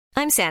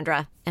I'm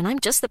Sandra, and I'm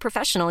just the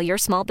professional your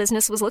small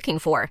business was looking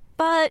for.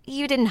 But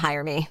you didn't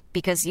hire me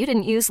because you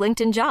didn't use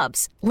LinkedIn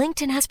Jobs.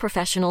 LinkedIn has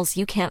professionals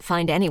you can't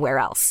find anywhere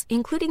else,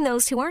 including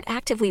those who aren't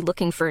actively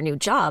looking for a new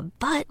job,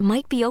 but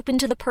might be open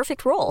to the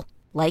perfect role,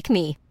 like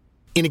me.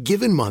 In a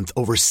given month,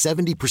 over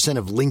 70%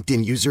 of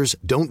LinkedIn users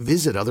don't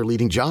visit other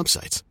leading job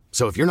sites.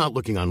 So if you're not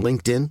looking on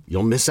LinkedIn,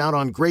 you'll miss out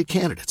on great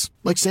candidates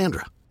like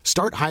Sandra.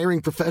 Start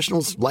hiring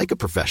professionals like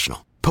a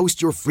professional.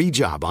 Post your free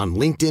job on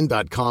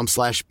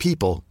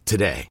linkedin.com/people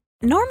today.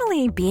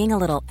 Normally, being a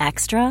little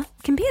extra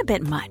can be a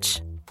bit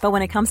much. But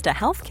when it comes to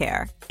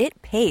healthcare, it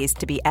pays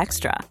to be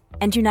extra.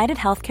 And United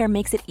Healthcare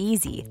makes it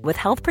easy with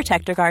Health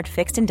Protector Guard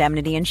fixed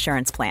indemnity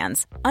insurance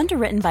plans.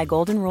 Underwritten by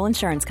Golden Rule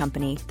Insurance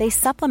Company, they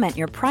supplement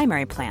your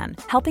primary plan,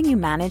 helping you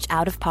manage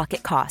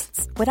out-of-pocket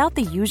costs without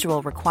the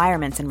usual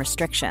requirements and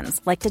restrictions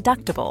like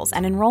deductibles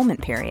and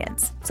enrollment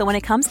periods. So when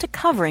it comes to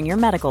covering your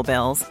medical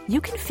bills,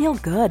 you can feel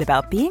good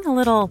about being a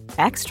little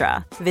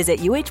extra. Visit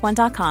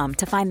UH1.com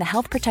to find the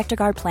Health Protector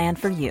Guard plan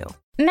for you.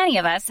 Many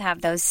of us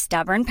have those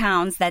stubborn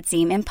pounds that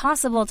seem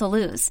impossible to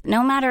lose,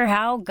 no matter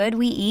how good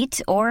we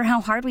eat or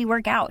how hard we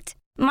work out.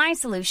 My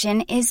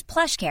solution is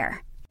PlushCare.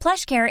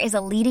 PlushCare is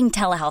a leading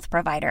telehealth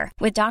provider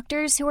with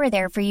doctors who are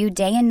there for you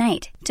day and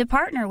night to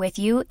partner with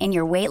you in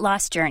your weight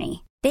loss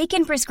journey. They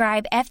can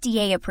prescribe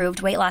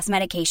FDA-approved weight loss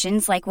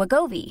medications like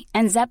Wegovy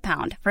and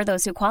Zepbound for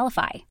those who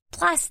qualify.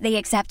 Plus, they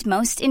accept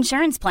most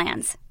insurance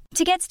plans.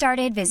 To get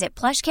started, visit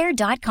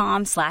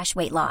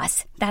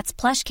plushcare.com/weightloss.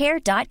 That's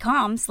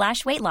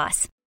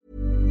plushcare.com/weightloss.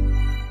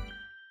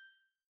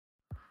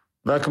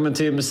 Välkommen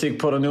till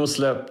Musikpodden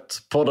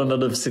Osläppt. Podden där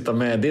du får sitta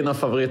med dina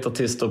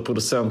favoritartister och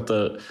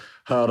producenter.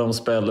 Hör dem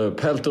spela upp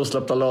helt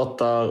osläppta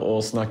låtar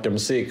och snacka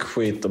musik,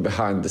 skit och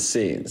behind the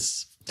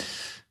scenes.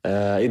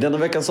 I denna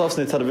veckans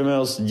avsnitt hade vi med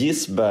oss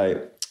Gisberg.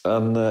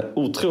 En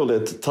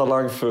otroligt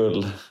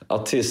talangfull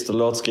artist och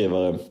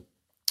låtskrivare.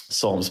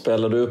 Som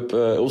spelade upp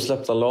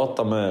osläppta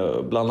låtar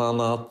med bland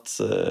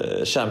annat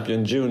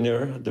Champion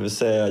Junior, det vill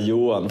säga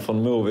Johan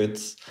från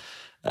Movits.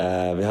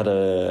 Vi hade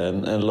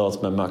en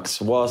låt med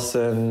Max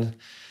Wasen.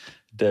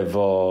 Det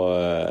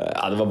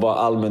var bara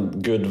allmänt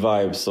good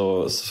vibes,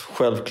 och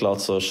självklart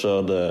så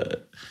körde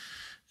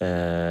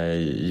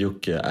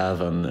Jocke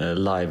även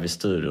live i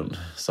studion.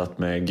 Satt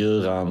med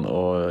guran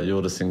och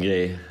gjorde sin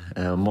grej.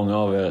 Många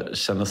av er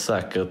känner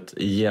säkert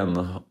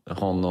igen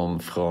honom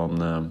från...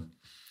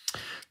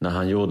 när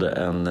han gjorde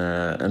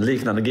en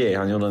liknande grej.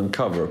 Han gjorde en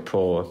cover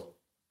på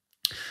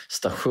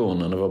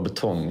stationen. Det var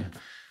Betong.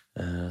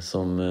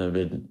 Som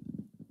vi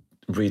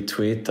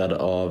retweetade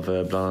av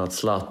bland annat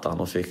Zlatan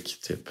och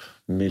fick typ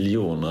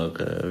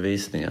miljoner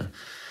visningar.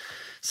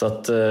 Så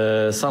att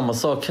samma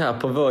sak här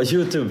på vår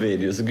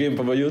YouTube-video. Så gå in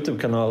på vår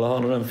YouTube-kanal och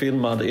har den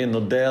filmad, in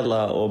och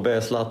dela och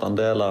be Zlatan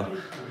dela.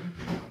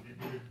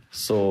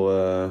 Så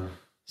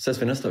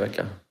ses vi nästa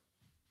vecka.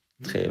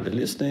 Trevlig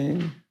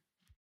lyssning.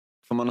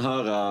 Får man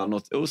höra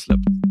något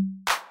osläppt?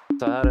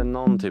 Det här är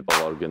någon typ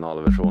av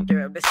originalversion.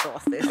 Jag blir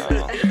såsig.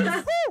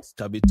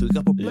 Ska vi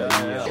trycka på play? Ja.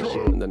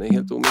 Den är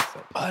helt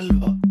omissad.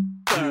 Alva.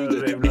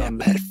 Ljudet är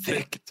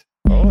perfekt.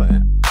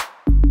 Oj.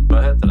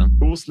 Vad heter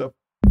den? Osläppt.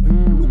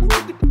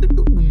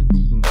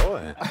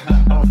 Oj.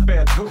 Ja,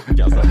 fet hook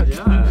alltså.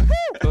 Ja.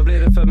 Vad blir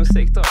det för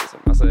musik då liksom?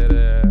 Alltså är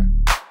det...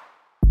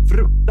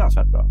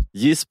 Fruktansvärt bra.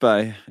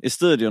 Gisberg i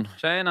studion.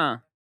 Tjena.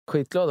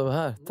 Skitglad att vara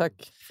här.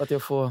 Tack för att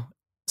jag får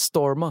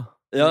storma.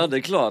 Ja, det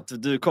är klart.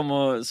 Du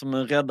kommer som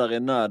en räddare i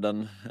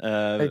nöden.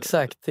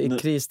 Exakt, i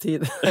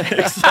kristid.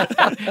 Exakt.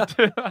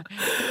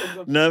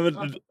 Nej,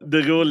 men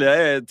det roliga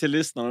är till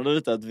lyssnarna där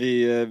ute att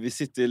vi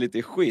sitter lite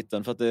i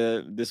skiten för att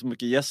det är så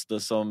mycket gäster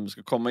som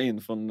ska komma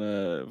in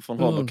från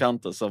håll och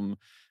kanter som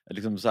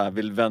liksom så här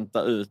vill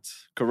vänta ut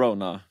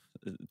corona.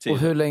 Och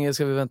hur länge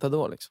ska vi vänta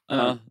då liksom?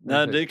 Ja,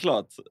 nej, det är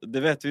klart. Det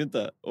vet vi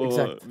inte. Och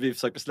exakt. Vi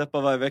försöker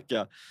släppa varje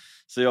vecka.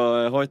 Så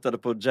jag hojtade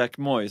på Jack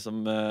Moy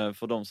som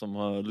för de som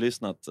har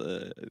lyssnat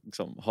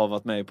liksom, har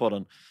varit med i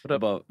podden.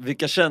 Bara,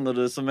 vilka känner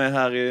du som är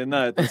här i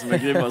närheten som är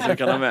grymma som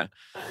kan ha med?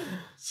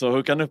 Så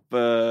hookade han upp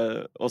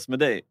oss med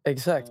dig.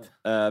 Exakt.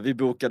 Vi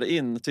bokade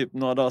in typ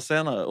några dagar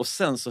senare. Och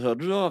sen så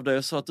hörde du av dig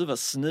och sa att du var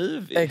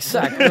snuvig.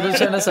 Exakt, och då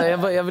kände jag så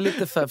här, jag vill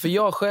inte för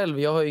jag själv,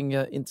 jag har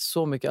inte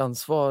så mycket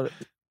ansvar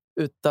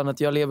utan att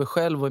jag lever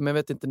själv. Men jag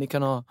vet inte, ni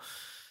kan ha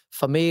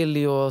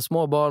familj och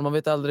små barn, man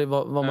vet aldrig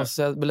vad man ska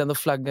säga. Jag vill ändå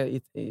flagga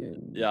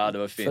ja, det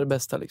var fint. för det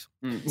bästa liksom.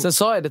 Sen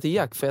sa jag det till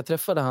Jack, för jag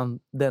träffade han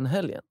den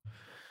helgen.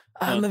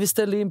 Men vi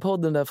ställde in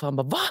podden där, för han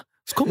bara, va?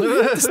 Kommer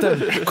du hit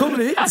istället? Kommer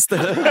du hit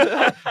istället?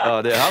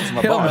 Ja, det är han som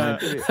har barn.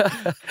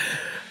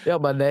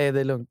 Jag bara, nej, det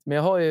är lugnt. Men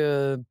jag har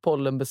ju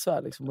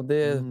pollenbesvär liksom, och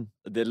det är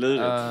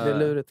lurigt. Det är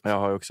lurigt. Jag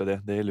har också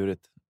det är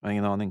lurigt. Jag har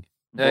ingen aning.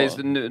 Ja, just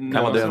nu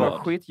kan det vara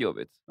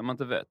skitjobbigt när man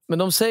inte vet. Men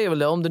de säger väl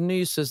det, om det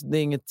nyses, det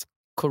är inget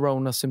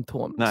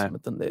coronasymptom. Nej. Liksom,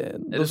 utan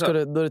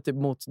då är det typ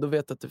mot, då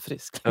vet du att du är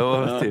frisk.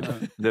 Ja, typ.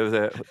 Det vill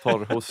säga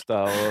torr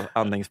hosta och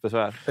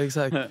andningsbesvär.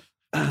 Exakt.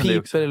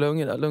 Piper i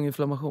lungorna,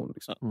 lunginflammation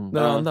liksom.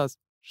 När du andas.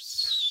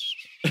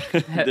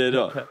 Det är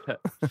då.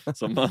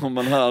 Som om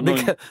man hör någon...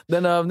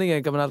 Den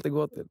övningen kan man alltid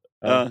gå till.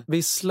 Ja.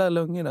 Vissla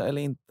lungorna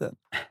eller inte.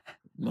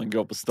 Man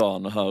går på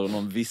stan och hör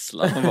någon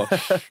vissla. Man bara,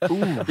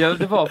 Ja,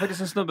 det var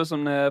faktiskt en snubbe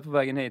som på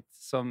vägen hit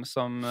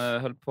som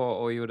höll på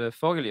och gjorde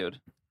fågelljud.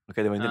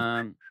 Okej, det var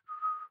inte...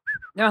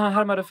 Ja, han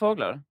härmade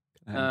fåglar.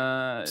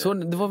 Så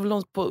det var väl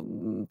någon på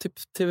typ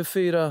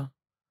TV4.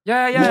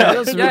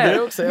 Ja.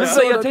 Men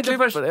så jag tänkte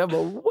först, jag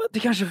bara, what? det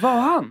kanske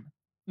var han.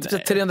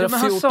 Typ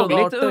 314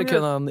 arter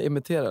kan han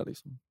imitera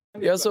liksom.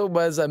 Jag såg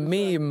bara en sån här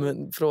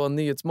meme från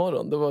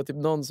Nyhetsmorgon. Det var typ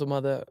någon som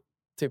hade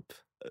typ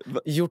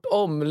gjort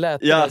om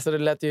lätet, så det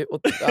lät ju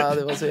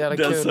det var så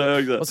jävla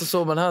kul. Och så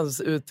såg man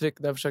hans uttryck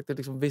när han försökte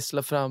liksom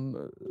vissla fram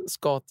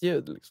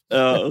skatljud liksom.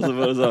 Ja, och så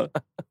var det så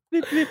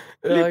blip, blip,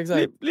 blip, ja,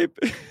 exakt. blip.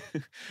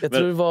 Jag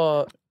tror det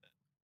var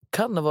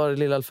kan det vara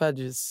Lil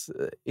Alfadjis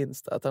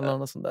Insta att han har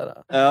någon sån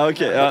där. Ja,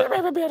 okej.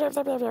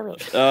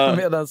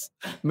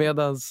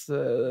 Medans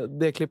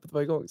det klippet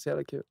var igång, så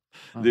jävla kul.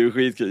 Det är ju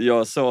skitkul.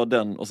 Jag såg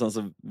den och sen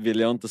så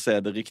ville jag inte se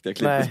det riktiga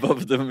klippet bara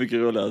för att det var mycket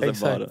roligare.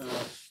 Exakt.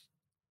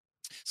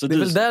 Så det är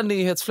väl där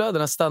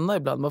nyhetsflödena stannar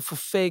ibland. Man får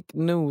fake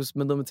news,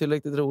 men de är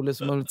tillräckligt roliga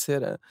så man vill se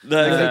det. De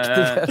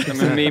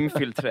är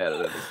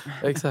meme-filtrerade.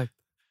 Exakt.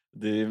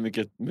 Det är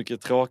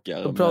mycket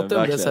tråkigare. De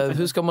pratar om det så här,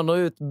 hur ska man nå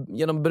ut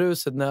genom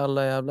bruset när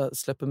alla jävla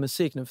släpper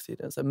musik nu för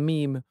tiden? Så här,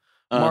 meme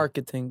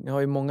marketing har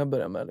ju många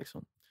börjat med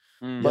liksom.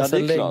 Bara så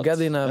lägga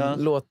dina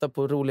låtar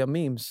på roliga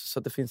memes så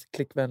att det finns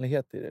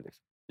klickvänlighet i det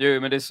liksom.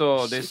 Jo, men det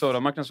är så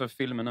de marknadsför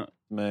filmen nu.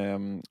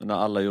 Med när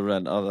alla gjorde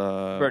den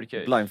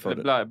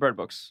Blindfolded.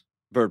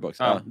 Birdbox.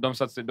 Ja,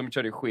 de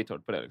körde ju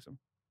skithårt på det liksom.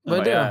 Vad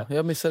är det då?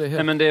 Jag missade det helt.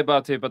 Nej, men det är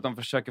bara typ att de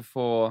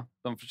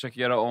försöker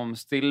göra om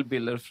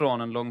stillbilder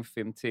från en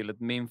långfilm till ett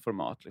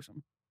meme-format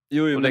liksom.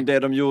 Jo, men det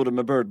de gjorde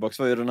med Birdbox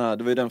var ju det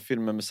var ju den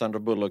filmen med Sandra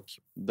Bullock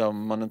där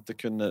man inte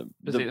kunde...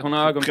 Precis, hon har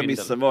ögonbindel.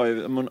 Premissen var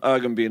ju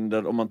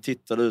ögonbindel och man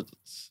tittade ut.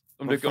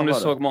 Om du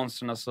såg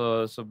monsterna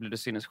så blir du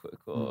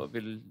sinnessjuk och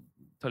vill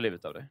ta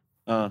livet av dig.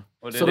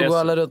 Så då går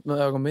alla runt med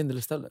ögonbindel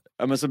istället?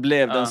 Ja, men så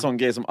blev det en sån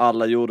grej som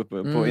alla gjorde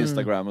på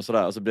Instagram och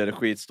sådär. Och så blev det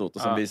skitstort.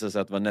 Och så visade det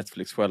sig att det var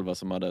Netflix själva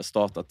som hade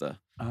startat det.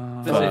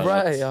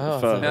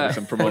 För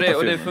liksom promota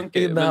och det funkar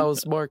ju.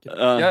 In-house market.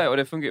 Ja, och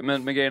det funkar.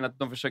 Men grejen är att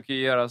de försöker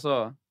göra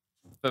så.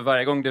 För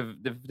varje gång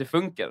det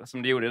funkar,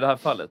 som det gjorde i det här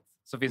fallet,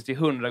 så finns det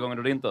 100 gånger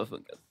då det inte har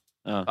funkat.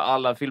 För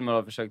alla filmer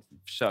har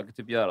försökt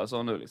typ göra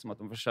så nu liksom, att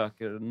de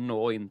försöker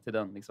nå in till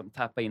den liksom,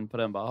 tappa in på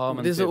den bara,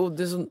 men det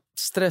är så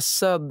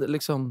stressad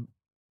liksom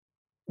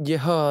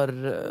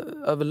gehör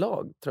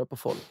överlag tror jag på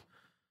folk.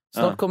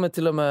 Snart kommer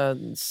till och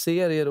med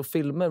serier och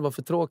filmer vara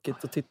för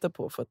tråkigt att titta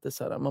på för att det är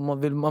så här,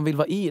 man vill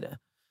vara i det.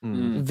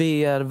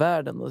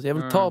 VR-världen. Jag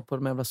vill ta på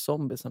de jävla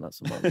zombiesarna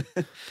som man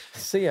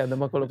ser när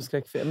man kollar på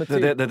skräckfilm.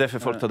 Men det är därför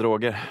folk tar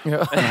droger.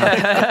 Ja.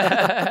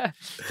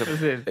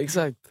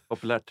 Exakt.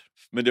 Populärt.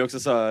 Men det är också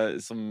så här,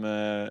 som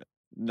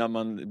när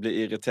man blir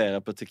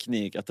irriterad på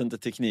teknik, att inte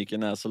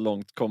tekniken är så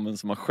långt kommen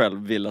som man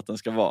själv vill att den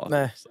ska vara.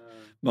 Nej.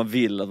 Man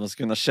vill att man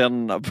ska kunna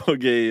känna på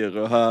grejer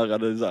och höra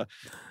det så här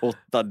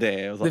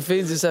 8D och så. Det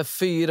finns ju så här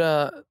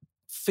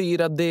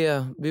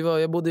 4D.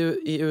 Jag bodde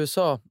i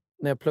USA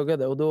när jag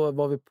pluggade och då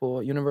var vi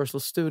på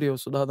Universal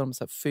Studios och då hade de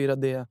så här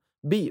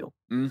 4D-bio.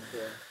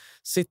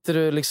 Sitter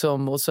du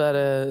liksom och så är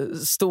det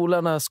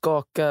stolarna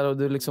skakar och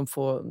du liksom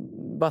får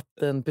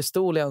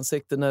vattenpistol i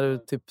ansiktet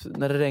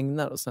när det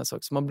regnar och såna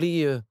saker. Så man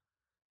blir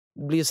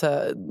så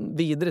här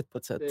vidrigt på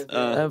ett sätt.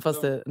 Även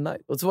fast det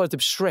nej. Och så var det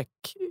typ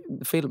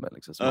Shrek-filmen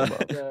liksom. Så man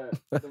bara...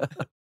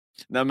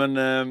 Nej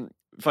men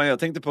fan, jag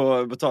tänkte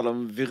på tala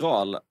om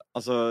viral.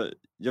 Alltså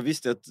jag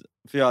visste att,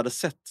 för jag hade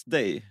sett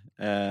dig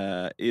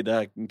i det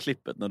här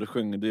klippet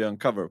när du gör en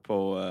cover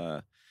på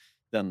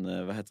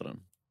den, vad heter den?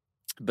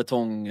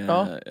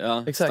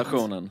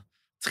 Stationen.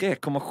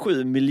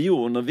 3,7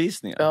 miljoner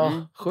visningar.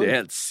 Det är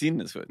helt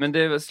sinnessjukt. Men det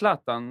är väl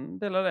Zlatan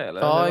delar det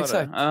eller? Ja,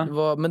 exakt.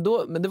 Men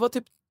det var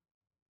typ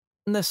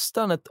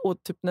nästan ett och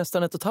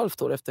ett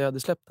halvt år efter jag hade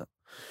släppt den.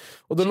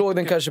 Och då låg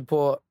den kanske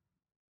på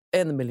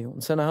 1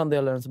 miljon. Sen när han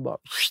delade den så bara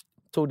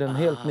tog den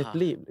helt nytt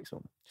liv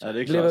liksom. Ja,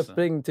 det är blev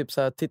uppringd typ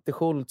så här Titte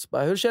Schultz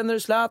bara, hur känner du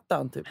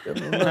Zlatan typ?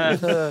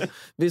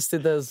 Visste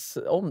inte ens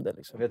om det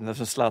liksom. Jag vet inte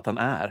vem Zlatan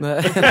är.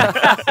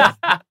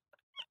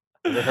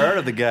 Never heard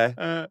of the guy.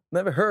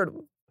 Never heard of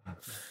him.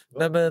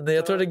 Nej, men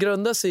jag tror det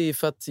grundar sig i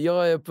för att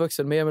jag är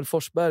uppvuxen med Emil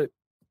Forsberg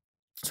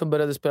som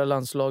började spela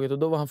landslaget och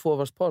då var han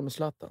forwardspar med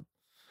Zlatan.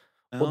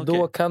 Och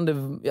då kan det,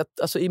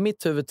 alltså i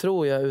mitt huvud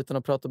tror jag utan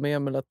att prata med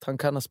Emil att han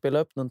kan ha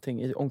spelat upp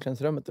någonting i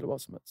omklädningsrummet eller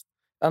vad som helst.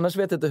 Annars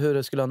vet jag inte hur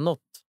det skulle ha nått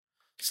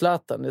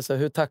Zlatan. Det är så här,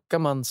 hur tackar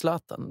man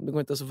Zlatan? Det går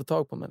inte ens att få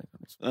tag på människan.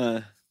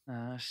 Liksom.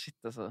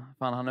 Shit alltså.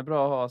 Fan, han är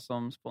bra att ha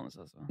som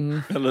sponsor alltså.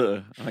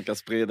 Eller han kan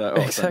sprida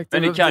exakt.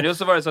 Men det kan ju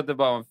också vara så att det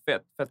bara var en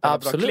fett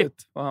absolut. Bra klipp.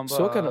 Och han bara...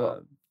 Så kan det vara.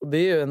 Och det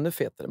är ju ännu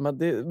fetare. Men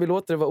vi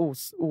låter det vara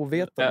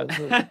ovetande.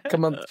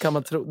 Så kan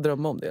man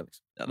drömma om det.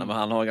 Liksom. Ja, men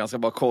han har ganska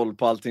bra koll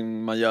på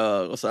allting man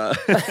gör och så här.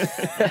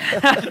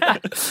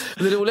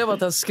 Det roliga var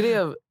att han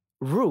skrev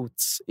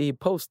Roots i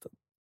posten.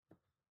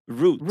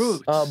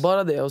 Roots? Ja,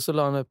 bara det. Och så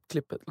la han upp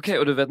klippet. Okej,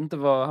 och du vet inte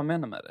vad han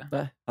menar med det?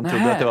 Nej. Han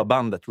trodde att det var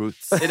bandet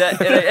Roots.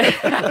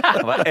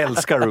 Han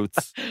älskar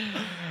Roots.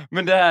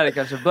 Men det här är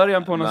kanske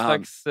början på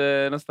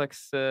någon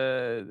slags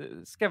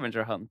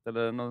scavenger hunt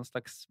eller någon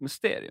slags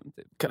mysterium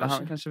typ.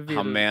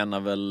 Han menar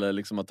väl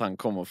liksom att han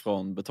kommer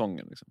från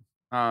betongen liksom.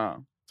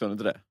 Tror du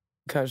inte det?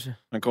 Kanske.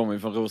 Han kommer ju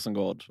från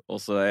Rosengård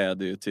och så är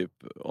det ju typ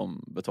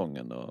om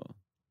betongen och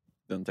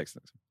den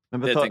texten liksom. Men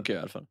det tänker jag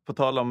i alla fall. På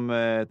tal om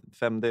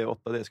 5D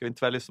och 8D, ska vi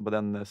inte väl lyssna på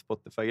den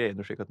Spotify-grejen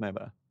du skickat med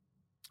bara?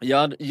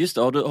 Ja, just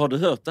det. Har du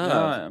hört det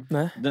här? Ja.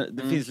 Nej.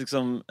 Det finns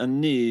liksom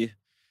en ny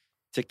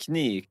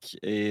teknik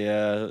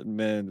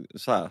med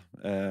så här.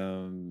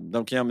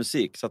 De kan göra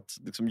musik så att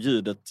liksom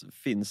ljudet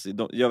finns i...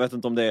 Jag vet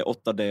inte om det är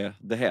 8D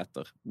det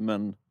heter,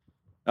 men...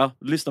 Ja,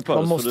 lyssna på det.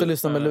 Man måste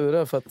lyssna med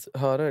lurar för att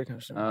höra det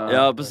kanske.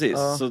 Ja, precis.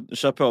 Ja. Så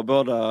kör på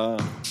båda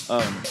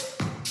öronen.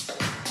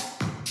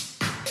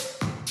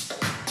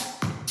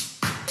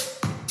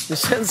 Det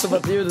känns som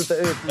att ljudet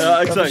är ut.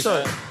 Ja, exakt. Det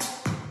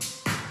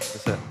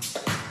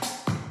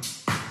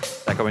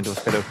här kommer inte att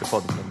spela upp i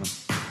podden.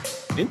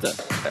 Men... Inte?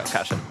 Ja,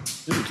 kanske.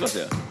 Det är klart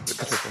det är.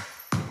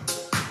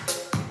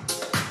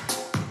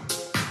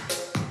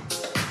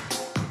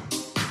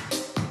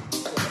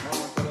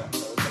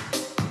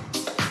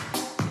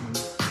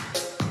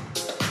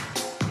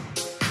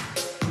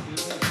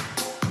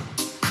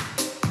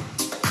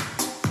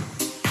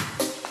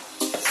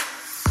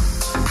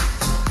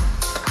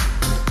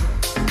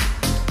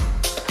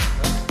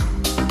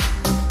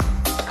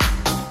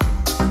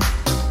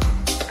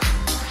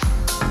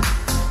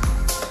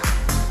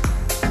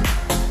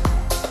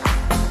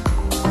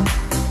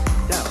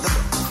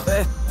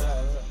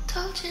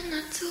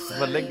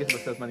 Man lägger sig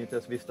på att man inte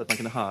ens visste att man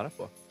kunde höra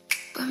på.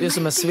 Det är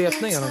som en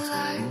svepningen också.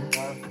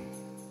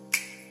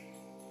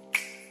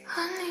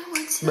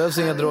 Behövs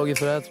inga droger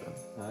för det här, tror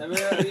jag. Nej, men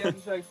jag har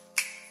försökt.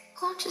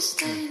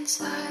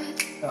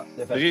 Ja,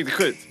 det är riktigt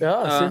sjukt.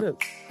 Ja, ser det.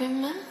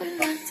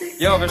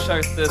 Jag har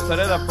försökt ta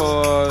reda på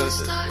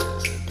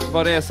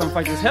vad det är som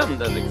faktiskt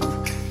händer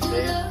liksom.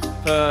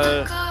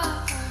 För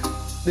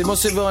det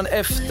måste ju vara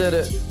en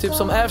typ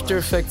som After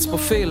Effects på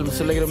film,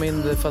 så lägger de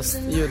in det fast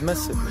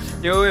ljudmässigt.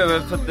 Jo,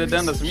 för det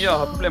enda som jag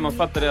har problem att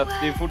fatta är att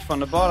det är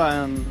fortfarande bara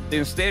en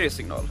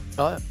stereosignal.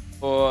 Ja.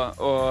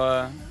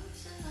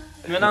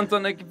 Men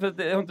Anton, har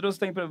inte du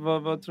tänkt på det?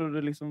 Vad tror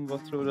du liksom,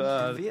 vad tror du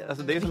är?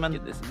 Alltså det är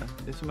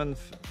som en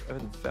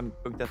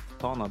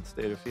 5.1-tanad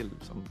stereofilm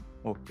som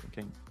åker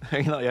omkring.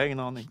 Jag har ingen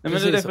aning. Nej,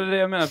 men det är det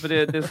jag menar, för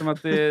det är som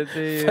att det är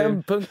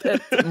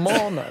 5.1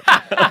 manar.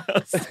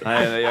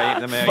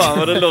 Nej, fan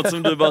vad det låter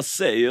som du bara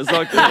säger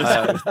saker.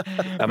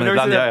 Ja, men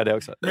ibland gör jag det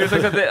också. Men jag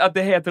sagt att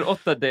det heter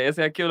 8D är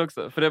så kul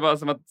också. För det är bara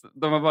som att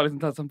de har bara liksom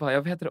tagit som bara,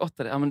 jag vet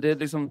 8D. Ja, men det är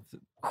liksom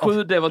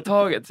 7D var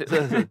taget.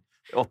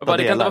 Bara,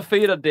 det kan inte vara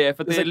 4D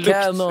för att det är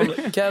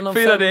lukt. Canon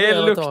 4D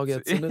är lukt.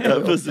 Taget, så ja,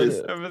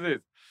 precis. Ja,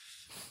 precis.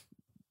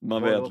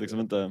 Man vet liksom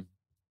inte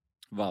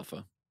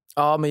varför.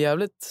 Ja, men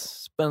jävligt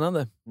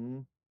spännande.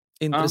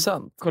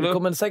 Intressant. Ja, det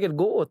kommer säkert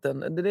gå åt den.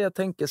 Det är det jag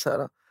tänker så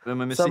här.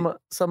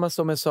 Samma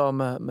som jag sa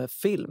med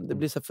film. Det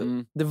blir så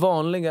för, det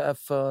vanliga är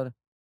för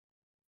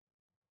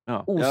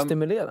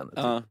ostimulerande.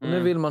 Ja. Nu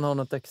vill man ha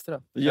något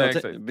extra.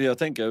 Jag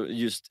tänker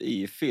just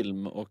i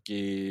film och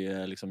i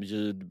liksom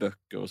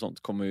ljudböcker och sånt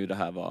kommer ju det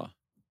här vara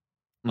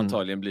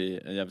antagligen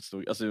bli en jävligt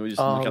stor... Alltså just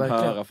man kan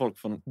verkligen höra folk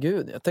från...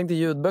 Gud, jag tänkte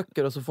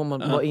ljudböcker och så får man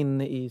vara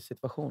inne i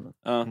situationen.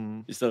 Ja,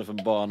 istället för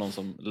bara någon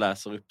som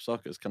läser upp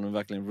saker så kan de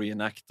verkligen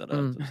reenacta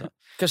det. Typ så.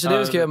 Kanske det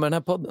vi ska göra med den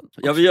här podden.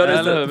 Ja, vi gör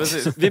det.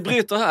 Vi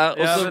bryter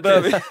här och så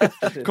börjar vi...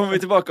 kommer vi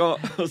tillbaka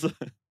och så...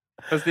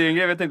 Fast det är en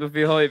grej jag tänkte på,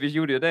 vi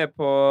gjorde ju det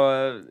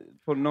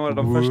på några av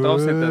de första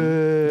avsnitten.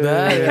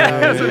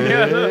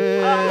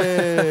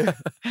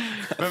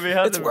 Men vi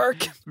hade, it's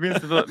work!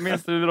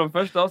 Minns du de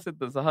första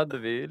avsnitten så hade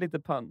vi lite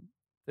pann.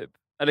 Typ.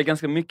 Eller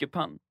ganska mycket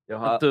pann.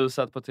 Att du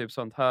satt på typ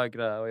sånt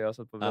högra och jag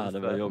satt på vänstra.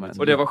 Det var jobbigt.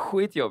 Och det var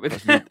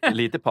skitjobbigt.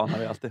 Lite pann har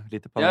vi alltid.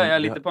 Lite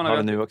pann lite pann har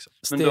vi nu också.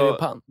 Men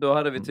då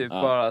hade vi typ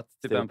bara att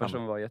typ en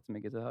person var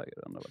jättemycket till höger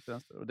och andra var till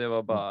vänster. Och det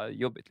var bara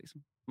jobbigt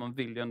liksom. Man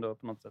vill ju ändå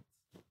på något sätt.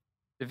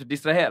 Det är för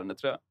distraherande,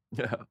 tror jag.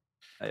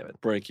 Ja, jag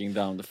vet. Breaking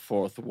down the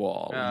fourth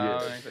wall.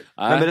 Ja,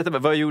 men berätta,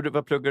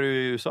 vad pluggade du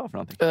i USA för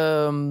någonting?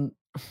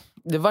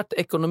 Det vart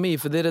ekonomi,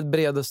 för det är det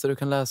bredaste du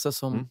kan läsa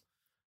som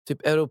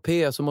typ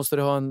europé, så måste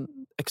du ha en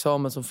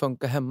examen som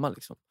funkar hemma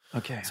liksom.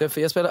 Okay. Så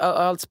jag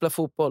spelade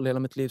fotboll hela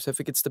mitt liv, så jag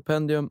fick ett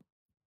stipendium.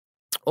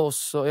 Och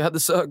så jag hade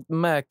sökt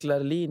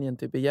mäklarlinjen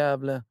typ i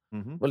Gävle.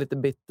 Var lite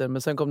bitter,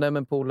 men sen kom det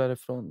med en polare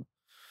från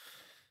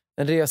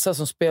en resa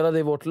som spelade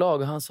i vårt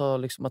lag, och han sa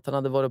liksom att han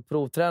hade varit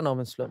provtränare av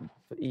en slump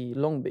i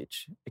Long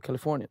Beach i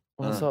Kalifornien.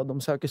 Och han sa att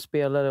de söker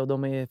spelare och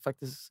de är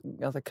faktiskt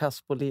ganska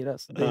kass på lira.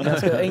 Så det är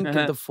ganska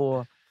enkelt att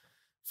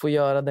få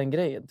göra den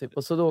grejen. Typ.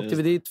 Och så då åkte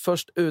vi dit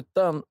först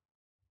utan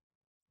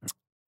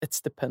ett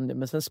stipendium.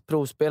 Men sen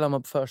provspelar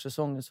man på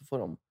försäsongen så får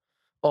de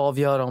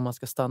avgöra om man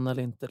ska stanna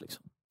eller inte.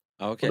 Liksom.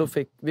 Okay. Och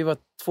då vi var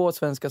 2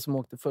 svenskar som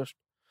åkte först.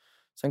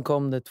 Sen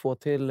kom det 2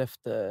 till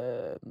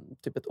efter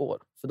typ ett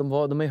år. För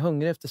de är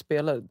hungriga efter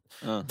spelare.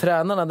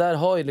 Tränarna där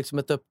har ju liksom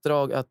ett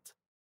uppdrag att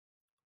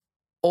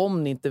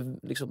om ni inte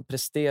liksom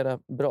presterar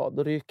bra,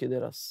 då ryker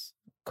deras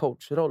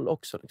coachroll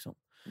också. Liksom.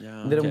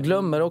 Det de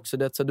glömmer också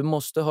det är att så du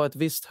måste ha ett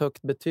visst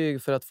högt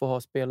betyg för att få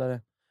ha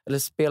spelare. Eller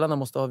spelarna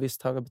måste ha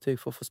visst höga betyg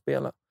för att få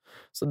spela.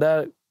 Så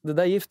det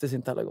där giftes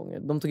inte alla gånger.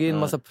 De tog in en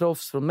massa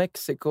proffs från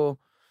Mexiko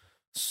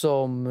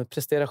som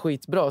presterar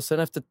skitbra. Sen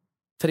efter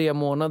 3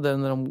 månader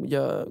när de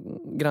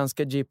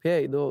granskar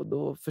GPA,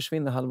 då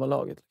försvinner halva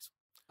laget. Liksom.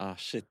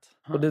 Shit.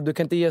 Och du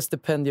kan inte ge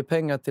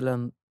stipendiepengar till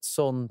en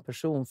sån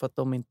person för att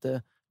de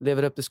inte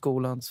lever upp till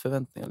skolans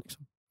förväntningar.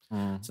 Liksom.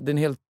 Så det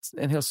är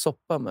en hel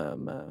soppa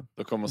med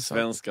då kommer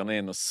svenskarna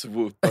in och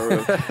swoopar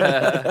upp.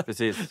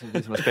 Precis, det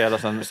är som att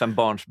spela sen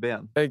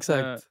barnsben.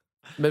 Exakt.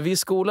 Men vi är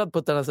skolade på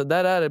ett annat sätt.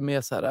 Där är det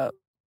mer så här,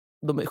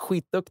 de är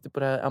skitduktiga på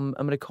det här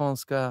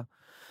amerikanska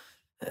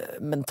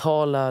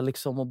mentala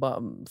liksom, och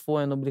bara få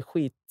en att bli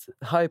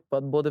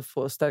skithypad, både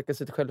för att stärka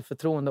sitt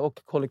självförtroende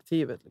och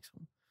kollektivet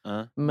liksom.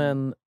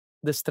 Men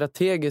det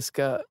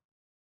strategiska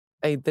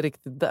är inte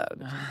riktigt där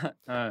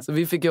liksom. Så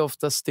vi fick ju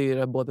ofta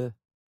styra både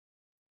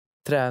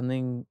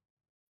träning,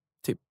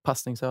 typ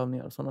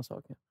passningsövningar och sådana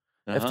saker.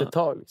 Efter ett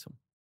tag liksom.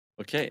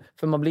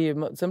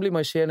 För sen blir man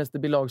ju tjenis, det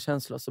blir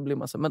lagkänsla, så blir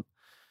man så, men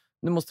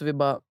nu måste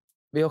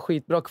vi har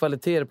skitbra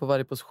kvaliteter på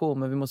varje position,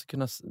 men vi måste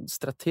kunna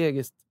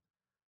strategiskt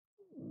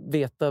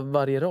veta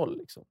varje roll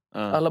liksom.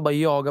 Alla bara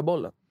jagar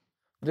bollen.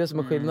 Det är som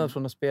en skillnad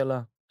från att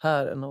spela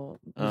här än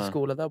att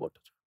skola där borta.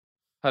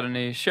 Hade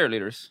ni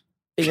cheerleaders?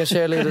 Inga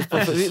cheerleaders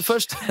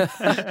först.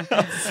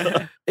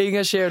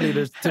 Inga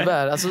cheerleaders,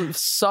 tyvärr. Alltså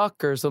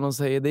soccer som de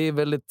säger, det är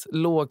väldigt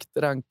lågt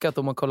rankat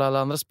om man kollar alla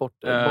andra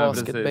sporter.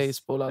 Basket,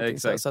 baseball, allting.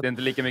 Exakt. Så det är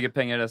inte lika mycket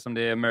pengar där som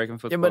det är American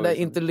football. Ja, men det är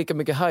inte lika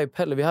mycket hype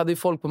heller. Vi hade ju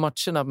folk på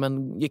matcherna,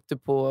 men gick du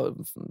på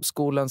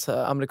skolans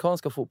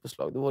amerikanska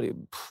fotbollslag, då var det ju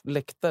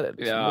läktare.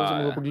 Liksom. Det var som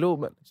att gå på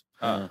Globen.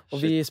 Liksom.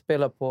 Och vi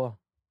spelar på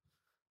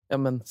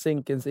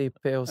Zinkens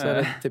IP och så är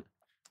det typ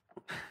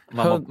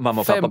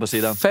mamma och pappa på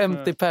sidan.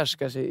 50 pers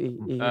kanske i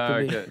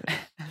publiken.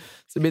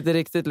 Så det blir inte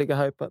riktigt lika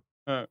hypat.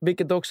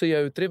 Vilket också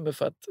ger utrymme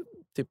för att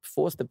typ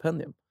få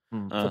stipendium.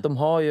 För att de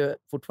har ju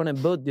fortfarande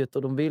en budget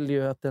och de vill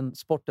ju att den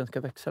sporten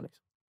ska växa.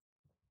 Liksom.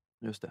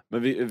 Just det.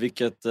 Men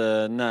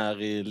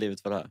när i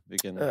livet var det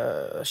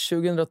här?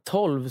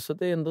 2012, så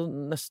det är ändå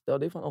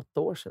det är fan 8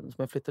 år sedan som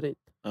jag flyttade dit.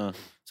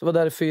 Så var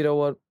där i 4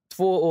 år.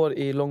 2 år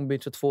i Long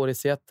Beach och 2 år i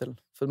Seattle.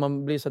 För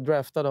man blir så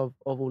draftad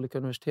av olika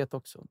universitet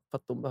också. För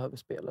att de behöver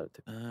spelare.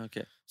 Typ.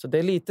 Så det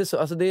är lite så.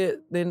 Alltså det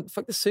är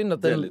faktiskt synd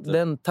att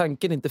den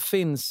tanken inte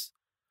finns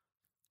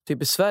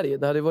typ i Sverige.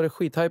 Det hade varit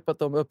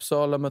skithypat om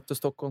Uppsala mötte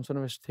Stockholms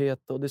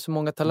universitet. Och det är så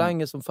många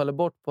talanger som faller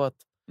bort på att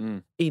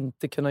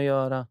inte kunna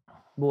göra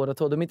båda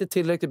två. De är inte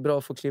tillräckligt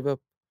bra för att kliva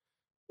upp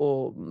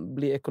och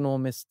bli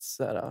ekonomiskt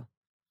så här,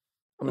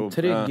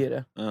 trygg i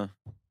det.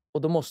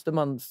 Och då måste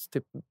man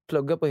typ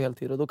plugga på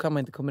heltid och då kan man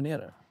inte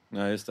kombinera det.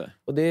 Ja, just det.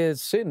 Och det är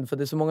synd, för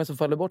det är så många som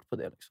faller bort på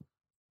det.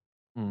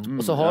 Liksom.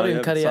 Och så har du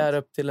en karriär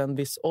upp till en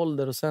viss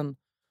ålder och sen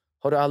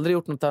har du aldrig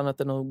gjort något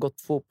annat än att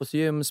gått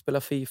fotbollsgym,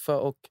 spela FIFA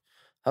och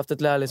haft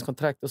ett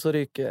lärlingskontrakt och så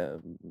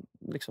ryker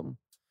liksom,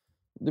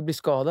 du blir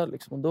skadad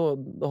liksom, och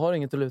då har du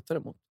inget att luta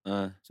dig mot.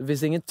 Så det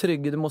finns ingen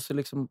trygghet, du måste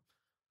liksom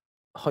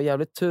ha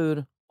jävligt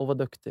tur och vara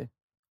duktig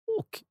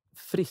och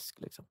frisk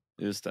liksom.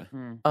 Just det.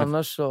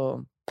 Annars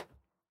så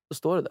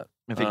står det där.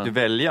 Men fick du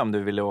välja om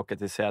du ville åka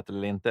till Seattle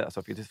eller inte?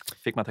 Alltså,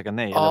 fick man tacka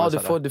nej? Ja,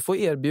 du får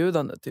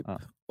erbjudande typ.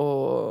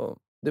 Och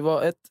det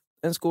var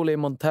en skola i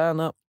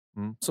Montana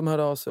som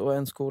hörde av sig och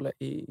en skola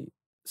i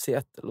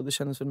Seattle. Och det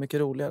kändes väl mycket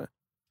roligare.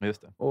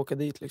 Just det. Att åka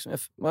dit liksom.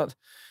 Man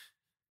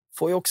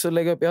får ju också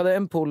lägga upp. Jag hade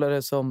en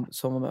polare som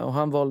var med och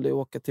han valde att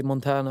åka till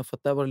Montana för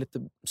att där var det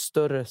lite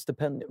större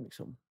stipendium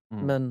liksom.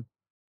 Men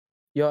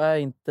jag är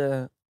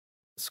inte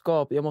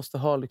jag måste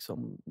ha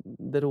liksom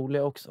det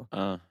roliga också.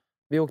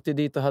 Vi åkte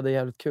dit och hade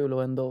jävligt kul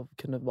och ändå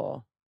kunde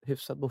vara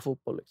hyfsat på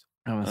fotboll. Liksom.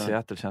 Ja, men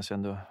Seattle känns ju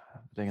ändå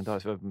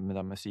legendariskt med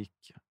den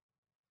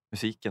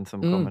musiken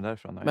som kommer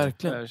därifrån.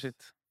 Verkligen.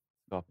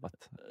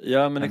 Skapat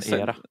men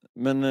exakt.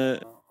 Men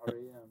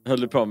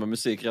höll du på med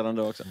musik redan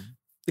då också?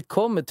 Det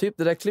kommer typ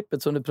det där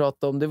klippet som du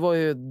pratade om. Det var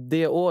ju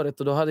det året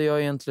och då hade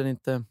jag egentligen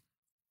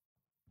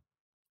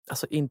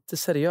inte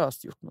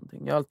seriöst gjort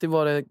någonting. Jag har alltid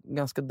varit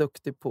ganska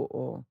duktig på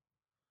att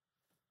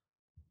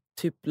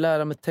typ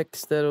lära mig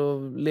texter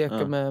och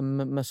leka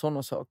med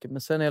sådana saker.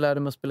 Men sen när jag lärde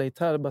mig att spela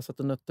gitarr, bara satt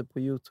och nötte på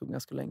YouTube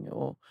ganska länge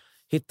och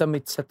hitta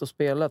mitt sätt att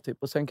spela typ.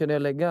 Och sen kunde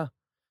jag lägga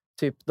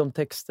typ de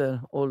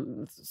texter och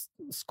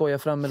skoja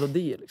fram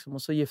melodier liksom.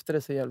 Och så giftade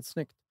det sig jävligt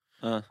snyggt.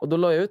 Och då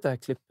la jag ut det här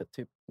klippet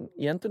typ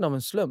egentligen av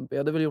en slump. Jag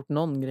hade väl gjort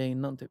någon grej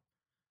innan typ.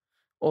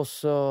 Och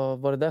så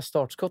var det där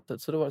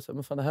startskottet. Så då var det så här,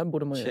 men fan, det här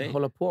borde man ju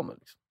hålla på med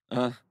liksom.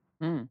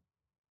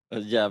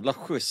 Jävla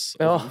skjuts.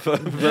 Ja, bra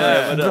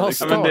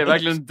liksom. Men det är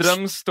verkligen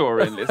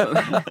drömstoryn liksom.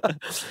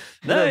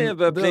 Nej, jag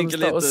börjar plinka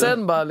lite. Och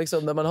sen bara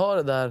liksom, när man har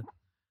det där,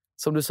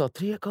 som du sa,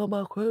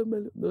 3,7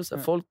 miljoner.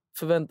 Folk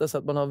förväntar sig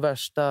att man har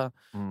värsta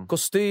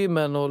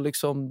kostymen och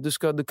liksom,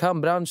 du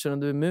kan branschen och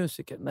du är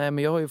musiker. Nej,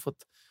 men jag har ju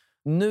fått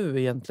nu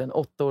egentligen,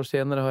 8 år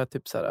senare har jag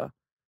typ så här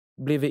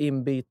blivit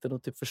inbiten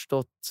och typ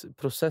förstått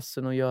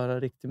processen att göra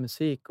riktig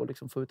musik och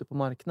liksom få ut det på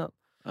marknaden.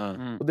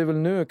 Och det är väl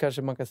nu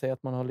kanske man kan säga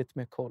att man har lite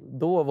mer koll.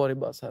 Då var det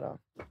bara så här,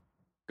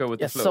 Go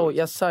with the flow.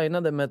 Jag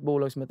signade med ett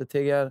bolag som heter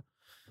TGR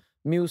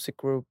Music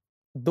Group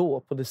då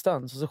på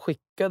distans. Och så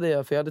skickade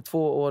jag, för jag hade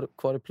 2 år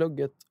kvar i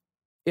plugget.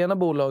 Ena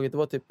bolaget, det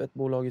var typ ett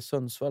bolag i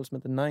Sundsvall som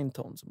heter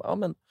Ninetone. Så bara,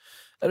 men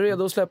är du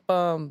redo att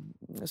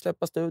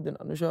släppa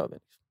studierna? Nu kör vi.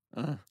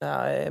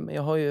 Nej, men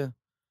jag har ju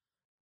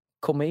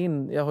kommit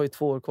in, jag har ju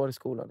 2 år kvar i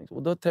skolan. Liksom.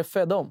 Och då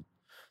träffade jag dem.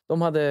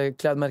 De hade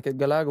klädmärket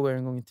Galagowear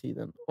en gång i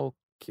tiden.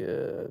 Och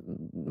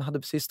hade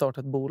precis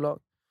startat ett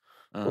bolag.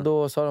 Och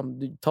då sa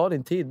de, ta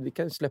din tid, vi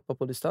kan släppa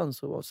på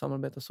distans och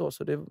samarbeta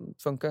så det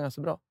funkar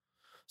ganska bra.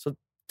 Så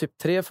typ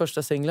 3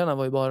 första singlarna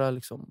var ju bara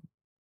liksom,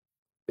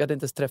 vi hade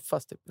inte ens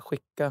träffats, typ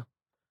skicka.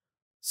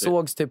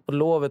 Sågs typ på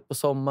lovet på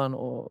sommaren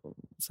och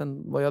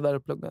sen var jag där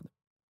och pluggade.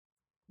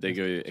 Det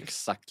går ju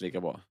exakt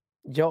lika bra.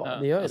 Ja,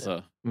 det gör ju alltså,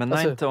 det. Men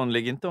Ninetone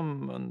ligger inte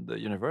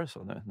under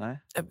Universal nu? Nej.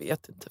 Jag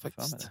vet inte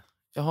faktiskt.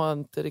 Jag har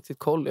inte riktigt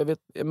koll.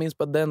 Jag minns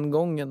bara den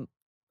gången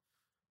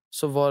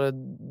så var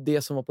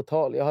det som var på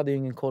tal. Jag hade ju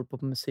ingen koll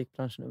på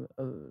musikbranschen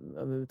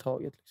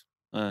överhuvudtaget. Liksom.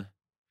 Nej.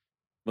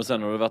 Men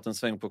sen har det varit en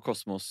sväng på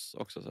Cosmos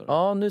också? Så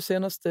ja,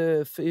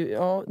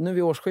 nu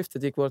vid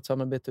årsskiftet gick vårt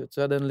samarbete ut. Så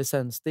jag hade en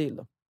licensdeal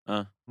då.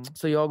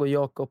 Så jag och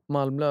Jakob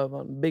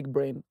Malmlöv, Big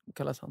Brain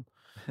kallas han.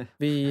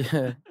 Vi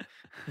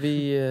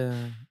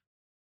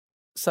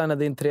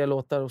signade in 3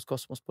 låtar hos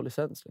Cosmos på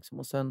licens. Liksom.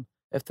 Och sen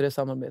efter det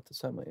samarbetet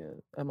så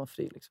är man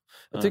fri. Liksom.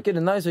 Jag tycker det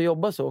är nice att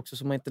jobba så också.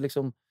 Så man inte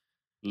liksom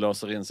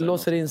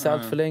låser in sig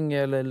allt för länge.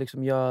 Eller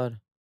liksom gör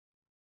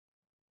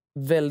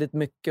väldigt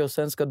mycket. Och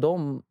sen ska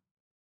de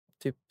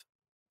typ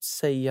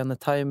säga när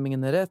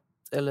tajmingen är rätt.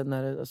 Eller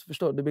när alltså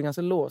förstår, det blir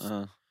ganska låst.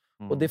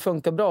 Och det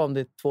funkar bra om det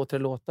är 2-3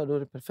 låtar. Då är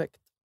det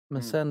perfekt.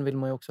 Men sen vill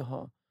man ju också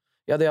ha...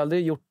 Jag hade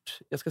aldrig gjort...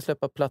 Jag ska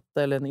släppa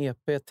platta eller en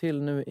EP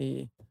till nu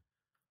i...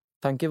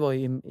 Tanken var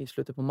i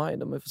slutet på maj.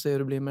 Då. Men vi får se hur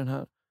det blir med den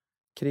här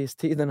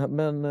kristiden.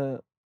 Men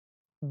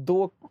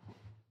då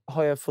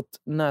har jag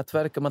fått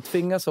nätverka. Man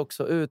tvingas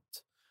också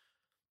ut...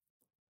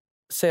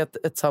 Säg att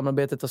ett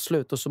samarbete tar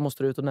slut och så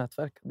måste du ut och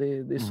nätverka. Det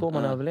är så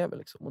man överlever.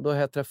 Liksom. Och då har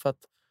jag träffat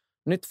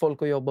nytt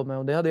folk att jobba med.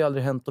 Och det hade ju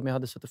aldrig hänt om jag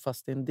hade suttit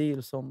fast i en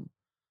deal som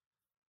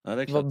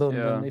var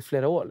bunden i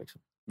flera år.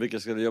 Liksom. Vilka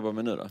ska du jobba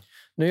med nu då?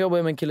 Nu jobbar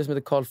jag med en kille som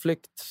heter Carl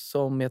Flykt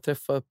som jag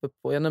träffade uppe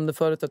på... Jag nämnde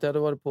förut att jag hade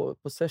varit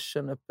på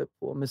session uppe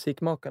på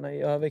Musikmakarna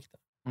i Övik.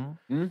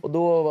 Och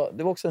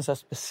det var också en så här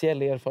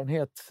speciell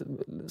erfarenhet.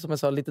 Som jag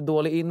sa, lite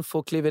dålig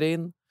info, kliver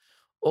in.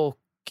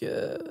 Och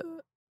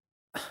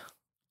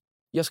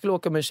jag skulle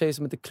åka med en tjej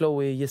som heter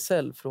Chloe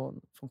Giselle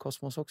från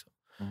Cosmos också.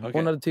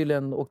 Hon hade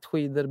tydligen åkt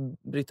skidor,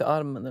 bryta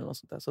armen eller något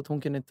sånt där. Så att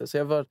hon kunde inte. Så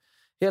jag var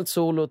helt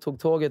solo och tog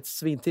tåget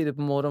svintidigt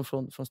på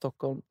morgonen från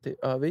Stockholm till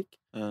Övik.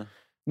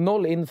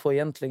 Noll info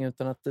egentligen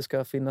utan att det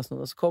ska finnas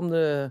något. Så kom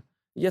det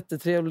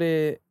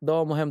jättetrevlig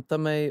dam och hämtade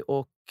mig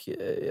och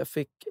jag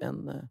fick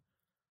en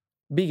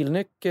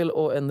bilnyckel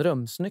och en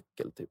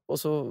rumsnyckel typ. Och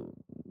så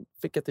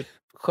fick jag typ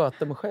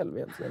sköta mig själv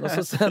egentligen. Och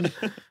så sen,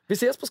 vi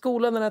ses på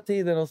skolan den här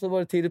tiden och så var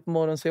det tidigt på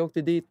morgonen så jag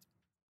åkte dit,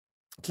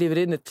 kliver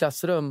in i ett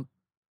klassrum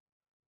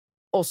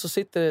och så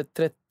sitter det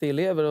 30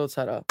 elever och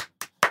så här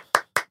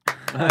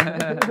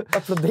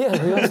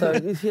applåderar. Jag så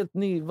här, helt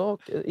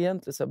nyvaken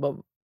egentligen så här, bara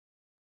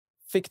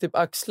fick typ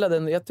axla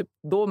den. Jag typ,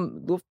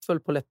 då föll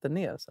polletten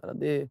ner. Så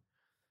här.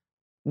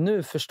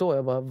 Nu förstår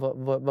jag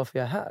varför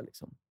jag är här.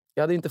 Liksom.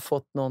 Jag hade inte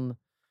fått någon...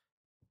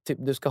 Typ,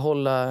 du ska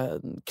hålla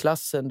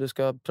klassen, du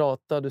ska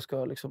prata, du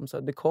ska liksom... Så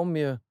här, det kom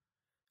ju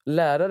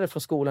lärare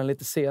från skolan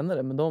lite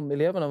senare. Men de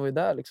eleverna var ju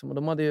där. Liksom, och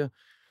de hade ju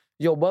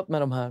jobbat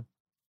med de här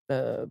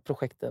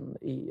projekten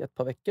i ett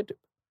par veckor. Typ.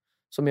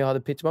 Som jag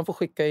hade pitch. Man får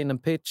skicka in en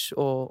pitch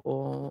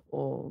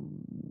och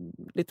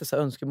lite så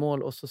här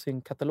önskemål och så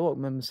sin katalog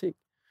med musik.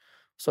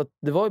 Så att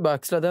det var ju bara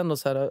axla den och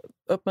så här,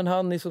 upp med en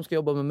hand, ni som ska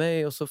jobba med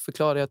mig. Och så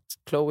förklarade jag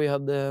att Chloe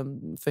hade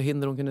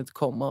förhinder, hon kunde inte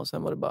komma. Och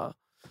sen var det bara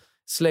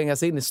slänga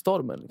sig in i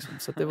stormen. Liksom.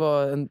 Så att det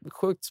var en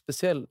sjukt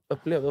speciell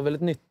upplevelse och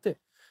väldigt nyttig.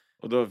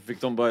 Och då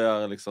fick de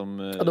börja liksom...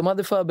 Ja, de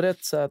hade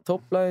förberett så här,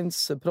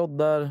 toplines,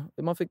 proddar.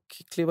 Man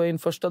fick kliva in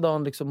första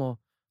dagen liksom, och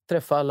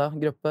träffa alla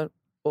grupper.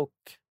 Och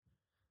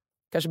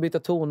kanske byta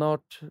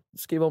tonart,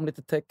 skriva om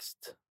lite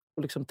text.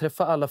 Och liksom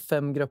träffa alla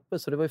 5 grupper.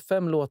 Så det var ju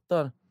 5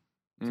 låtar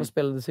som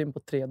spelades in på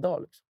 3 dagar.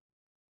 Liksom.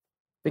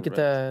 Vilket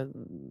är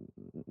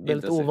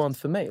väldigt ovant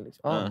för mig.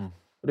 Liksom. Ja.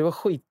 Och det var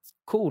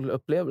skitcool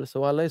upplevelse.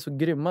 Och alla är så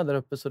grymma där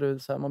uppe så, det är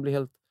så här, man blir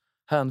helt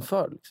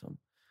hänförd. Liksom.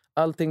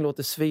 Allting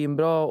låter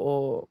svinbra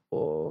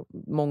och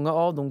många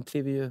av dem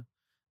kliver ju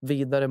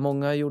vidare.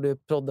 Många gjorde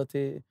prodda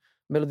till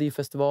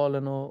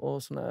Melodifestivalen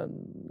och såna här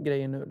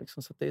grejer nu.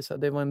 Liksom. Så, att det, är så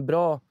här, det var en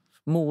bra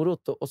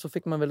morot och så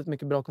fick man väldigt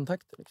mycket bra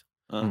kontakter.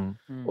 Liksom.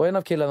 Och en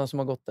av killarna som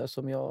har gått där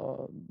som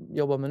jag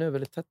jobbar med nu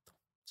väldigt tätt.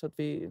 Så att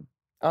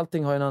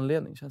allting har en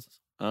anledning, känns det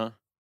som.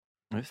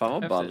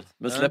 Fan vad ball.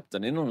 Men släppte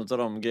ni någon av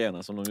de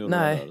grejerna som de gjorde?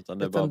 Nej,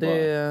 där? Utan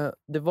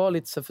det var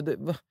lite så... För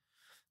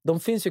de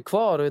finns ju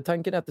kvar och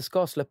tanken är att det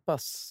ska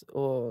släppas.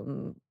 Och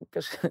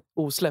kanske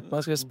osläpp,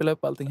 man ska spela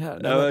upp allting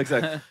här. Ja,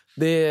 exakt.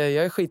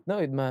 Jag är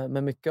skitnöjd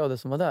med mycket av det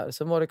som var där.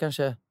 Sen var det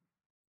kanske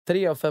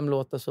 3 av 5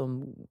 låtar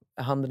som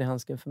är handen i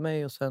handsken för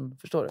mig. Och sen,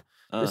 förstår du?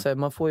 Det är så här,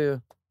 man får ju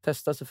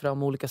testa sig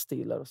fram olika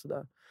stilar och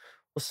sådär.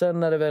 Och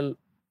sen är det väl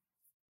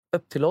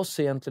upp till oss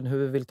egentligen hur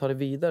vi vill ta det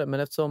vidare. Men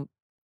eftersom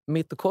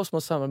mitt och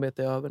Cosmos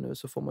samarbete är över nu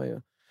så får man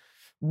ju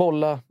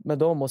bolla med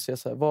dem och se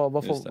så här,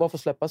 vad får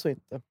släppas och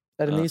inte.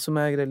 Är det ni som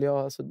äger eller jag?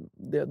 Alltså,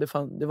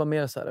 det var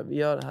mer så här, vi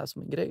gör det här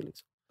som en grej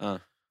liksom.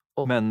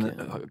 Och, men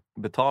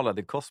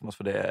betalade Cosmos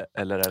för det,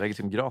 eller är det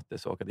liksom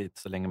gratis att åka dit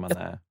så länge man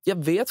är... Jag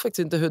vet faktiskt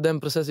inte hur den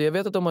processen... Jag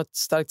vet att de har ett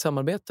starkt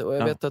samarbete och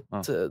jag vet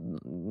att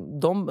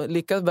de,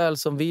 lika väl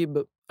som vi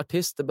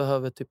artister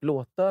behöver typ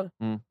låtar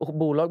och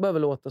bolag behöver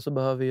låtar, så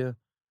behöver ju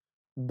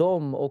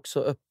de också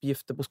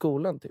uppgifter på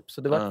skolan typ.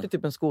 Så det var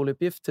typ en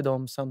skoluppgift till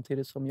dem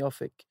samtidigt som jag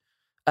fick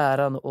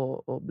äran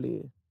att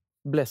bli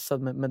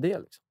blessad med det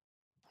liksom.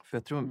 För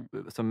jag tror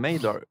som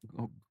Maydar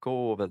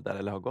går väl där,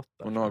 eller har gått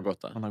där. Hon har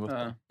gått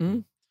där.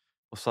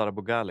 Och Sara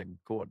Bogale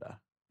går där.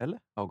 Eller?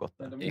 Har gått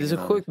där. Det är så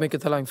sjukt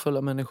mycket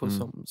talangfulla människor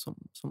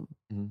som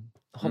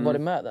har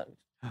varit med där.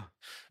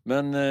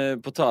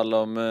 Men på tal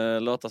om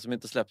låtar som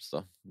inte släpps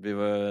då.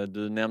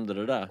 Du nämnde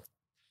det där.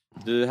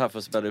 Du är här för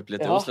att spela upp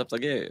lite osläppta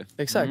grejer.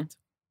 Exakt.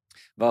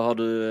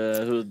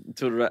 Hur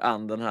tog du dig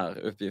an den här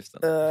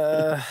uppgiften?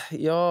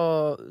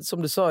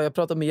 Som du sa, jag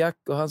pratade med Jack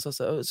och han sa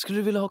så här, skulle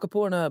du vilja haka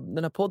på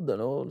den här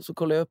podden? Och så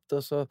kollade jag upp det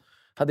och så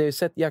hade jag ju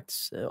sett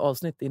Jacks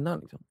avsnitt innan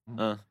liksom.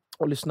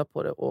 Och lyssnat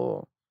på det,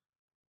 och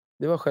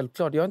det var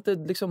självklart. Jag har inte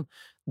liksom,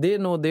 det är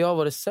nog det jag har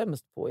varit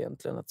sämst på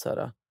egentligen, att så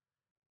här,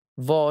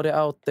 varit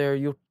out there,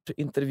 gjort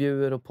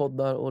intervjuer och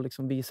poddar och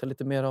liksom visa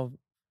lite mer av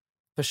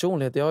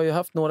personlighet. Jag har ju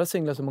haft några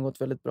singlar som har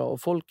gått väldigt bra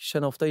och folk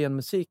känner ofta igen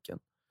musiken.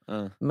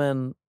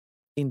 Men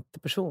inte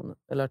personen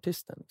eller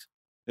artisten liksom.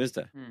 Just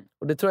det.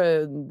 Och det tror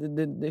jag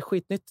det är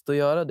skitnyttigt att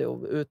göra det,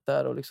 och ut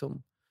där och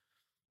liksom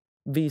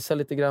visa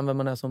lite grann vem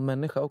man är som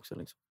människa också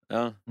liksom.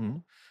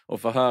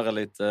 Och få höra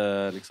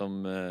lite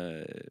liksom,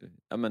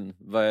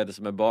 vad är det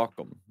som är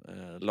bakom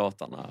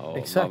låtarna och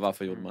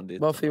varför gjorde man det?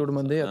 Varför gjorde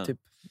man det? Typ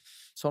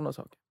sådana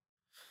saker.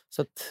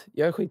 Så att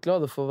jag är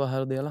skitglad att få vara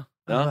här och dela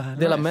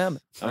med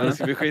mig. Ja, men det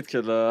ska bli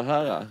skitkul att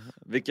höra.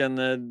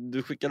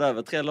 Du skickade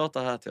över 3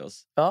 låtar här till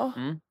oss. Ja.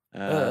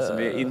 Som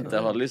vi inte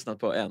har lyssnat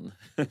på än,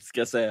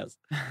 ska sägas.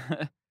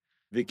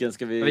 Vilken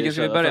ska vi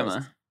börja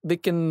med?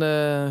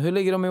 Hur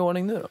ligger de i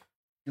ordning nu då?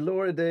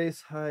 Glory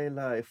Days, High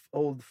Life,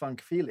 Old Funk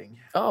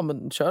Feeling. Ja,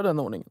 men kör den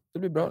ordningen. Det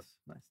blir bra.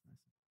 Nice.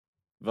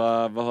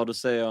 Vad har du att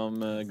säga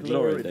om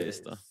Glory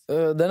Days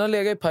då? Den har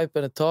legat i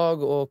pipen ett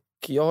tag, och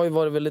jag har ju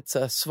varit väldigt så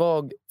här,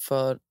 svag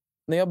för...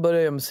 När jag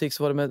började göra musik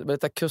så var det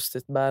väldigt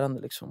akustiskt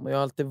bärande liksom. Och jag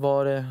har alltid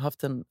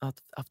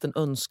haft en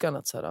önskan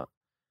att så här,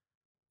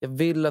 jag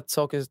vill att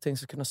saker och ting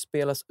ska kunna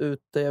spelas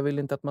ute. Jag vill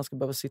inte att man ska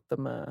behöva sitta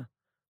med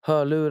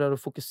hörlurar och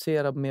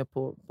fokusera mer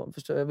på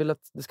jag vill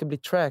att det ska bli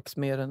tracks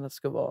mer än att det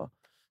ska vara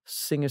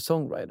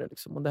singer-songwriter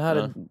liksom. Och det här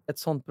är ett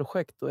sånt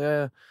projekt, och jag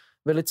är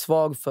väldigt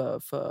svag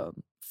för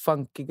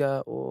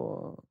funkiga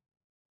och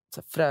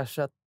så här,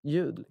 fräscha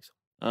ljud liksom.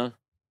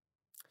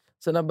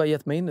 Sen har jag bara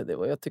gett mig in i det,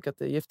 och jag tycker att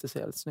det gifter sig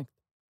jävligt snyggt.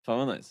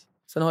 Fan vad nice.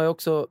 Sen har jag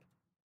också,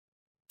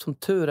 som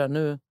tur är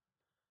nu,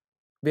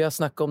 vi har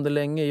snackat om det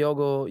länge, jag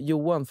och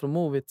Johan från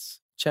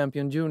Movits,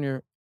 Champion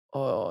Junior,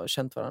 har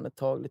känt varandra ett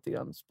tag lite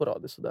grann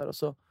sporadiskt sådär, och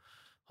så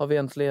har vi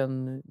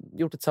egentligen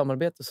gjort ett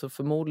samarbete, så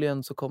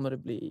förmodligen så kommer det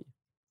bli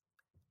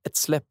ett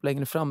släpp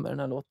längre fram med den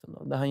här låten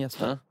då, där han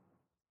gästar.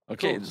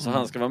 Okej, så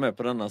han ska vara med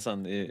på denna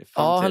sen i framtiden?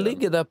 Ja, han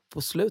ligger där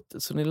på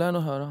slutet, så ni lär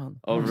nog höra han.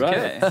 All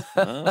right.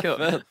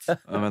 Fett.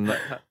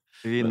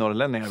 Vi är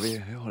norrlänningar,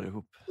 vi håller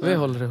ihop. Vi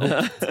håller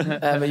ihop.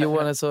 Men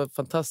Johan är så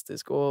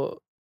fantastisk, och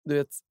du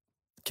vet,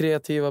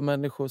 kreativa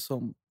människor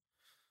som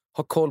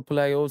har koll på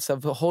läget och så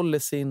här, håller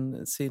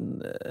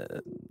sin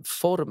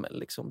formel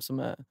liksom, som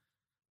är,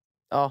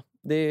 ja,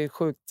 det är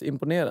sjukt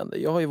imponerande.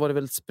 Jag har ju varit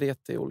väldigt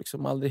spretig och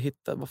liksom aldrig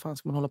hittat vad fan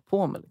ska man hålla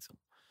på med liksom.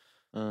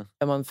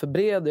 Är man för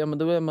bred, ja men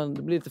då det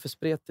blir lite för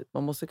spretigt.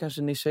 Man måste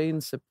kanske nischa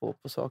in sig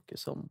på saker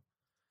som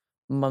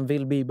man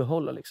vill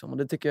bibehålla liksom, och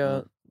det tycker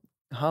jag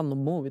han och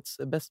Movits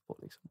är bäst på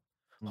liksom.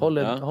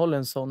 Håller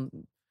en sån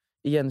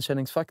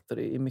igenkänningsfaktor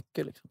i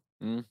mycket liksom.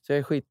 Så jag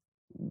är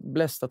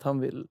skitbläst att han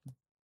vill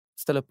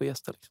ställa upp och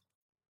gästa liksom.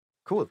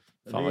 Coolt.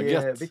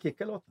 Vi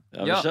kickar låten.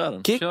 Ja, vi kör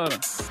den. Kick.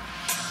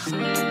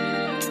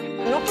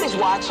 Nobody's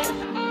watching.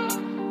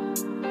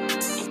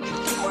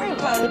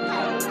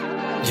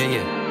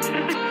 Yeah.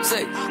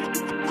 Säg.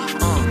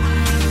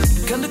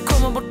 Kan du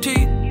komma bort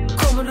hit?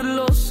 Kommer du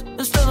loss?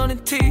 En stannar din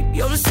tid.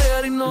 Jag vill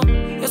säga dig något.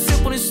 Jag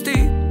ser på din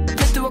stil.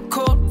 Vet du vad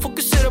koll?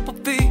 Fokusera på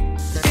vi,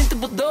 inte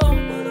på dem.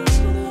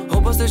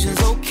 Hoppas det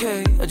känns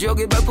okej att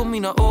jag är back på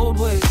mina old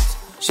ways.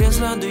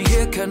 Känslan du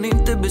ger kan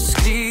inte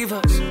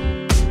beskrivas.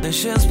 Den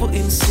känns på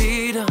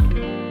insidan,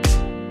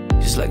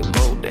 just like a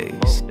old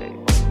days.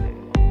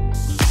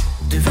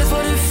 Du vet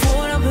vad du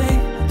får av mig.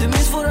 Du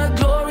minns våra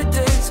glory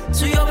days.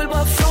 Så jag vill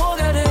bara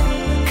fråga dig,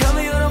 kan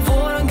vi göra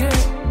våran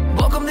grej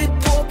bakom ditt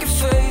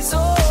pokerface?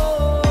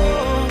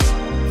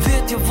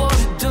 Vet jag vad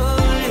du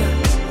döljer?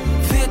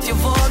 Vet jag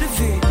vad du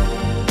vill?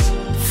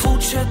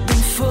 Fortsätt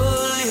din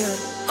följer.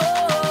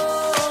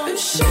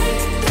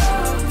 Ursäkta,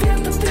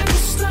 vet att det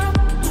blir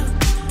snabbt.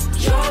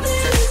 Jag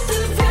vill inte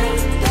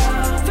vänta.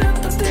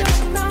 Vänta, det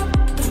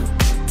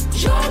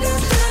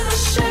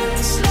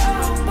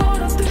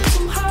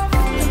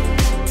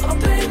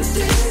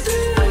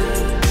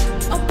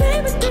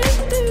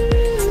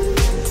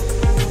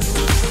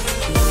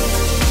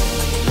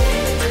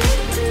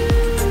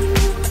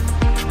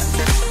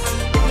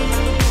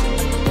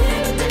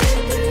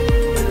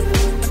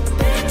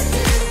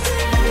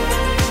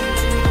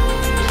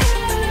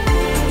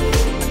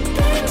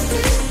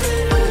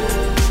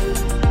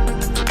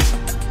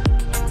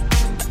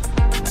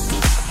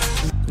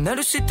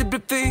sitter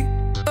bredvid,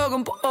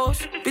 ögon på oss.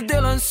 Vi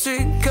delar en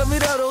säng, kan vi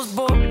röra oss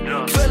bort?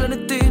 Kvällen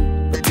är din,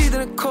 men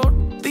tiden är kort.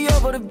 Vi gör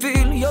vad det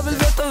vill, jag vill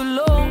veta hur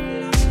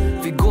långt.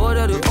 Vi går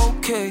där du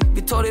okej,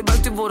 vi tar det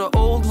back till våra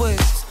old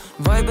ways.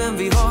 Viben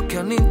vi har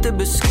kan inte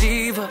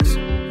beskrivas.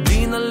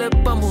 Dina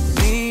läppar mot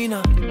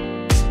mina,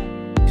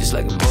 just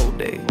like a old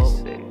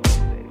days.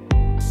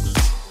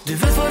 Du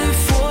vet vad du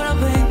får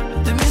av mig,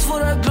 du minns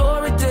våra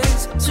glory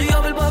days. Så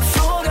jag vill bara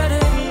fråga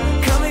dig,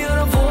 kan vi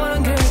göra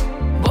våran grej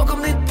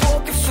bakom ditt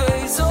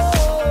pokerface?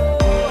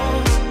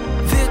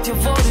 Vet jag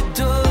vad du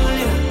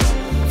döljer,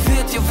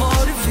 vet jag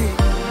vad du vill.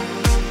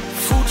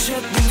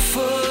 Fortsätt min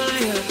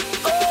följer.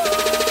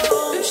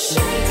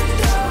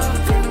 Ursäkta,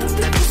 vet att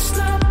det går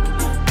snabbt.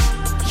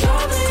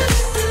 Jag vill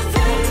inte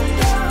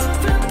vänta,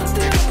 vänta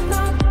till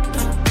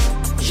natten.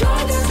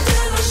 Jag är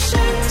denna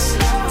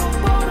känsla,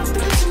 bara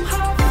du som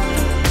har.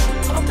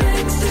 Oh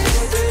baby, det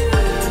är du.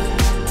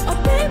 Oh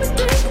baby,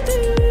 det är du.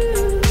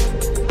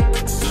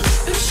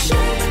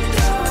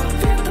 Ursäkta,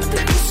 vet att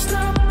det går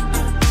snabbt.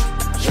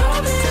 Jag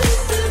vill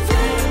inte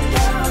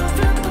vänta,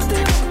 vänta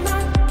till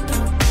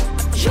natten.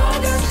 Jag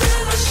är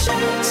denna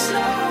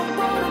känsla,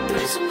 bara du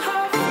som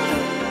har.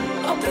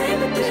 Oh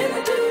baby, det är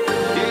du.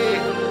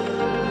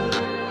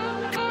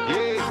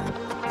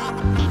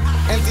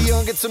 Alltid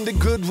jagat som the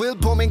goodwill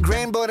på min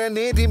grain. Bara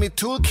ner i mitt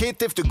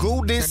toolkit efter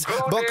godis.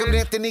 Bakom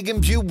rätten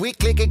ingen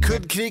Buick. Lägger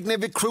kuddkrig när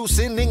vi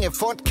cruising. Ingen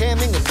fartcam,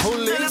 ingen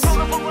police.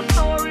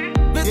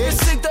 Vi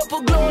siktar på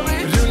glory.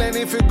 Rullar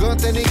ner för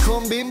gatan i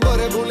kombin.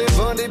 Bara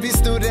boulevarder vi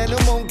snurrar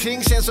omkring.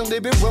 Känns som det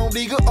blir wrong,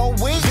 vi går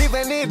always. Vi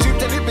var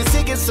nedtryckta ut med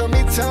ciggen som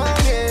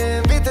Italien.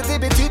 Vet att det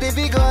betyder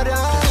vi går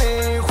all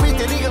in.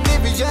 Skiter i om det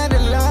vi gör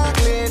det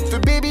lagligt. För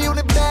baby hon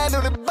är bad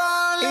och det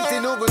ball. Inte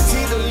någon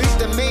tid att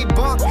lyfta mig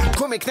bak.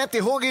 Kommer knappt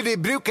ihåg hur det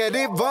brukade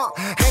vara.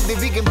 Hände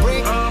vilken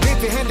break, vet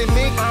vi hände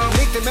mig.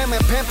 Lekte med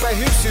mig peppa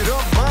husur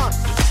och barn.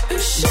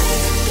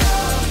 Ursäkta,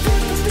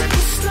 vet att det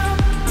går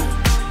snabbt.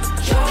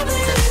 Jag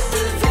vill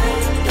inte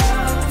vänta,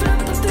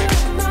 vänta till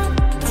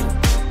natten.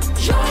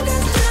 Jag är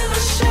denna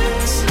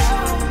känsla,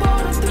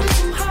 bara du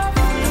som har.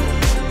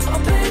 Oh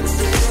baby,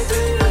 det är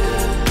du.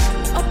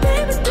 Oh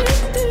baby, det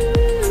är du.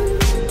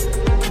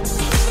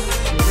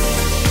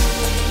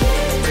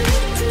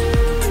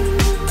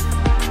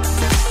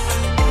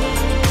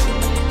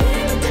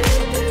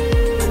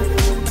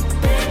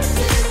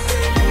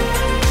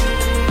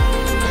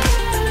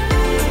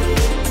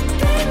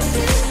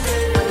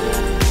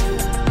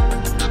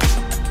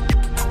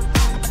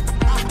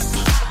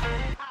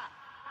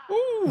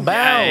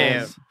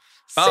 Bounce!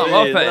 Fan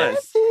vad fint.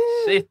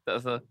 Shit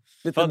alltså.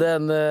 Lite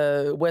den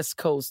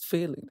West Coast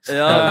feeling. Ja,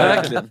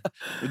 verkligen.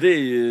 Det är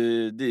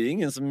ju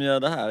ingen som gör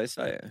det här i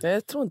Sverige. Nej,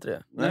 jag tror inte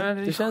det.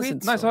 Nej, det känns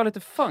inte nice att ha lite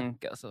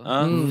funk alltså.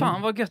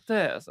 Fan vad gött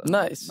det är alltså.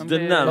 Nice.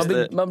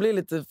 Man blir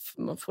lite,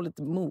 man får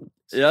lite mod.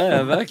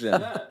 Ja,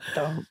 verkligen.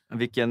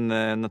 Vilken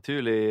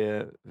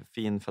naturlig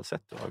fin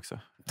falsett du har också.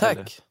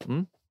 Tack.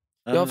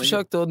 Jag har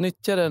försökt att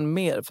nyttja den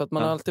mer för att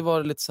man har alltid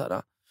varit lite så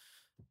här.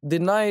 Det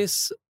är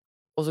nice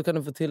och så kan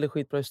du få till det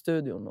skitbra i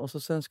studion och så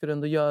sen ska du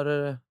ändå göra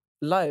det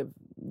live.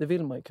 Det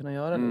vill man ju kunna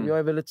göra. Jag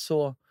är väldigt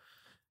så,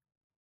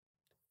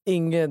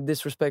 ingen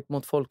disrespect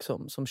mot folk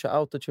som kör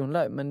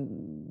autotune live, men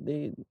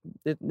det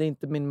är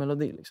inte min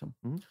melodi liksom.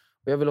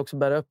 Och jag vill också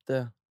bära upp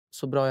det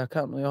så bra jag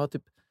kan och jag har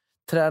typ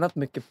tränat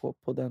mycket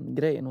på den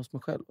grejen hos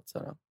mig själv att så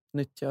här,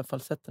 nyttja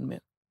falsetten mer.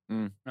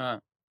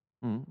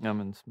 Ja,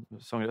 men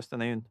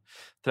sångrösten är ju en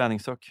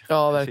träningssak.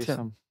 Ja,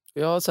 verkligen.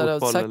 Jag har så här,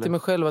 sagt eller? till mig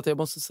själv att jag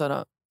måste så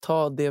här,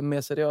 ta det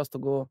mer seriöst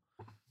och gå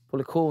på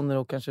lektioner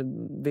och kanske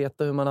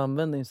veta hur man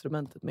använder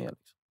instrumentet mer.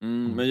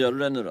 Liksom. Men gör du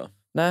det nu då?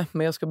 Nej,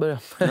 men jag ska börja.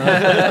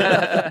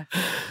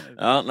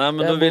 Ja, nej, men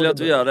då vill jag att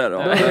du gör det då.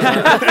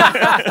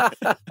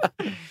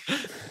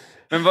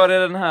 Men var är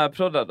den här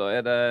prodda då?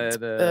 Är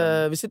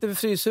det... vi sitter vid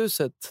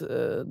Fryshuset.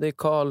 Det är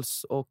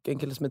Karls och en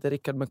kille som heter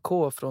Rickard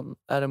McCaw från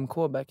RMK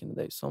back in the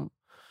day som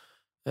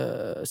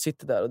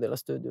sitter där och delar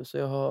studio. Så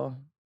jag har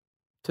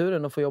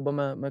turen att få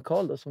jobba med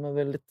Karl då, som är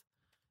väldigt,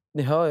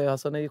 ni hör ju,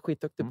 alltså, han är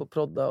skitduktig på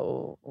prodda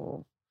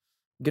och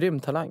grym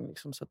talang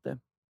liksom, så att det...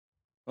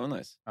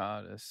 Nice.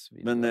 Ja, det är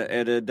svin. Men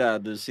är det där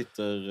du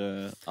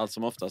sitter allt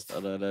som oftast?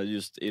 Eller är det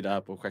just i det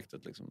här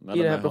projektet? Liksom?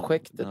 I det här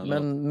projektet,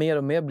 men mer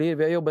och mer blir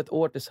vi har jobbat ett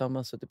år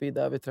tillsammans så det är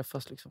där vi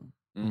träffas liksom,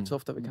 så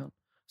ofta vi kan.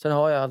 Sen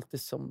har jag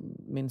alltid som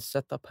min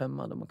setup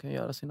hemma där man kan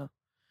göra sina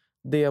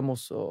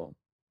demos och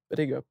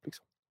rigga upp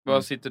liksom.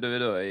 Vad sitter du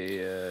då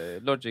i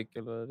Logic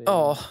eller?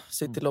 Ja,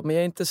 sitter men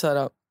jag är inte så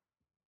här.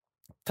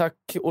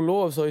 Tack och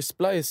lov så har ju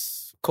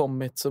Splice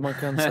kommit så man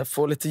kan så här,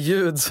 få lite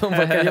ljud som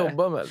man kan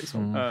jobba med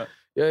liksom.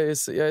 Jag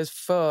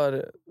är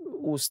för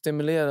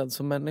ostimulerad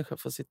som människa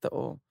för att sitta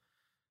och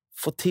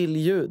få till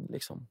ljud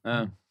liksom.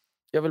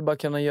 Jag vill bara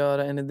kunna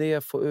göra en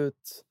idé, få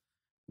ut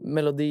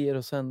melodier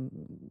och sen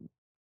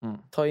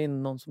ta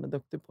in någon som är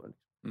duktig på det.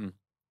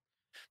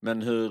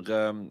 Men hur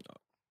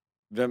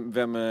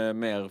vem är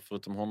mer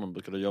förutom honom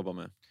brukar du jobba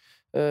med?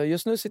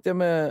 Just nu sitter jag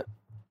med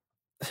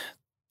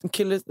en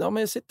kille,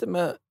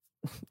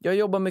 jag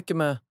jobbar mycket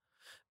med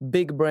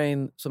Big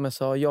Brain som jag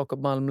sa,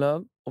 Jakob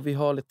Malmlöv. Och vi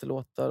har lite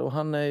låtar. Och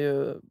han är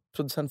ju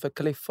producent för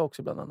Kaliffa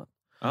också bland annat.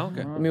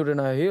 Okay. De gjorde den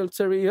här helt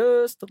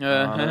seriöst.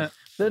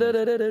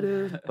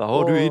 Vad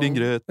har du i din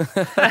gröt?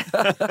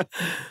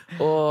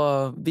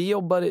 Och vi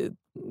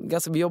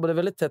jobbade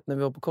väldigt tätt när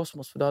vi var på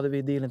Kosmos. För då hade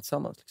vi dealen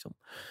tillsammans. Liksom.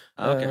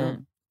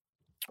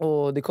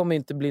 Och det kommer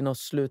inte bli något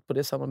slut på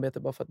det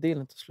samarbetet bara för att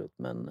dealen tar slut.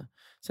 Men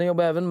sen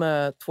jobbar jag även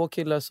med 2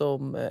 killar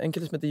som... En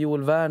kille som heter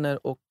Joel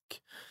Werner och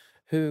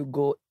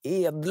Hugo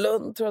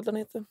Edlund, tror jag att han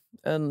heter.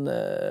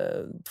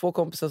 2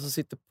 kompisar som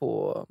sitter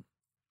på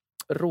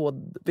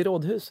vid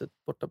Rådhuset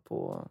borta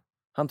på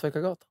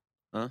Hantverkargatan.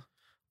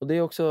 Och det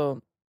är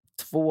också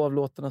 2 av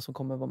låtarna som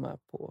kommer vara med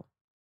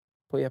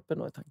på EPn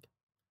då i tanken.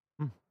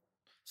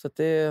 Så att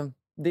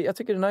jag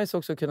tycker det är nice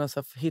också att kunna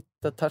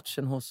hitta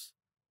touchen hos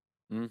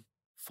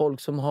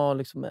folk som har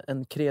liksom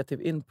en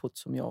kreativ input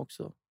som jag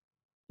också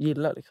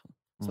gillar. Liksom.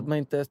 Så att man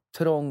inte är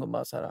trång och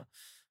bara så här,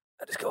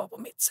 det ska vara på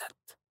mitt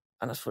sätt.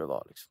 Annars får det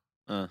vara liksom.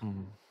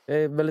 Jag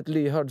är väldigt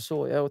lyhörd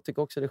så. Jag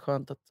tycker också det är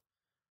skönt att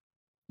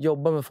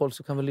jobba med folk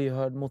som kan vara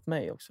lyhörd mot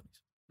mig också.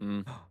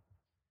 Liksom.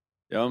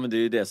 Ja, men det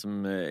är ju det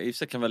som i och för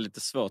sig kan vara lite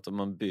svårt om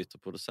man byter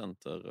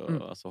producenter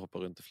och alltså hoppar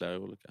runt i flera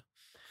olika.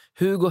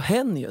 Hugo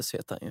Hennius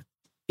heter han ju.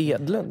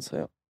 Edlund, så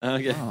jag.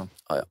 Okay.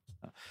 Ja.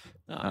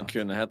 Han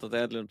kunde hetat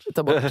Edlund.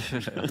 Ta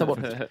bort.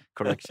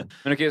 Correction.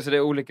 Men okej, så det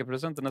är olika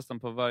producenter nästan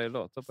på varje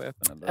låt på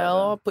EPn? Eller?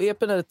 Ja, på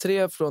EPn är det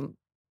 3 från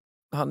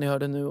han ni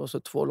hörde nu och så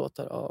 2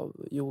 låtar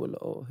av Joel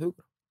och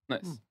Hugo.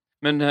 Nice.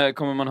 Men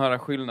kommer man höra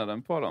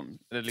skillnaden på dem?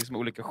 Är det liksom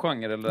olika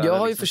genrer? Eller jag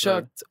har ju liksom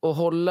försökt att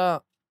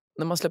hålla...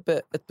 När man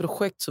släpper ett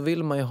projekt så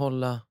vill man ju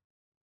hålla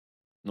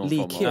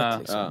likhet.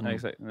 Liksom.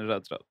 Exakt. En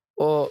röd tråd.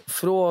 Och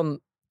från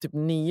typ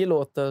 9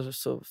 låtar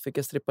så fick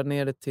jag strippa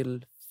ner det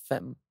till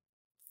 5.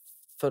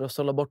 För att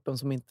sålla bort dem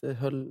som inte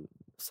höll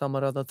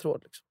samma röda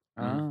tråd. Liksom.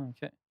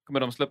 Okay. Kommer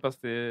de släppas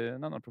till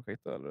en annan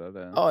projekt då?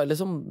 Eller? Ja, eller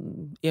som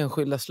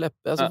enskilda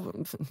släpp.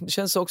 Alltså, det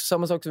känns också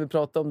samma sak som vi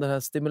pratade om, den här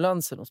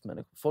stimulansen hos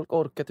människor. Folk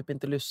orkar typ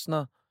inte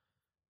lyssna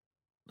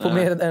på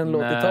mer än en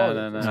låt i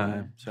taget.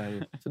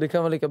 Så det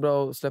kan vara lika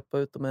bra att släppa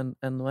ut dem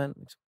en och en.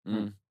 Liksom.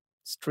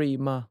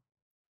 Streama.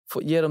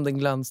 Ge dem den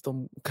glans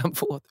de kan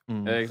få.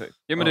 Ja, exakt.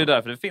 Ja, men det är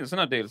därför det finns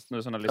såna deals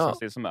nu, såna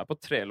licensdeals som är på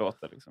 3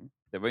 låtar. Liksom.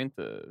 Det var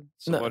inte,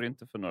 så var det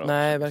inte för några år.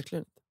 Nej,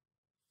 verkligen inte.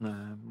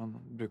 Nej,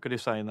 man brukar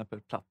designa per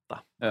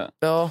platta.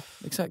 Ja,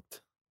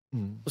 exakt.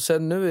 Och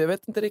sen nu, jag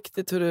vet inte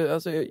riktigt hur det...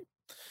 Alltså,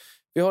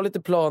 vi har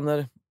lite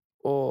planer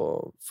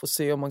och får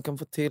se om man kan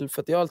få till.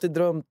 För att jag har alltid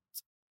drömt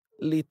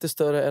lite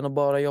större än att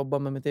bara jobba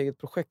med mitt eget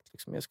projekt.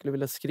 Liksom. Jag skulle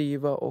vilja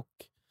skriva och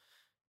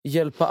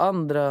hjälpa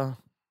andra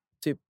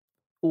typ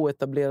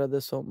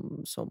oetablerade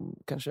som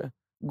kanske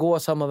går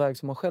samma väg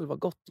som man själv har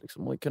gått.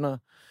 Liksom, och kunna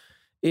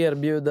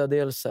erbjuda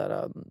dels så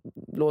här,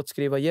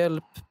 låtskriva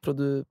hjälp,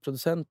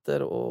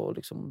 producenter och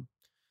liksom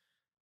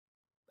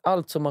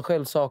allt som man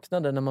själv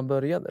saknade när man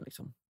började.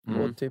 Liksom.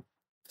 Och typ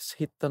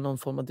hitta någon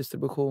form av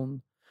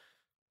distribution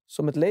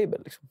som ett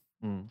label. Liksom.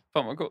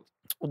 Fan vad coolt.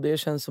 Och det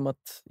känns som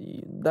att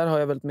där har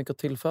jag väldigt mycket att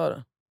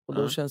tillföra. Och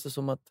då känns det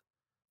som att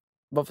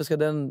varför ska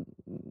den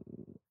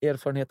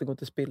erfarenheten gå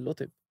till spillo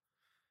typ?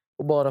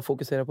 Och bara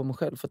fokusera på mig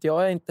själv. För att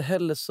jag är inte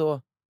heller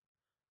så...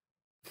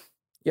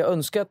 Jag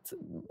önskar att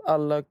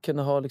alla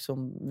kunde ha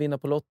liksom, vinna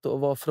på Lotto och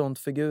vara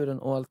frontfiguren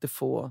och alltid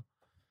få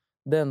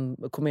den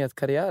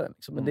kometkarriären.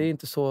 Liksom. Men det är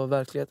inte så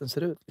verkligheten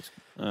ser ut. Liksom.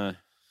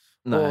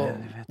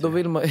 Nej,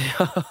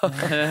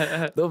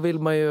 då vill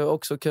man ju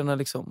också kunna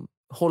liksom,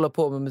 hålla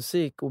på med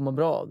musik och må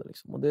bra av det.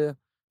 Liksom. Och det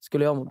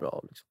skulle jag må bra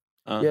av. Liksom.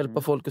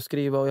 Hjälpa folk att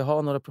skriva. Och jag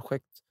har några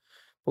projekt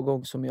på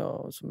gång som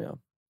jag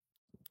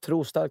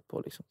tror starkt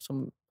på. Liksom.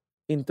 Som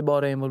inte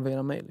bara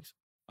involverar mig. Liksom.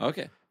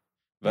 Okej.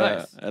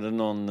 Nice. Är det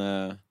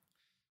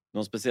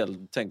någon speciell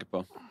du tänker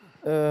på?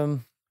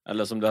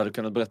 Eller som du hade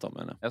kunnat berätta om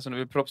henne? Alltså när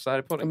vi propsar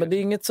här på det. Men det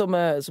är inget som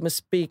är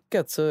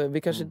spikat, så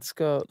vi kanske inte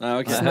ska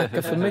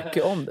snacka för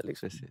mycket om det.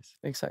 Liksom.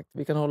 Exakt,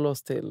 vi kan hålla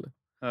oss till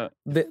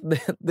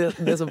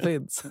det som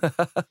finns.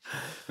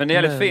 Men det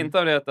är väldigt fint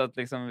av det att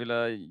liksom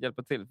vilja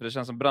hjälpa till. För det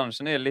känns som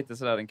branschen är lite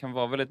sådär, den kan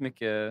vara väldigt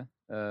mycket...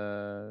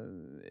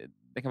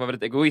 det kan vara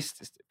väldigt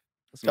egoistiskt.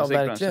 Ja,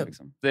 verkligen.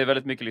 Liksom. Det är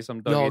väldigt mycket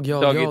liksom dag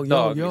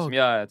liksom,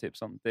 jag är typ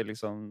sånt. Det är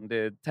liksom, det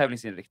är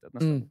tävlingsinriktat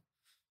nästan.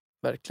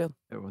 Verkligen.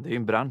 Jo, det är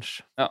en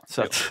bransch. Ja,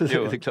 så att, det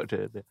är klart det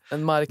är det.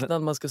 En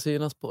marknad man ska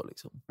synas på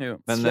liksom.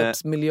 Men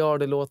släpps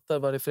miljarder låtar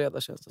varje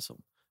fredag känns det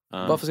som.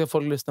 Varför ska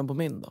folk lyssna på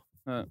min då?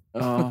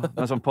 Ja,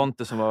 men som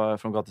Pontus som var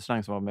från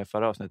Gatuslang som var med i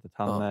förra avsnittet.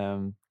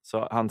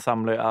 Han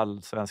samlar ju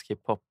all svensk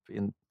hiphop i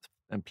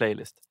en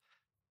playlist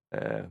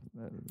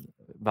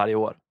varje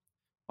år.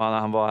 Och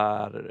han var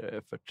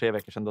här för 3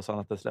 veckor sedan, då sa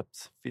han att det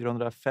släppts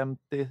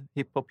 450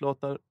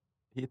 hiphop-låtar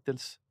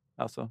hittills.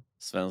 Alltså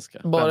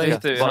svenska.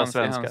 Bara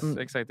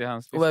svenska. Exakt i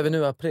hans. Och vad är vi nu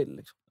i april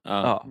liksom.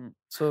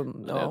 Så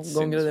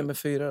gånger det med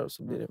 4 och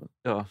så blir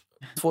det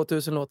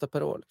 2000 låtar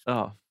per år.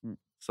 Liksom.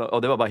 Så,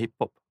 och det var bara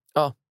hiphop.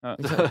 Ja.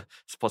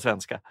 På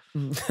svenska.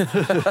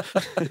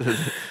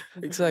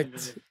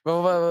 Exakt.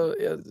 Jag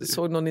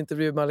såg någon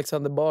intervju med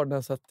Alexander Bard när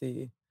han satt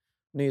i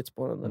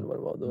Nyhetsmorgon eller vad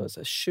det var. Då var det så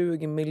här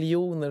 20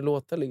 miljoner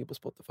låtar ligger på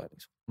Spotify.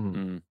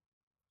 Liksom.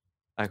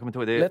 Jag kommer inte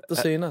ihåg. Det är, lätt att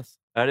synas.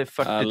 Är det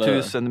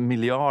 40 000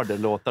 miljarder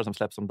låtar som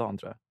släpps om dagen,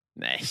 tror jag?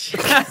 Nej.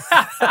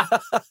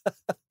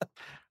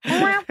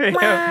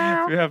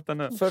 Vi hämtar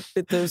nu.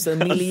 40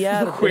 000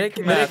 miljarder.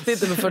 Det räckte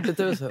inte med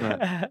 40 000.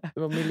 Det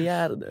var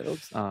miljarder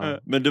också.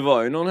 Men det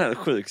var ju någon helt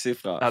sjuk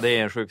siffra. Ja, det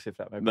är en sjuk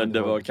siffra. Men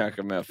det var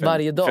kanske mer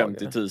varje dag,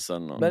 50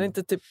 000. Men det är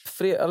inte typ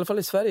i alla fall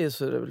i Sverige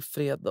så är det väl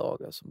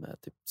fredagar som är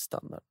typ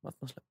standard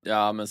att man släpper.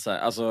 Ja, men så,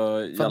 alltså,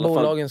 för att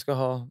bolagen ska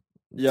ha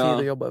tid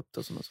att jobba upp det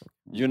och sådana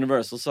saker.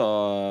 Universal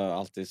sa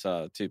alltid så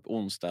här, typ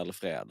onsdag eller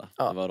fredag.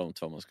 Ja. Det var de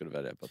två man skulle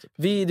välja på. Typ.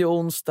 Video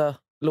onsdag,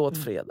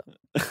 låt fredag.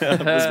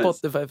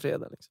 Spotify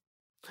fredag liksom.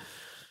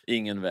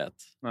 Ingen vet.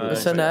 Men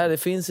sen det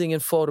finns ingen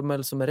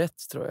formel som är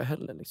rätt, tror jag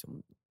heller.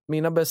 Liksom.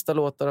 Mina bästa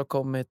låtar har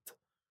kommit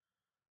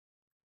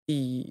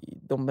i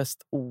de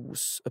mest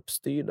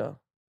uppstyrda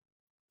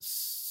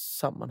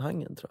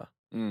sammanhangen, tror jag.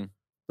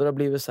 Då det har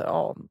blivit så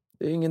här,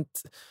 det är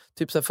inget,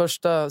 typ så här,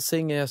 första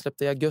singeln jag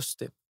släppte i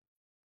augusti.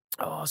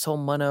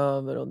 Sommaren är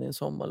över och det är en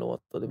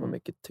sommarlåt och det var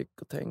mycket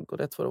tyck och tänk och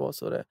rätt vad det var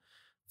så det är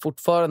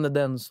fortfarande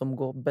den som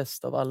går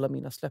bäst av alla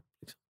mina släpp.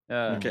 Liksom.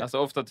 Ja, alltså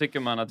ofta tycker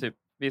man att typ,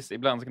 visst,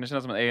 ibland så kan det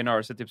kännas som en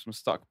A&R så typ som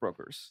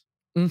stockbrokers.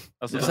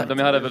 Alltså de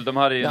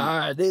hade ju...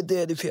 Nej, det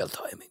är fel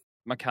timing.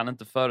 Man kan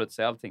inte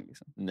förutse allting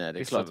liksom. Nej, det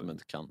är klart att man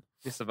inte kan.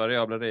 Vissa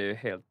variabler är ju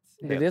helt...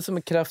 Det är det som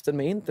är kraften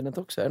med internet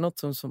också. Är det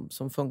något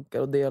som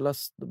funkar och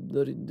delas, då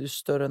är det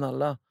större än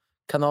alla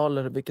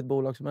kanaler vilket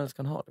bolag som helst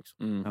kan ha.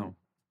 Liksom. Ja.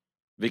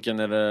 Vilken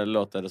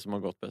låt är det som har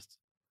gått bäst?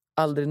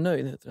 Aldrig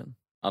nöjd heter den.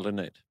 Aldrig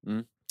nöjd.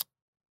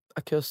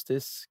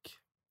 Akustisk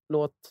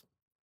låt.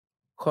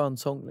 Skön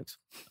sång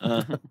liksom.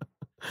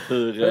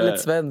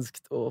 Väldigt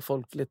svenskt och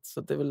folkligt.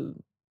 Så det är väl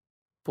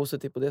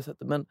positivt på det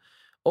sättet. Men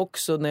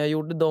också när jag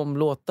gjorde de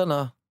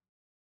låtarna,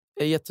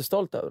 jag är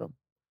jättestolt över dem.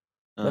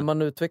 Men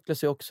man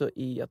utvecklas ju också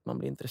i att man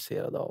blir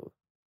intresserad av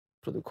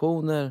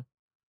produktioner,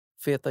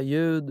 feta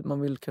ljud.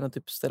 Man vill kunna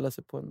typ ställa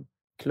sig på en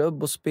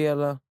klubb och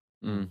spela.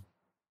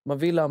 Man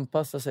vill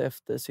anpassa sig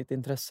efter sitt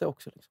intresse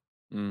också.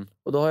 Liksom.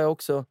 Och då har jag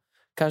också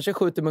kanske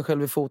skjutit mig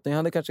själv i foten. Jag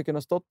hade kanske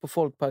kunnat stått på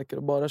folkparker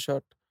och bara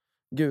kört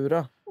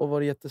gura och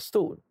varit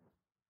jättestor.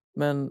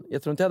 Men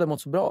jag tror inte jag hade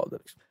mått så bra av det.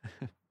 Liksom.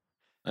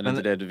 Är det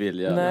inte det du vill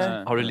göra?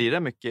 Nej. Har du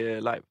lirat mycket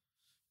live?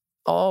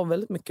 Ja,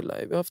 väldigt mycket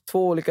live. Jag har haft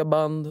 2 olika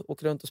band,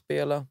 åkt runt och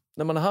spela.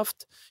 När man jag har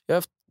haft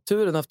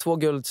turen haft 2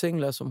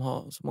 guldsinglar som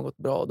har gått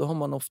bra. Då har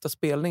man ofta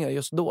spelningar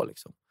just då.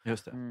 Liksom.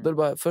 Just det. Då är det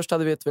bara, först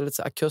hade vi ett väldigt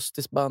så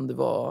akustiskt band. Det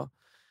var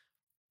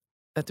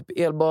typ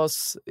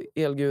elbas,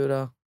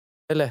 elgura.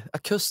 Eller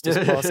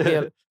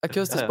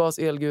akustisk bas,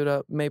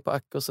 elgura, mig på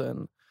ack och så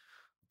en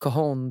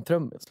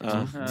cajon-trummis.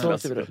 Liksom. Så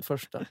var det det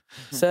första.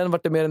 Sen var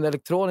det mer en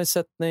elektronisk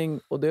sättning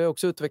och det har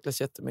också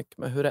utvecklats jättemycket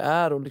med hur det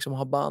är att liksom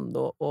ha band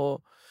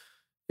och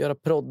göra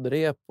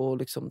proddrep och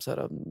liksom så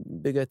här,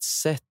 bygga ett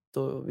set.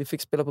 Och vi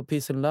fick spela på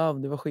Peace and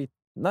Love, det var skit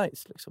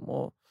nice liksom.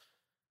 Och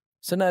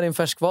sen är det en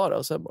färskvara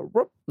och sen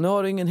bara, nu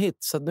har du ingen hit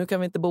så nu kan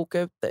vi inte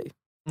boka ut dig.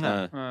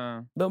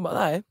 De bara,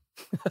 nej.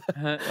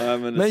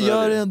 Men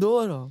gör det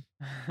ändå då.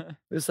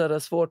 Det är så här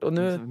svårt. Och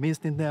nu...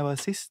 Minns ni när jag var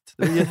sist?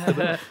 Det var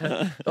jättebra.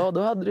 Ja,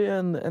 då hade du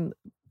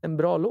en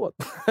bra låt.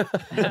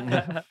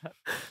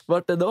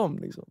 Vart är de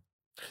liksom?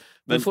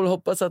 Men... Du får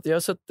hoppas att jag har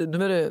suttit...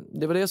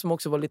 Det var det som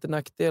också var lite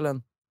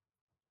nackdelen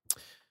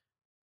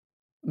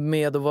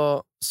med att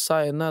vara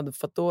signad.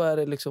 För att då är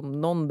det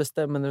liksom någon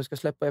bestämmer när du ska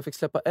släppa. Jag fick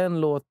släppa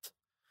en låt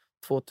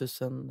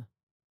 2018,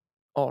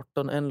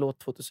 en låt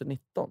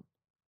 2019.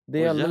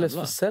 Det är alldeles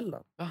för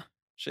sällan.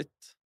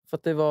 Shit. För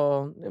att det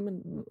var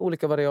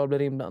olika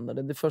variabler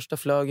inblandade. Det första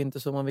flög inte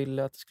som man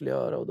ville att det skulle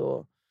göra. Och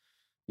då,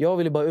 jag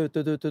ville bara ut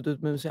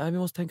men vi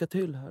måste tänka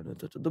till här.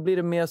 Då blir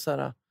det mer så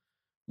här,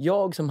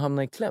 jag som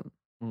hamnar i kläm.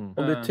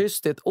 Och blir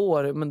tyst i ett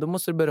år, men då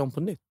måste du börja om på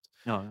nytt.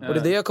 Och det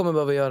är det jag kommer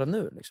behöva göra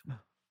nu. Liksom.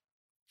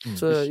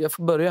 Så jag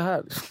får börja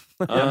här. Liksom.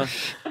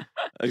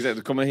 Exakt,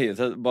 du kommer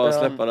hit, bara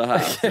släppa det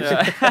här.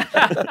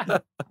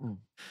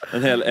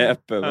 En hel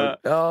EP.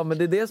 Ja, men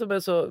det är det som är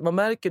så... Man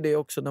märker det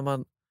också när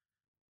man...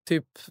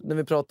 Typ när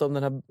vi pratar om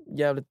den här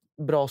jävligt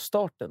bra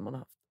starten man har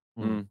haft.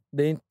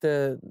 Det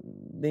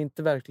är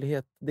inte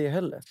verklighet det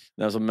heller.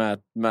 Det är alltså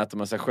mäter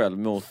man sig själv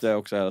mot det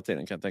också hela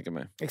tiden, kan jag tänka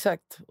mig.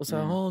 Exakt. Och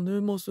så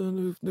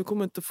nu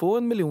kommer jag inte få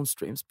 1 miljon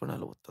streams på den här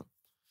låten.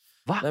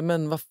 Va? Nej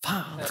men vad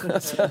fan.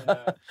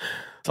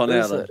 Ta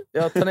ner den.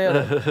 Ja, ta ner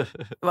den. Det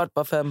vart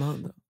bara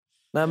 500.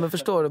 Nej men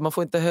förstår du, man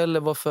får inte heller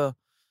vara för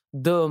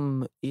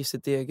dum i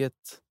sitt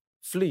eget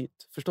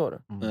flyt. Förstår du?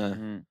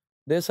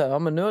 Det är så här,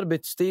 men nu har det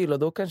bytt stil och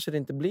då kanske det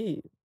inte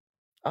blir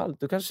allt.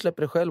 Du kanske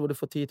släpper det själv och du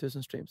får 10 000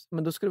 streams.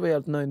 Men då ska du vara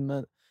helt nöjd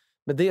med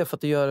det för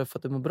att du gör det för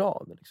att du mår bra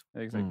av det.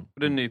 Liksom. Exakt. Och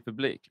det är en ny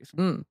publik.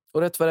 Liksom.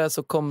 Och rätt vad det är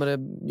så kommer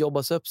det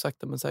jobbas upp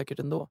sakta men säkert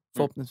ändå.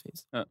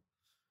 Förhoppningsvis.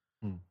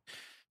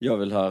 Jag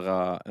vill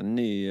höra en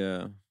ny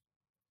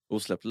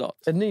osläppt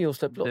låt. En ny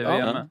osläppt låt?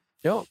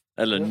 Ja.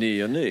 Eller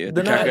ny och ny.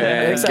 Det kanske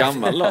är en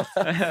gammal låt.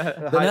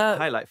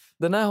 High life.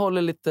 Den här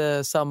håller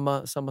lite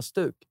samma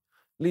stuk.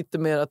 Lite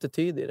mer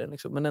attityd i den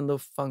liksom, men ändå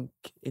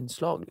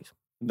funk-inslag liksom.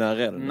 När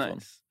är det?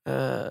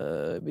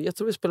 Nice. Jag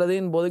tror vi spelade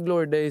in både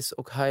Glory Days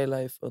och High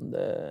Life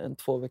under en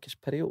 2 veckors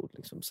period.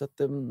 Liksom. Så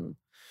att,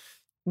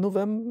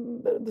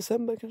 november,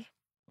 december kanske.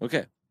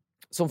 Okej.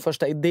 Som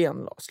första idén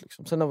lades.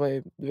 Liksom. Sen var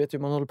ju, du vet ju,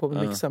 man håller på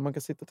med mixar. Man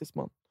kan sitta tills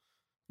man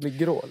blir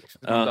grå.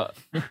 Liksom.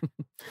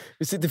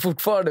 Vi sitter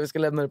fortfarande, vi ska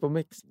lämna det på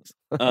mix.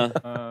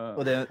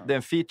 Och det är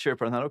en feature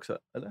på den här också,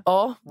 eller?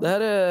 Ja, det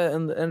här är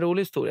en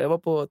rolig historia. Jag var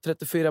på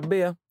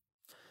 34B.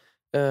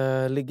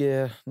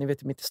 Ligger, ni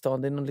vet, mitt i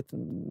stan. Det är någon liten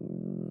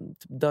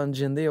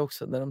dungeon det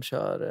också, där de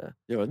kör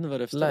jag vet inte vad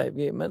det är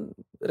live game. Men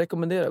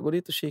rekommenderar, gå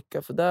dit och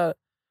kika. För där,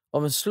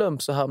 av en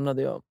slump så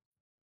hamnade jag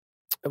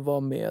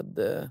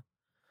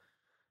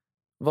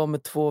var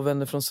med 2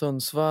 vänner från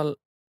Sundsvall.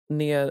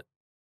 Ner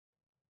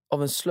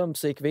av en slump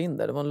så gick vi in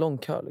där. Det var en lång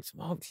kö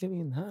liksom. Vi klev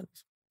in här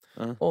liksom.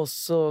 Och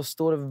så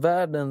står det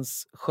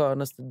världens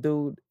skönaste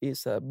dude i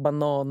så här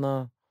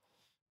banana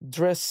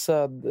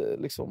dressad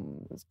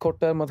liksom,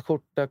 kortärmad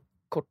skjorta,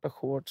 korta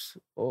shorts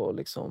och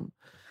liksom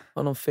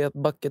har någon fet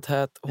bucket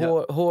hat,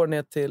 hår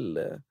ner till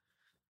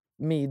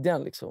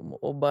midjan liksom,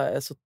 och bara är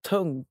så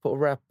tung på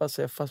att rappa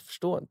så jag fast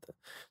förstår inte.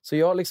 Så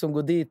jag liksom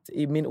går dit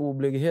i min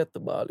oblyghet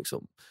och bara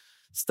liksom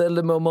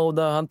ställde mig och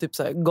moda. Han typ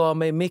så här gav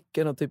mig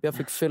micken och typ jag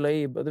fick fylla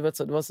i. Du vet,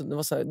 så det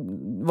var så här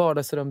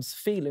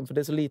vardagsrumsfeeling, för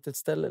det är så litet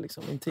ställe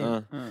liksom,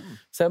 intimt.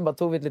 Sen bara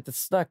tog vi ett litet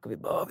snack och vi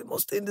bara, vi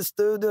måste in i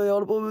studion, jag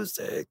håller på med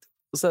musik.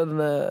 Och sen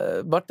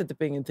var det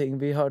typ ingenting,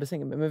 vi hördes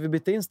inget, men vi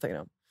bytte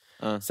Instagram.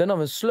 Sen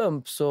av en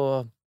slump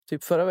så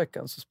typ förra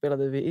veckan så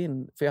spelade vi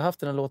in, för jag har haft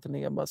den här låten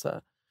jag bara så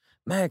här,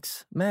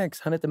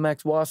 Max, han heter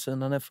Max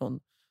Watson, han är från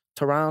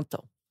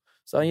Toronto.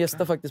 Så han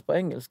gästar faktiskt på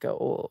engelska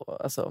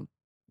och alltså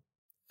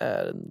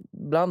är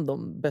bland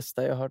de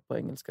bästa jag har hört på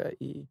engelska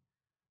i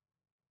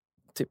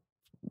typ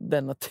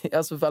denna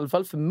alltså i alla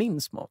fall för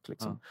min smak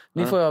liksom.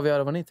 Ni får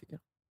avgöra vad ni tycker.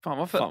 Fan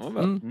vad fett.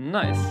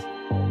 Nice.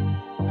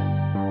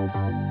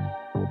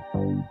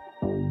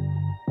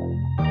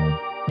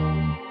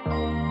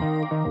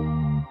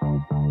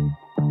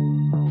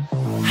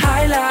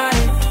 High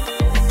life.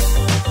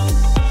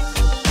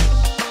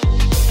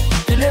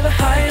 Du lever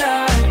high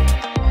life.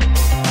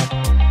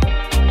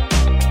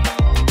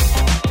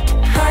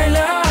 High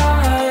life.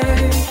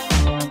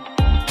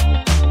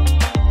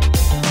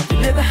 Du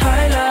lever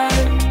high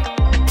life.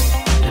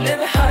 Du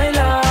lever high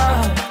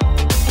life.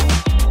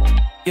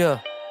 Yeah.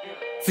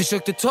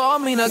 Försökte ta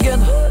min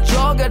agenda,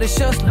 jagade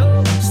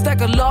känslan,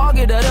 stackar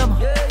lager där hemma,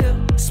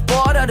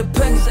 sparade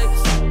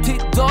pengar till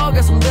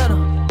dagar som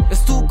denna. Jag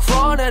stod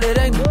kvar när det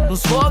regnade, de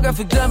svaga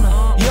fick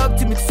lämna. Jag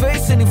till mitt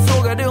face, ni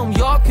frågade om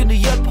jag kunde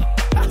hjälpa.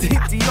 Det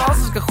är inte jag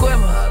som ska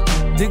skämma.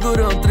 Det går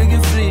runt,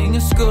 ryggen fri,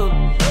 ingen skuld.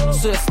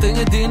 Så jag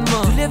stänger din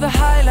mun. Du lever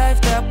high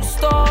life där på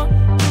stan,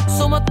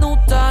 som att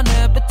notan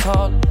är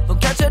betald. De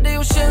catchar dig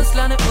och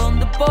känslan är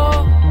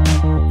underbar,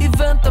 i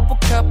väntan på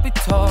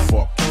kapital.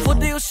 Får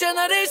dig att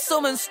känna dig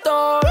som en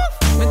star,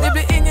 men det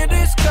blir ingen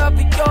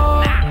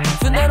riskkapital.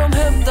 För när de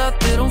hämtat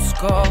det de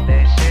ska,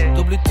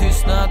 då blir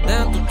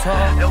tystnaden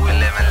total.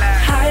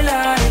 High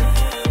life.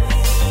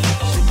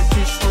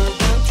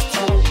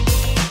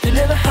 Du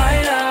lever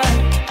high life.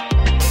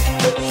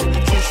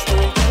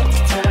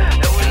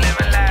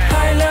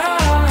 High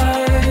life.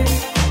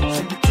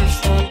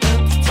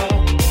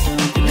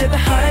 Du lever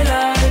high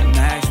life.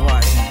 Max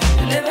Watson.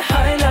 Du lever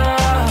high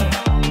life.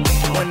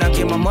 When I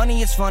get my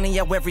money, it's funny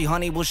how every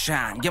honey will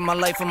shine. Get my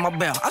life on my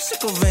belt, I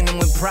sickle venom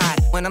with pride.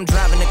 When I'm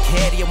driving a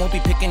caddy, I won't be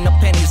picking up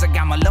pennies. I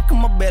got my luck in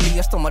my belly,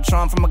 I stole my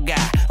charm from a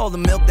guy. All the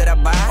milk that I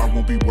buy, I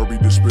won't be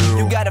worried to spill.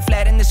 You got a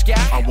flat in the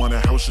sky, I want a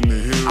house in the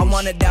hills. I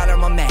want $1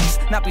 my max,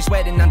 not be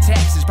sweating on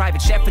taxes.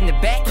 Private chef in the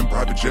back, and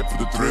private jet for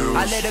the thrills.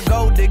 I let her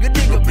go, dig a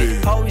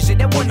bit. Holy shit,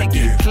 that one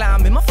again.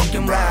 Climbing my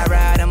fucking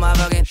ride, I'm a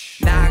fucking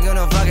not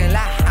gonna fucking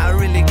lie. I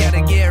really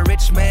gotta get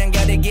rich, man,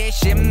 gotta get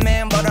shit,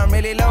 man, but I'm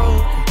really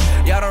low.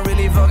 Y'all don't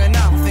really fucking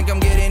know. Think I'm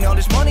getting all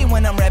this money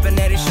when I'm rapping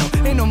at this show.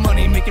 Ain't no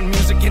money making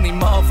music any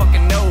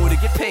motherfucking know. To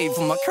get paid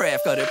for my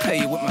craft, gotta pay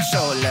you with my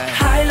show line.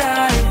 High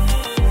life.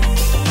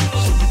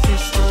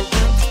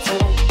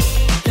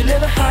 Du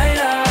lever high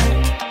life.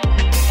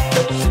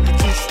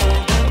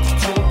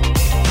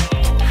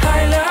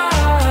 High life.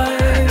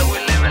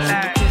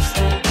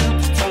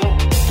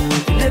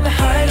 Du lever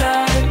high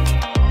life.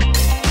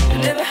 Du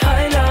lever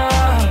high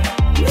life.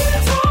 Mina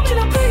tar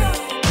mina pengar,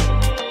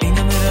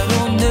 inga mera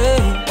ronder.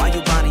 Why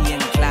you Bonnie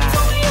and Clyde?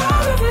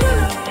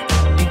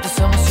 Inte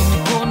samma som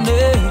igår,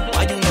 nej.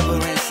 Why you never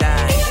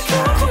inside?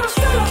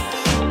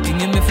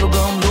 Ingen mer fråga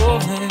om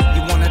lov, nej.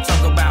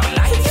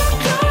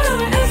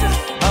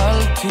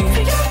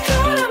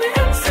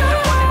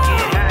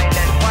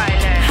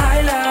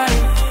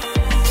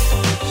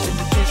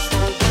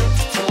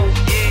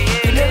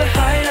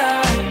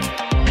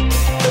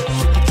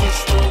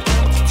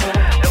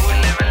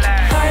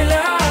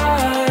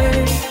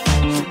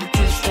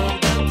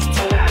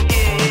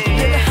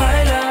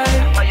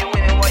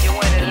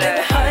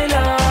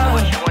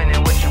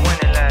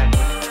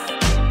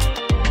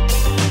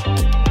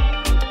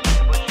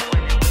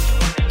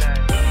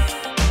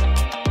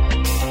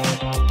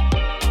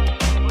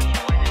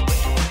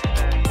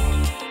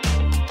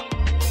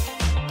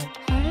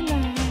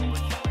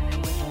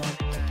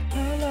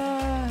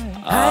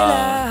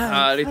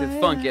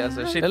 riktigt funky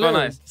alltså. Shit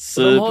vad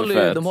nice.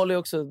 De håller ju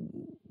också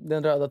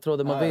den röda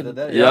tråden man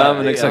vill. Ja,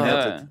 men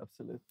exakt.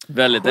 Absolut.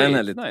 Väldigt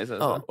enhälligt. Nice,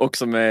 alltså.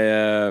 Också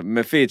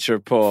med feature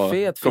på...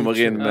 Fet kommer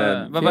feature. in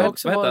med... Vad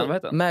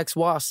heter han? Max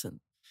Wasson.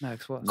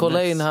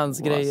 Kolla in hans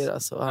grejer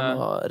alltså. Han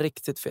var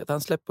riktigt fet.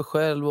 Han släpper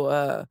själv och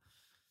är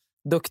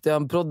duktig.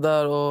 Han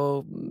proddar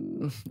och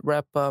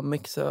rappar,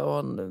 mixar.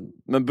 Och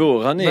men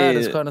bor han i...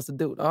 världens skönaste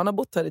dude. Han har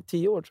bott här i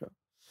 10 år tror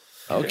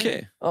jag.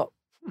 Okej. Ja.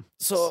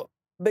 Så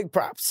big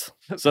props.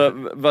 Så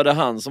var det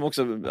han som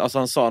också... Alltså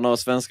han sa några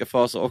svenska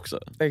fraser också?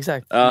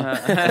 Exakt. Ja.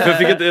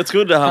 För jag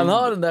trodde han... Han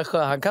har den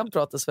där han kan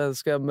prata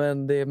svenska,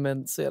 men det är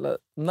med så jävla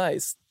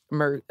nice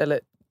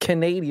eller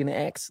Canadian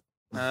accent.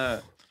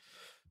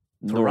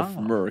 North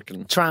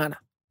American. Toronto.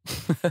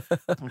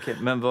 Okej,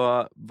 men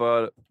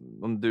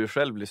om du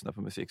själv lyssnar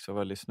på musik, så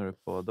vad lyssnar du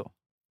på då?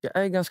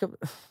 Jag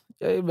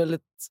är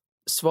väldigt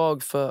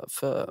svag för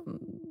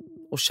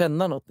att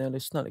känna något när jag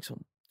lyssnar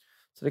liksom.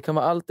 Så det kan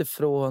vara allt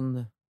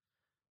ifrån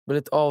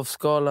väldigt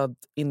avskalad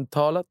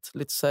intalat,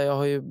 lite så här, jag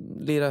har ju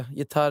lirat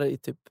gitarr i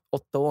typ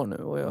 8 år nu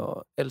och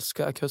jag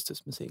älskar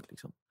akustisk musik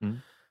liksom.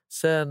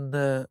 Sen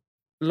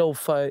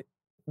lo-fi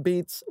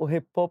beats och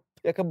hiphop.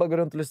 Jag kan bara gå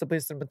runt och lyssna på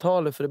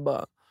instrumentaler, för det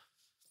bara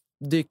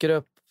dyker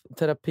upp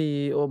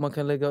terapi och man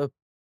kan lägga upp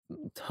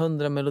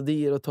 100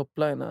 melodier och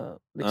topliner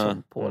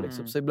liksom, på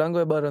liksom. Så ibland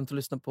går jag bara runt och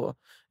lyssnar på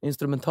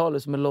instrumentaler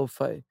som är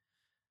lo-fi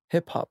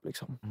hiphop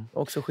liksom.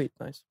 Också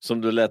skitnice.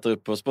 Som du letar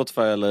upp på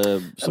Spotify eller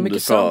som mycket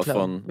du tar SoundCloud.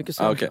 från... Mycket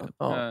SoundCloud. Okay.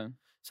 Ja.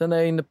 Sen är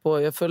jag inne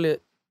på, jag följer,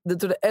 det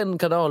tror jag är en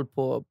kanal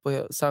på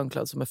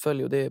SoundCloud som jag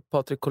följer, och det är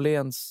Patrik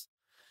Colléns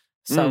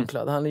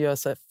SoundCloud. Han gör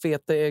så här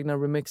feta egna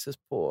remixes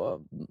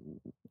på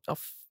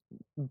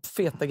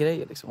feta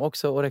grejer liksom.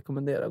 Också att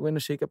rekommendera. Gå in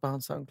och kika på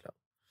hans SoundCloud.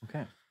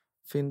 Okay.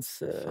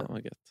 Finns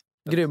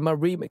grymma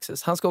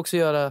remixes. Han ska också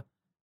göra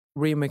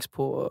remix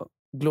på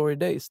Glory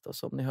Days då,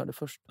 som ni hörde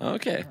först.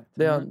 Okay.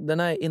 Den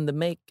är in the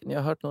making. Jag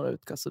har hört några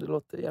utkast och det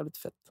låter jävligt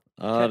fett.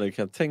 Ja, det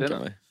kan jag tänka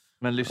mig.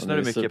 Men lyssnar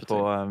du mycket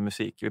på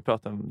musik? Vi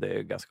pratar om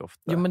det ganska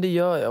ofta. Jo, men det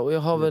gör jag. Och jag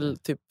har väl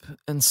typ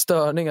en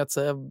störning att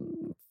säga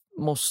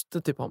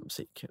måste typ ha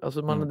musik.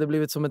 Alltså det har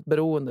blivit som ett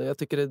beroende. Jag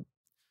tycker det är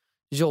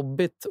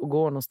jobbigt att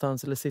gå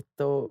någonstans eller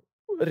sitta och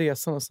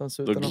resa någonstans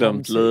utan att ha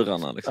glömt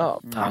lurarna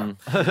liksom. Ja.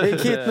 Jag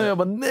gick hit nu och jag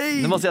bara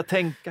nej! Nu måste jag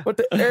tänka. Vart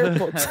är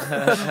AirPods?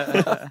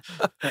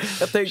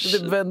 Jag tänkte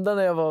typ vända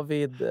när jag var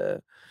vid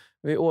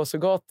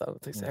Åsögatan.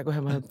 Jag tänkte jag går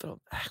hem och hämtar dem.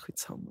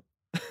 Skitsamma.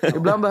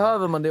 Ibland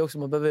behöver man det också.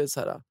 Man behöver så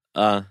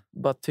här,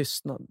 bara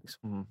tystnad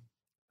liksom.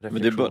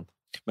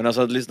 Men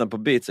alltså att lyssna på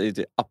beats är ju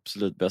det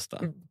absolut bästa.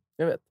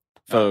 Jag vet.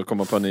 För att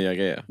komma på nya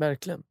grejer.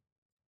 Verkligen.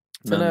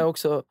 Sen är jag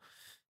också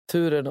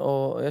turen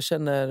och jag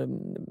känner,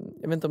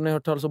 jag vet inte om ni har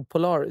hört talas om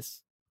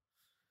Polaris.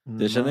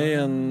 Det känner jag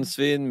igen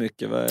svin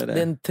mycket. Vad är det? Det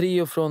är en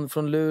trio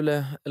från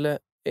Luleå,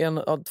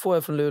 eller två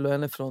är från Luleå och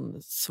en är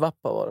från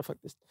Svappavaara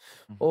faktiskt.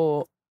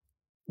 Och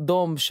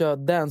de kör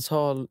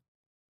dancehall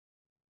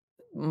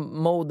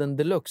moden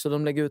deluxe, och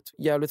de lägger ut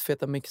jävligt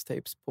feta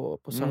mixtapes på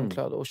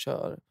SoundCloud och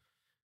kör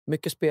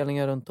mycket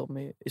spelningar runt om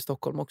i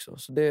Stockholm också.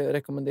 Så det är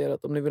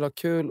rekommenderat om ni vill ha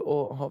kul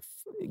och ha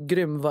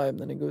grym vibe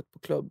när ni går ut på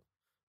klubb.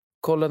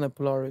 Kolla när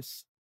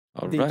Polaris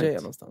DJ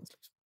någonstans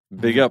liksom.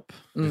 Big up.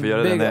 Du får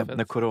göra det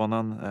när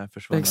coronan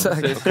försvann.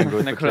 Exakt.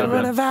 När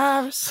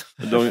coronavirus.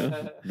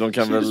 De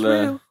kan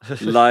väl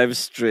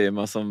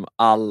livestreama som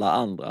alla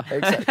andra.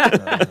 Exakt.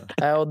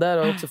 Och där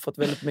har jag också fått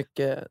väldigt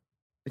mycket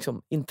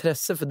liksom,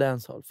 intresse för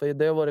dancehall. För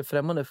det har varit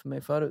främmande för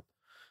mig förut.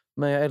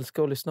 Men jag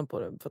älskar att lyssna på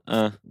det. För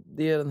att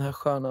det är den här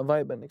sköna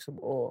viben liksom.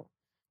 Och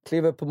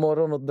kliva upp på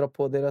morgonen och dra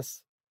på deras,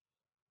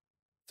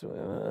 tror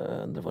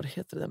jag undrar vad det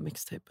heter, det där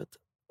mixtapet.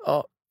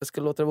 Ja, jag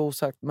ska låta det vara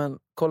osagt, men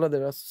kolla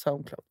deras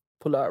SoundCloud.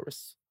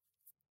 Polaris.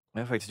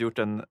 Jag har faktiskt gjort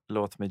en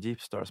låt med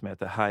Jeepstar som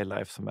heter High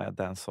Life, som är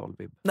dancehall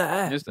vibe.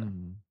 Nej. Just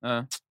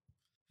det.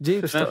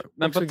 Jeepstar.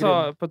 Men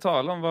på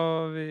tal om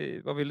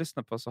vad vi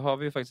lyssnar på, så har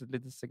vi ju faktiskt ett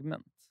litet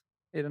segment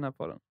i den här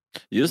podden.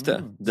 Just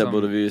det, det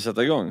borde vi ju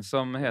sätta igång.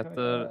 Som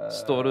heter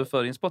Står du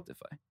för din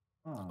Spotify?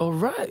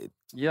 All right.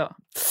 Ja.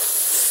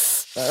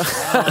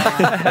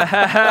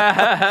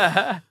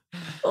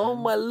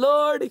 Oh my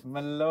lord.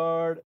 My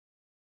lord.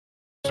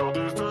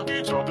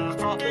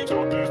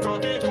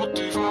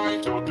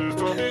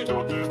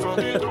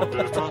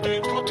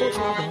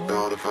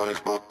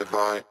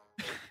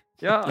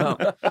 Ja.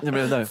 Det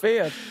blev det.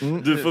 Fet.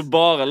 Du får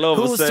bara lov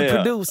att säga. Who's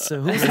the producer?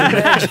 Who's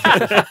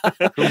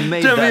the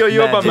magic? Den vill jag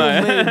jobba Who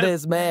med. made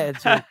this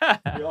magic?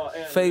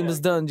 Famous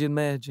Dungeon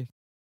Magic.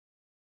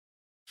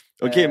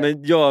 Okej,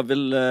 men jag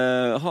vill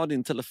ha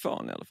din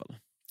telefon i alla fall.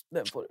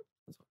 Den får du.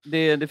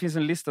 Det finns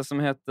en lista som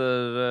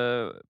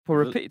heter På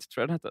Repeat,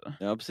 tror jag den heter.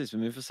 Ja, precis.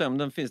 Men vi får se om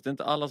den finns. Det är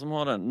inte alla som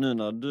har den. Nu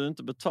när du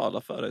inte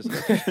betalar för dig. Så.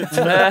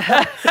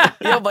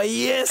 Jag bara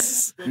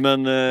yes!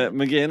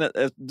 Men grejen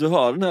är att du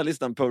har den här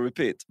listan på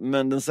Repeat.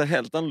 Men den ser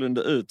helt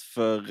annorlunda ut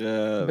för...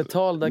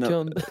 betalda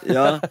kunder.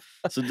 Ja,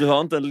 så du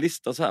har inte en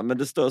lista så här. Men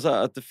det står så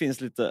här att det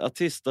finns lite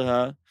artister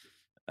här.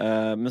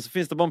 Men så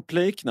finns det bara en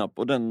play-knapp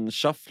och den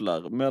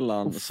shufflar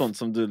mellan sånt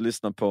som du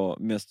lyssnar på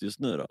mest just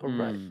nu då.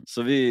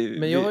 Så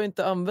men jag har ju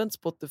inte använt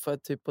Spotify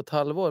typ på ett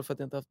halvår för att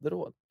jag inte haft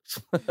råd.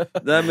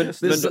 Nej, men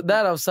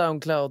därav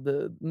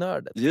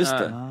SoundCloud-nördet. Just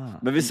det.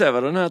 Men vi ser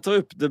vad den här tar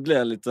upp. Det blir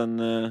en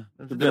liten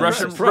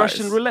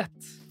Russian roulette.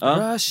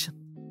 Ja.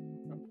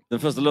 Den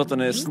första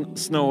låten är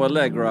Snow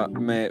Allegra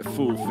med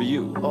Fool for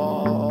You.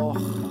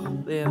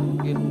 Det är en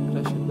guilty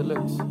pleasure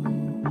deluxe.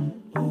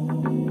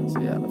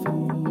 Så jävla fett.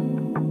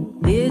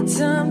 Did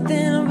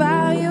something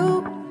about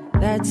you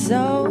that's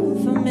so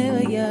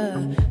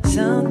familiar.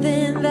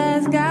 Something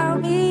that's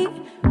got me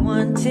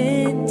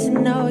wanting to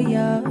know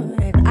you.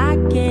 And I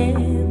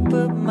can't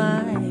put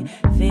my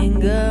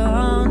finger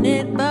on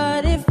it,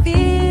 but it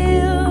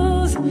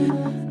feels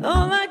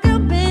like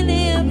I've been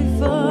here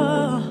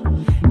before.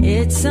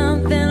 It's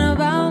something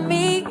about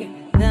me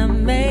that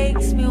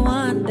makes me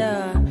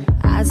wonder.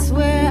 I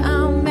swear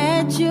I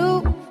met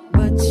you,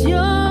 but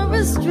you're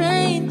a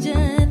stranger.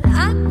 And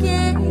I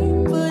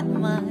can't put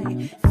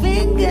my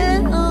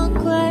finger on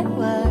quite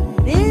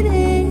what it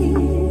is.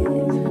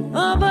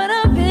 Oh, but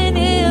I've been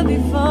here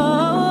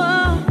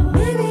before.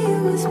 Maybe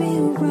it was me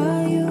who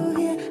brought you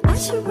here. I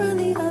should run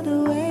the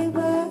other way,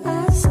 but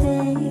I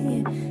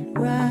stay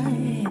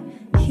right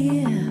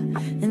here.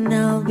 And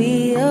I'll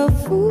be a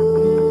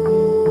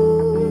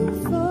fool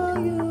for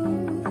you.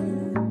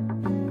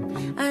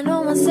 I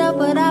know myself,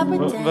 but I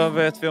pretend. Vad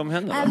vet vi om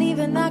henne då? I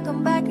leave and I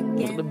come back again.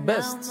 Det är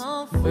bäst.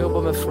 Hon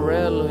jobbar med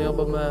Pharrell, hon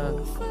jobbar med...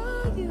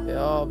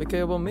 Ja, vi kan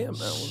jobba mer med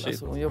hon.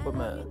 Alltså, hon jobbar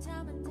med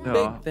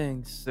big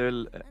things. Det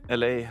är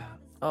LA.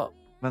 Ja.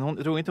 Men hon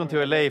drog inte hon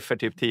till LA för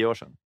typ 10 år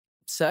sedan?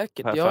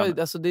 Säkert.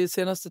 Alltså det är de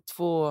senaste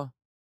 2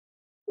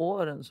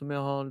 åren som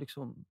jag har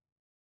liksom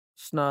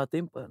snöat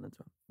in på henne,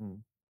 tror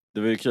jag.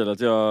 Det var ju kul att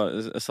jag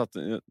satt...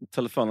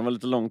 Telefonen var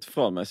lite långt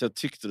ifrån mig, så jag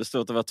tyckte det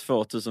stod att det var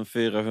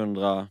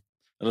 2400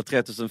 eller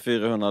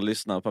 3400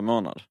 lyssnare per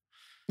månad.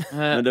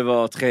 Men det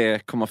var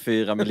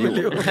 3,4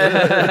 miljoner.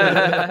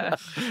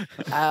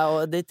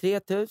 Ja, det är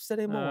 3000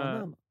 i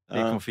månaden.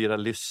 3,4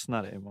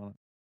 lyssnare i månaden.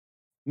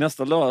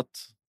 Nästa låt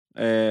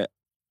är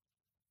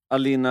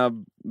Alina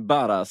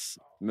Baras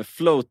med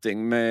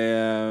Floating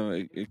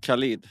med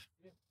Khalid.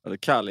 Eller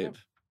Khalid.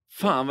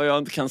 Fan vad jag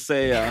inte kan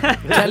säga.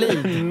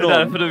 Khalid. Det är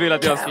därför du vill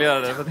att jag ska göra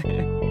det.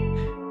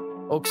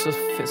 Också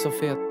så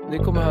fet. Vi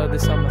kommer höra det i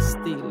samma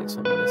stil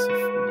liksom. Det är så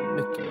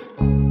mycket.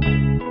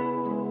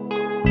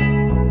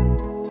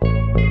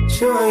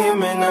 2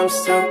 a.m. and I'm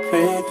still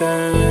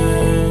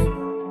breathing.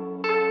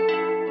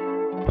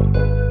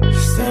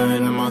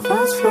 Staring at my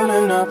thoughts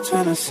filling up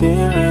to the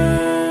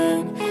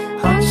ceiling.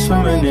 I'm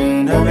swimming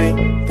in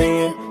everything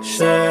you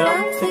said.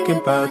 I'm thinking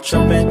about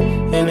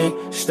jumping in it.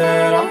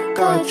 Instead I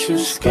got you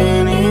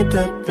skinny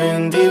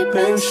dipping deep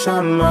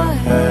inside my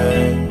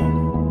head.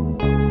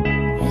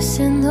 It's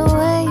in the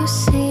way you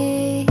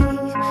see.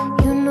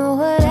 You know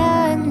what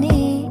I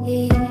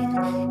need.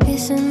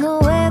 It's in the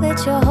way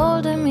that you're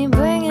holding me,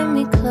 bringing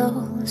me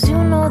close.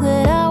 You know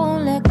that I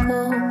won't let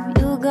go.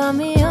 You got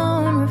me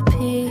on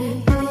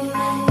repeat.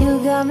 You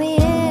got me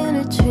in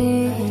a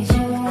dream.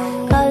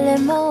 I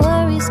let my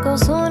worries go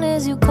soon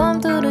as you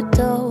come through the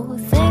door.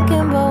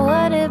 Thinking about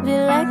what it'd be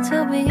like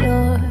to be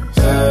yours.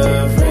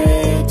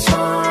 Every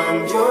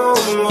time you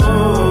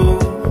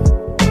move,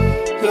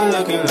 you're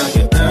looking like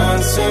you're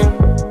dancing.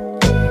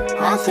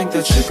 I think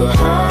that you could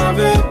have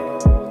it.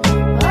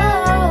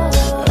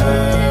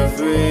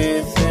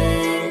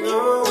 Everything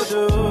you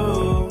do.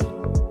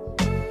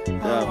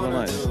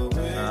 Jävla nice.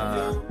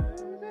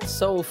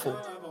 Soulful.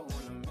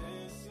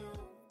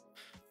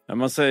 Ja,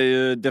 man säger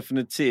ju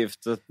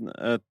definitivt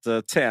ett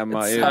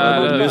tema i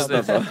vad vad du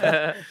lyssnar på.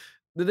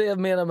 Det är det jag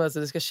menar med att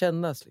det ska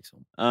kännas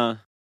liksom.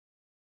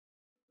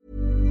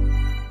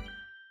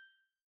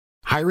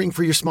 Hiring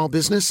for your small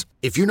business?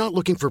 If you're not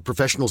looking for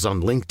professionals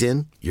on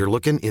LinkedIn, you're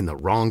looking in the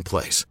wrong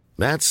place.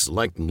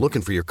 That's like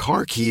looking for your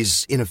car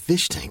keys in a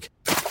fish tank.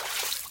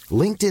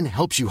 LinkedIn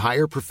helps you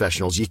hire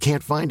professionals you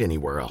can't find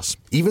anywhere else,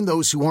 even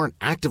those who aren't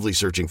actively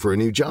searching for a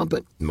new job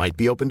but might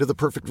be open to the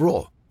perfect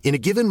role. In a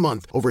given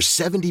month, over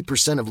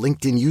 70% of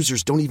LinkedIn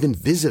users don't even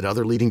visit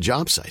other leading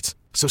job sites.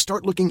 So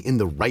start looking in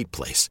the right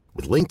place.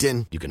 With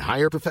LinkedIn, you can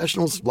hire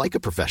professionals like a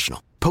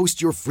professional.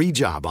 Post your free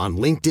job on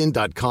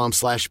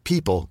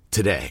linkedin.com/people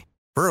today.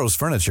 Burrow's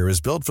furniture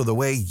is built for the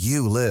way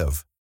you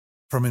live.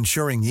 From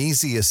ensuring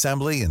easy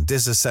assembly and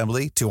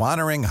disassembly to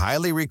honoring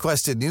highly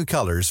requested new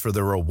colors for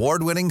their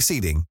award-winning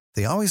seating,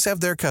 they always have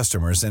their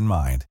customers in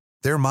mind.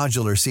 Their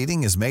modular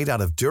seating is made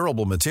out of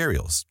durable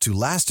materials to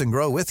last and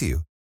grow with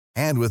you.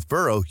 And with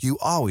Burrow, you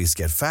always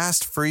get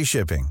fast, free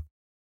shipping.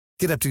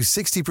 Get up to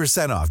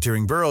 60% off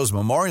during Burrow's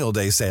Memorial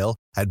Day sale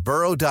at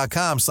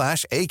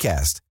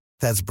burrow.com/ACAST.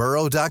 That's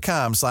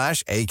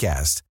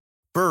burrow.com/ACAST.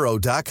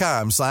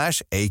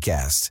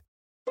 burrow.com/ACAST.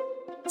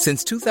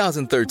 Since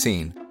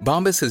 2013,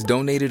 Bombas has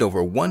donated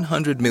over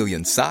 100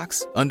 million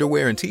socks,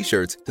 underwear, and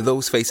T-shirts to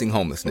those facing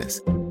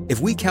homelessness. If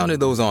we counted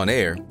those on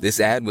air, this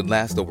ad would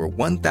last over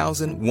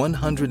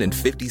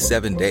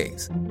 1,157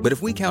 days. But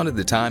if we counted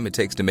the time it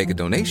takes to make a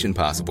donation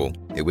possible,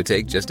 it would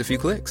take just a few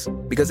clicks.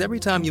 Because every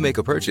time you make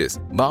a purchase,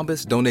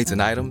 Bombas donates an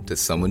item to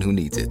someone who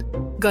needs it.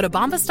 Go to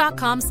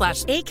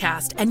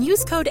bombas.com/ACAST and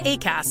use code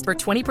ACAST for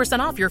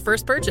 20% off your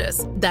first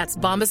purchase. That's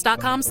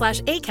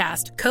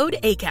bombas.com/ACAST, code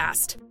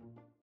ACAST.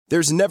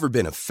 There's never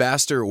been a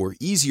faster or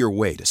easier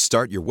way to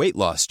start your weight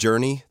loss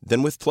journey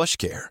than with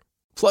PlushCare.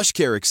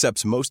 PlushCare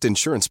accepts most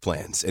insurance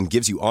plans and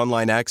gives you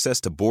online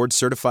access to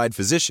board-certified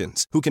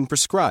physicians who can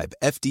prescribe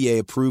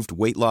FDA-approved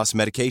weight loss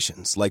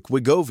medications like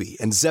Wegovy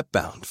and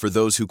Zepbound for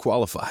those who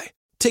qualify.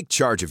 Take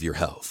charge of your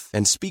health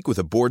and speak with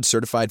a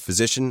board-certified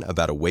physician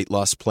about a weight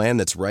loss plan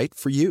that's right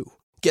for you.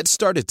 Get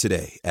started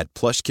today at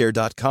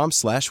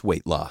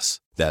plushcare.com/weightloss.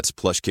 That's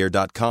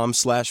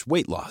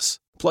plushcare.com/weightloss.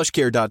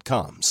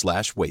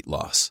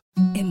 plushcare.com/weightloss.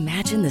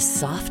 Imagine the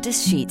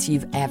softest sheets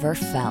you've ever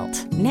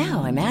felt.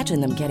 Now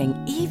imagine them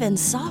getting even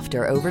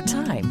softer over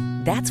time.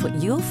 That's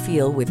what you'll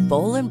feel with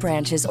Boll &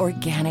 Branch's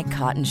organic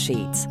cotton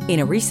sheets. In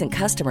a recent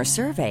customer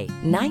survey,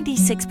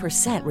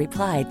 96%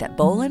 replied that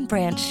Boll &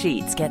 Branch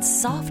sheets get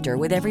softer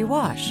with every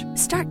wash.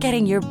 Start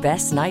getting your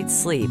best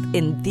night's sleep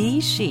in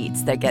these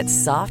sheets that get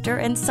softer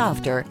and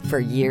softer for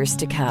years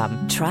to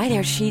come. Try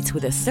their sheets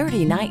with a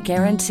 30-night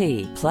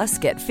guarantee.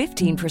 Plus, get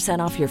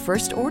 15% off your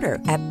first order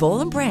at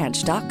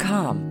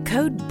bollandbranch.com.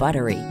 Code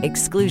BUTTERY.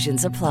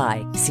 Exclusions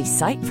apply. See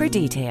site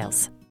for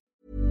details.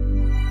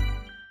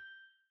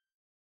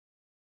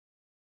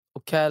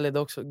 Och Khaled är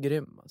också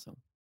grym. Alltså.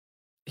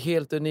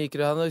 Helt unik.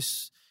 Jag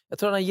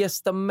tror han har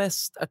gästat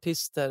mest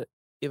artister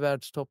i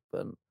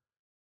världstoppen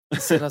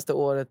det senaste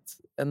året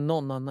än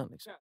någon annan.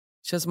 Liksom.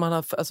 Känns som han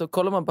har, alltså,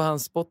 kollar man på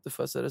hans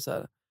Spotify så är det så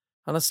här.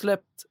 Han har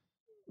släppt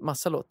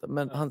massa låtar,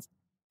 men han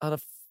har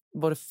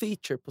varit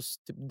feature på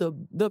typ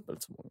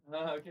dubbelt så många.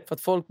 Okay. För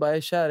att folk bara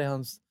är kär i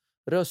hans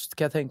röst,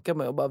 kan jag tänka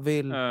mig, och bara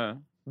vill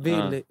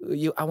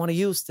I wanna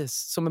use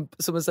this som en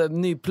sån här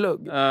ny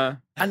plugg.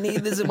 I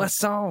need this in my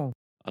song.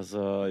 Alltså,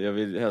 jag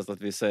vill helst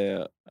att vi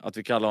säger att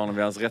vi kallar honom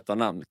vid hans rätta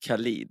namn,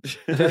 Khalid.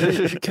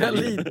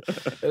 Khalid.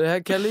 Är det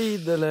här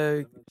Khalid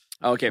eller?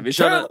 Okej, vi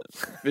kör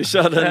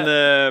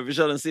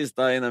den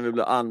sista innan vi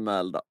blir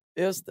anmälda.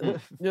 Just det.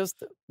 Det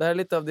här är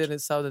lite av det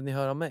soundet ni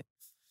hör av mig.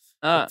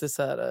 Det är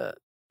så här,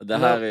 det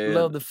här är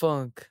love the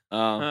funk.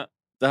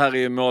 Det här är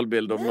ju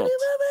målbild om något.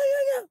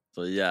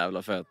 Så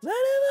jävla fett.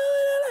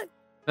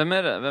 Vem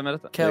är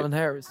detta? Calvin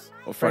Harris.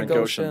 Och Frank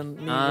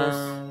Ocean.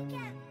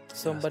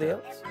 Somebody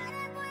else.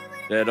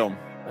 Det är de.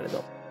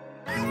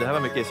 Det här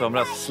var mycket i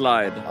somras.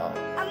 Slide. Ja.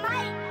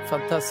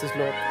 Fantastisk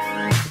låt.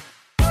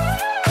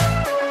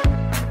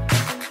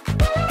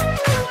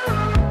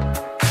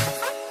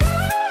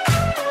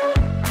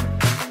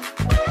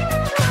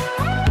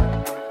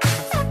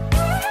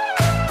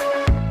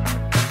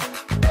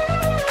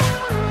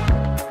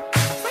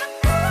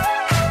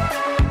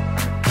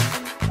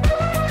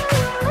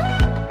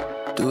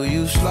 Do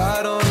you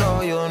slide on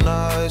all your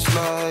nights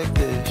like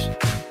this?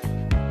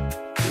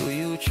 Do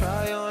you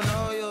try on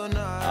all your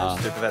nights?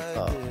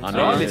 Han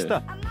har en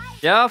lista.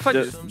 Ja,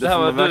 faktiskt. Det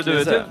här var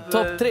du typ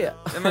topp 3.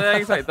 Ja, men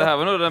exakt, det här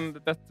var nog den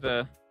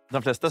bättre.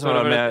 De flesta som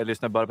var med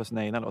lyssnar bara på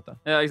sina egna låtar.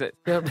 Ja, exakt.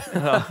 Ja,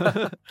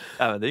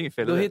 men det är inget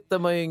fel. Då hittar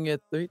man ju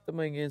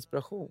ingen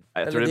inspiration.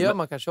 Ja, eller det gör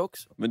man kanske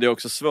också. Men det är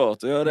också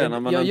svårt att göra det när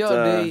man jag inte...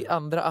 gör det i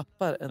andra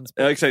appar än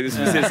Spotify. Ja, exakt.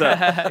 Det är, precis så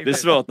här. Det är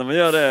svårt när man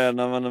gör det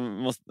när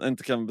man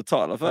inte kan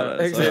betala för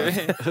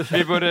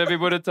det. Vi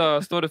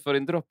borde stå det för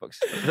din Dropbox.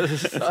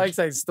 Ja,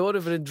 exakt. Står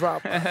det för din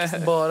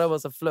Dropbox. Bara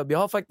massa flubb. Jag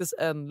har faktiskt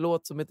en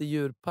låt som heter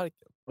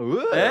Djurparken.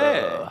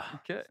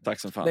 Okay. Tack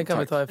som fan. Den kan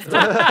tack. vi ta efter.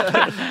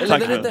 Eller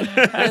den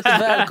heter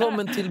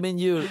Välkommen till min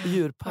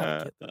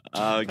djurpark.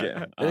 Okay.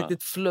 En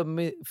riktigt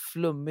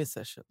flummig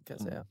session, kan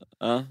jag säga.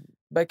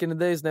 Back in the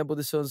days när jag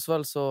bodde i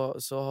Sundsvall så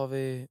har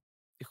vi...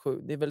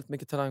 Det är väldigt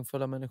mycket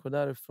talangfulla människor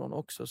därifrån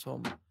också.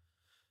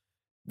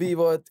 Vi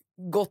var ett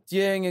gott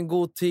gäng, en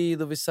god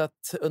tid, och vi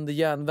satt under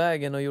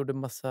järnvägen och gjorde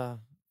massa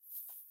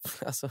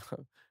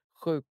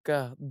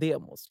sjuka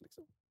demos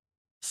liksom.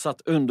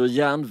 Satt under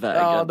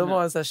järnvägen. Ja, de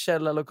var en sån här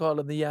källarlokal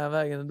under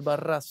järnvägen och det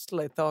bara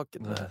rasslade i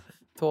taket när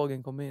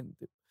tågen kom in.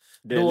 Typ.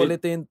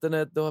 Dåligt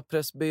internet, då har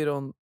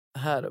Pressbyrån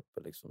här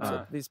uppe. Liksom. Så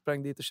att vi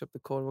sprang dit och köpte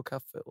korv och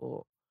kaffe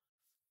och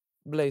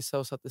blazade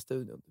och satt i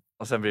studion.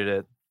 Och sen blir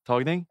det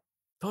tagning.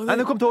 Nej,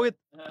 nu kom tåget!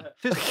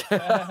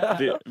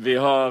 vi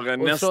har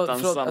nästan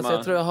samma... Alltså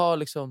jag tror jag har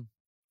liksom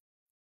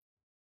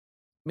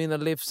mina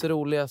livs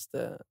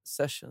roligaste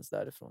sessions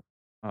därifrån.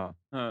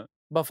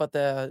 Bara för att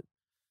det är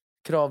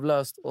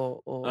kravlöst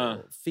och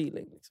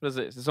feeling. Liksom.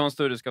 Precis, det är sån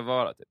studio ska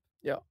vara typ.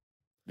 Ja.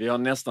 Vi har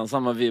nästan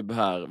samma vibb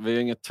här. Vi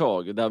har inget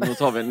tåg. Däremot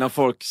har vi när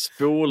folk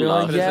spolar. Vi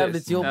har en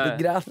jävligt jobbig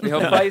grann. Vi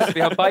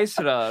har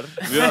bajsrör.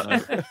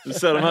 Du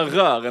ser de här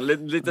rören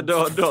lite då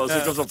och då.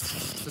 Så så...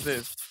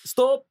 Precis.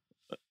 Stopp!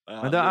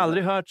 Men det har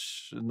aldrig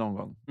hörts någon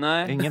gång.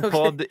 Nej. Ingen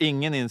podd,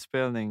 ingen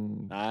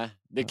inspelning. Nej,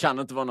 det kan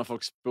inte vara när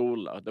folk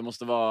spolar. Det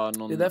måste vara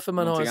någon. Det är därför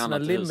man har en sån här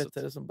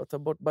limiter huset som bara tar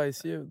bort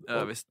bajsljud.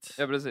 Ja, visst.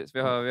 Ja, precis. Vi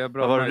har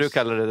bra. Vad var det du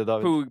kallade det,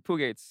 David?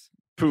 Poo-gates.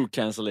 Poo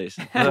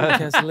cancellation.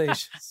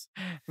 Cancellations.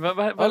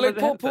 Lägg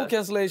på poo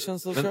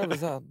cancellations och kör vi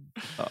sen.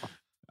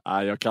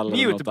 Ja, jag kallar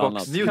det något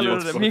annat.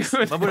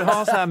 Mutebox. Man borde ha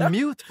en sån här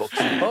mutebox.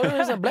 Ja, det är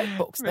en sån här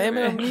blackbox. Nej,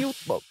 men en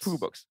mutebox.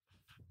 Poobox.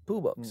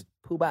 Poobox.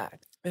 Poobag.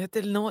 Det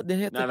heter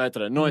Nej, vad heter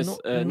det?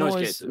 Noise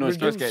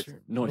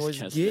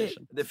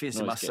cancellation. Det finns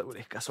en massa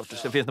olika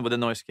sorters. Det finns både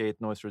noise gate,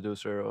 noise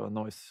reducer och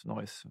noise.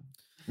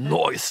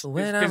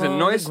 Det finns en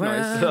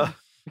noise.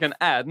 Du kan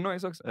add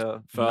noise också.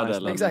 Ja,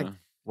 fördelen. Exakt.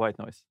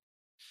 White noise.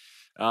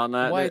 Ja,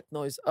 nej, White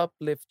noise,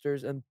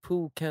 uplifters and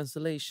poo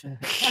cancellation.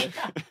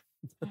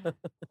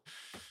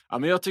 Ja,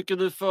 men jag tycker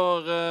du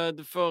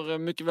får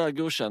mycket väl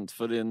godkänt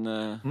för din...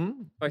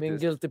 Min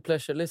guilty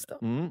pleasure-lista.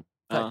 Tack.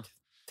 Ja.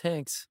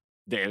 Thanks.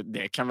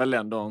 Det kan väl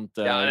ändå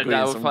inte gå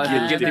in som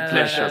guilty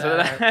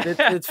pleasure. Det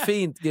är ett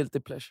fint guilty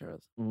pleasure.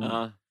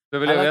 Ja. I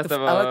like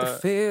to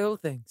feel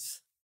things.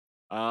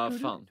 Ja,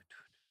 fan.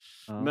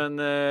 Men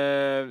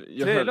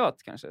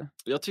låt kanske.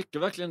 Jag tycker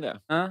verkligen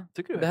det.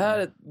 Tycker du? Det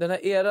här, den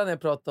här eran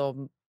jag pratade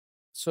om,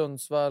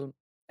 Sundsvall,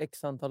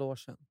 x antal år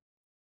sedan.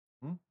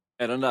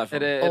 Är den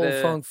där?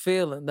 Old Funk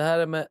Feeling. Det här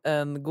är med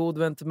en god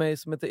vän till mig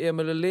som heter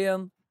Emil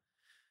Ullén.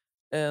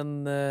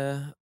 En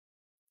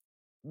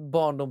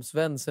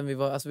barndomsvän sen vi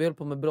var... Alltså vi höll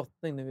på med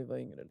brottning när vi var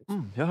yngre.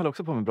 Liksom. Jag höll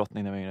också på med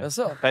brottning när vi var yngre.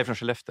 Jaså? Jag är från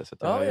Skellefteå. Så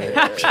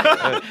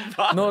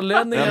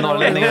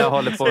Norrlänningar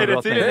håller på med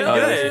brottning.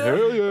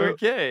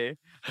 Okej.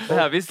 Det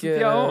här visste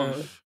jag om.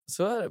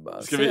 Så är det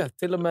bara.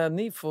 Till och med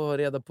ni får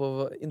reda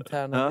på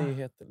interna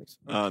nyheter.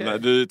 Liksom. Ja, nej,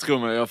 du tror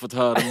mig, jag har fått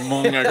höra det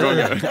många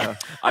gånger.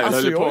 Jag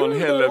höll på en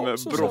hel del med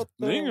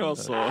brottning.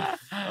 Alltså.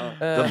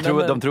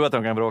 De tror att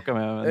de kan bråka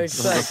med.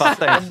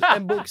 Exakt.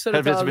 En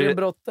boxare tar aldrig en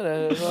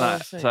brottare. Nej,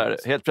 så här,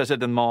 helt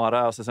plötsligt en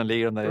mara och sen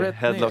ligger de där i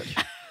headlock.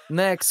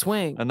 Neck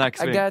swing. I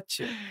got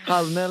you.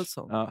 Halv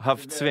Nelson. Ja,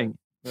 höftsving.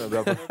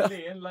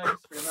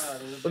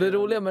 Och det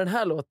roliga med den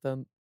här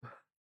låten,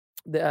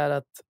 det är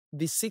att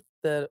vi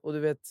sitter och du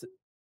vet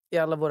i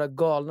alla våra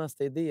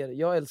galnaste idéer.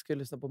 Jag älskar att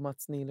lyssna på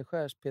Mats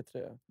Nileskärs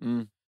P3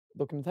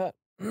 dokumentär.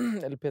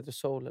 Eller P3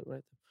 Soul eller vad det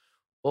heter.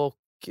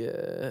 Och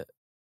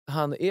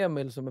han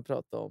Emil som jag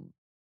pratade om,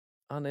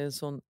 han är en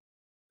sån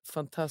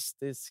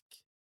fantastisk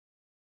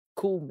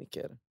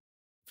komiker.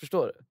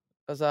 Förstår du?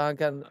 Alltså han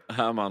kan...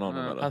 Härmar honom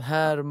eller? Han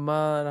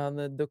härmar, han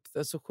är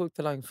duktig, så sjukt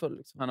talangfull.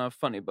 Liksom. Han har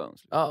funny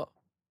bones. Ja.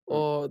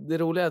 Och det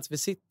roliga är att vi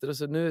sitter och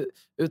så nu,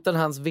 utan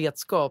hans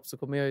vetskap så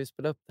kommer jag ju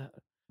spela upp det här.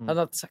 Han har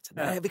alltid sagt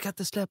nej, vi kan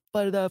inte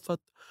släppa det där för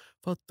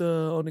att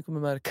ni kommer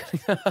märka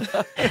det.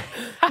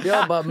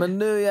 Jag bara, men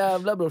nu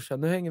jävla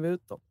brorsan, nu hänger vi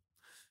ut dem.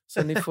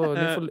 Så ni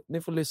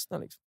får lyssna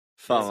liksom.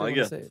 Fan vad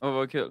gött.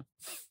 Vad kul.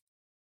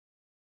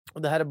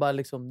 Och det här är bara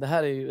liksom, det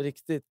här är ju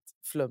riktigt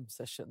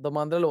flum-session. De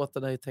andra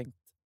låtarna har ju tänkt,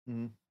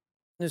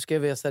 nu ska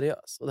jag vara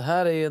seriös. Och det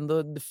här är ju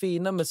ändå det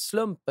fina med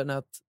slumpen,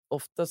 att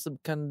ofta så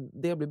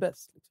kan det bli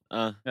bäst.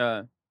 Liksom.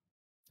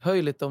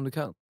 Höj lite om du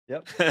kan.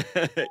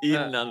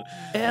 Innan.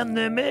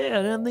 Ännu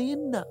mer än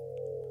innan.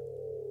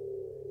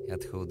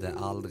 Jag trodde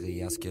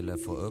aldrig jag skulle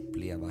få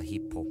uppleva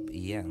hiphop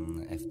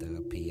igen efter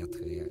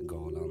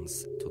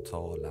P3-galans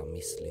totala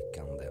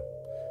misslyckande.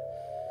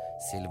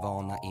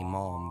 Silvana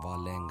Imam var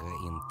längre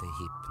inte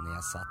hipp när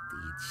jag satt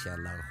i ett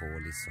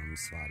källarhål i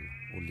Sundsvall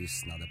och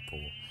lyssnade på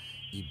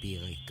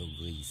Ibirik och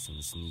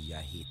Grisens nya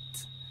hit.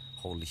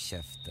 Håll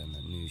käften,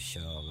 nu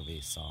kör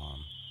vi, sa han.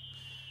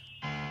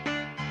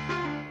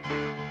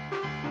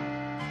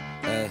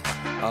 Hey,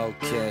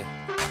 okay.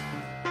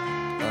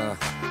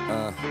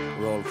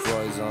 Rolls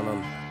Royce on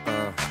them.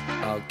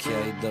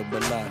 Okay, double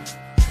life.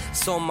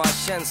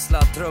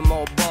 Sommarkänsla,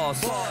 trumma och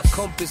bas.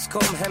 Kompis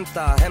kom,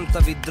 hämta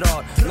vi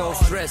drar. No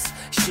stress,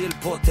 chill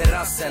på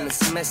terrassen.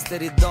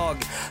 Semester idag,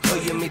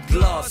 höjer mitt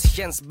glas.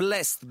 Känns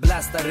bläst,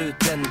 blastar ut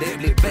den, det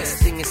blir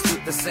bäst. Ingen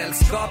sluter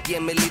sällskap, ge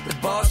mig lite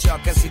bas.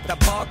 Jag kan sitta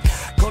bak,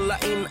 kolla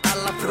in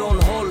alla från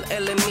håll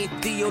eller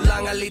mitt i och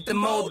langa lite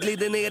mode.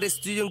 Glider ner i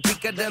studion,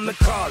 kickar den med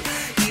Carl.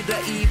 Ida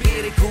i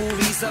BRK,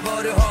 visa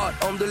vad du har.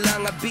 Om du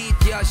langar beat,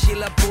 jag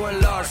chillar på en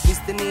Lars.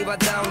 Visste ni var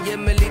down, ge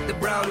mig lite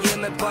brown, ge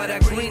mig bara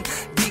green.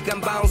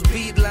 Kan bounce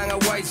beat, langa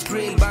white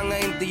screen. Banga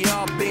inte,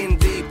 jag been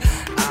deep,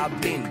 I've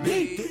been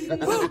deep.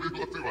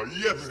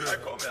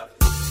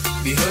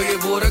 Vi höjer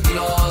våra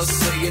glas,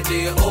 säger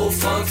det är old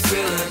funk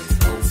feeling.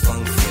 Old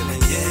funk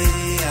feeling,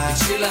 yeah. Vi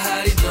chillar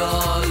här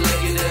idag,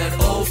 lägger det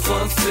old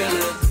funk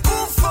feeling.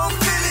 Old funk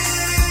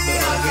feeling,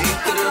 behöver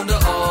inte runda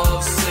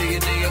av, säger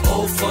det är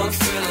old funk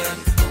feeling.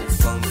 Old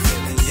funk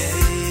feeling,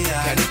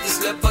 yeah. Kan inte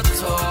släppa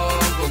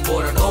tag på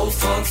våran old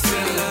funk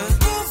feeling.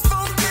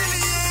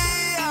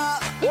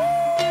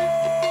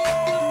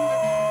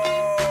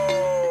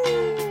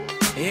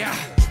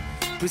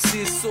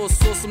 Precis så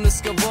som det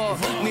ska vara.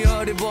 Ni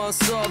hörde vad han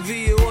sa,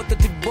 vi är åter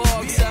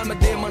tillbaks. Här med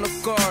Demon och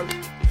Carl.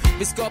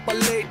 Vi skapar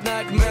late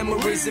night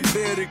memories i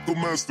Berik och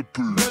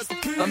Masterpiece.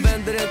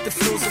 Använder inte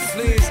flos och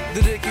flis,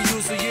 det räcker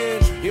juice och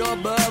gin. Jag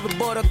behöver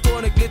bara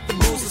tonic, lite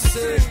boost och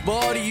cig.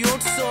 Vad har du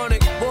gjort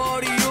Sonic, vad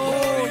har du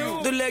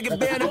gjort? Du lägger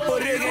benen på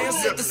ryggen, jag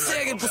sätter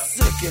segel på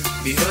cykeln.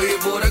 Vi höjer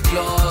våra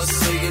glas,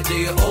 säger det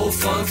är old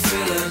funk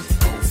feeling.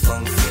 Old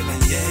funk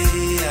feeling,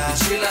 yeah. Vi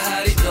chillar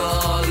här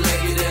idag,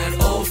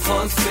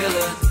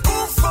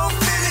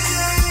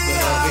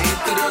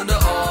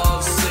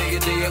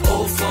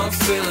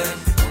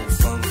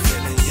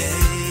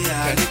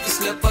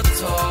 släppa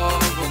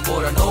tag om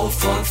våran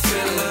old-funk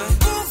feeling.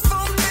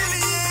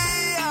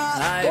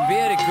 Nej,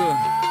 Beriko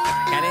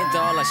kan inte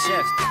hålla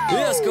käft.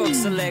 Jag ska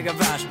också lägga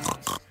vers.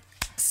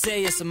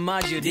 Säger som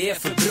Maggio, det är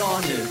för bra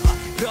nu.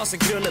 Bra som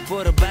krulle på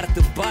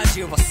Roberto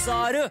Baggio. Vad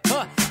sa du?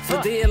 För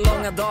det är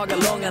långa dagar,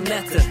 långa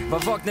nätter.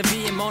 Vad vaknar vi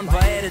imorgon?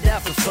 Vad är det där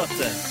för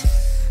fötter?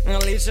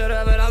 Jag litar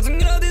överallt som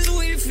gratis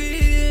wifi.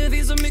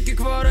 Finns så mycket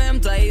kvar att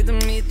hämta i dem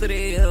mitt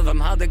rev.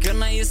 Vem hade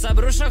kunnat gissa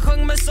brorsan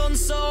sjöng med sån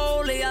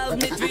soul. I allt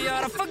mitt vi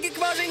gör har fucking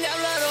kvar sin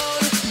jävla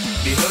roll.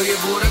 Vi höjer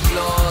våra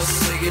glas,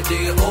 säger det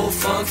är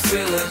old-funk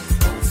feeling.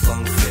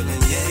 Old-funk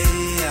feeling,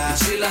 yeah. Vi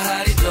chillar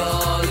här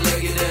idag,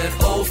 lägger det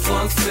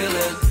old-funk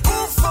feeling.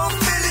 Old-funk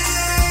feeling,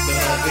 yeah.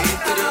 Behöver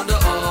inte runda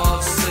av,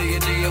 säger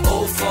det är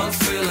old-funk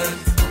feeling.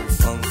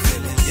 Old-funk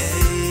feeling,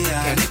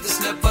 yeah. Kan inte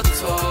släppa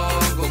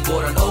tag om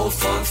våran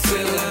old-funk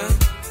feeling.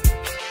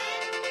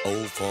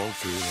 Old-funk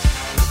feeling.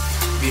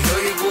 Vi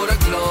höjer våra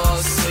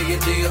glas, säger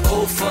det är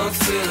old-funk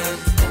feeling.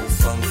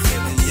 Old-funk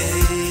feeling,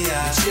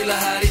 yeah. Vi chillar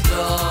här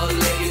idag,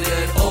 lägger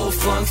det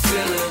old-funk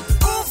feeling.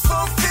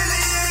 Old-funk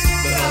feeling,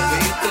 yeah. Behöver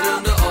inte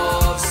runda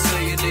av,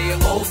 säger det är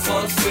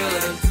old-funk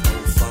feeling.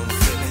 Old-funk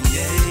feeling,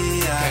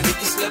 yeah. Kan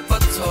inte släppa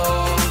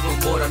tag om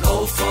våran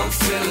old-funk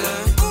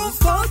feeling.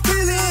 Old-funk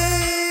feeling,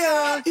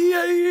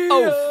 yeah.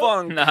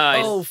 Old-funk,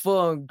 nice.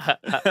 Old-funk.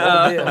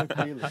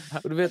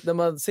 Och du vet när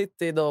man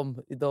sitter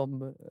i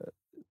de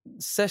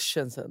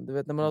sessionsen, du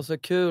vet när man har så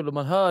kul och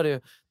man hör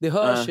ju, det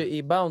hörs ju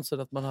i bouncen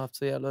att man har haft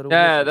så jävla roligt.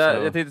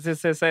 Jag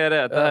tänkte säga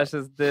det. Det här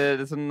känns det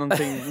är som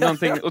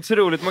någonting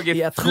otroligt magigt.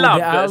 Jag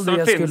trodde aldrig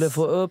jag skulle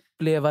få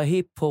uppleva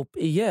hiphop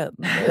igen.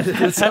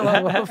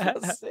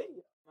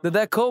 Det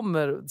där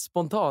kommer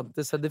spontant.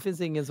 Det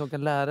finns ingen som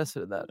kan lära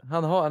sig det där.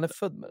 Han är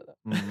född med det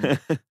där.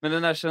 Men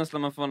den där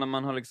känslan man får när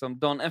man har liksom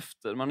dagen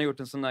efter, man har gjort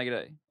en sån där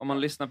grej. Och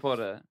man lyssnar på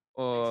det.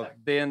 Och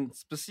det är en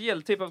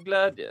speciell typ av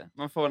glädje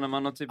man får när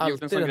man har typ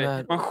gjort en sån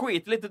grej. Man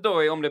skiter lite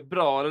då i om det är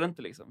bra eller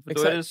inte liksom. För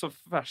då är det så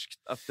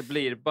färskt att det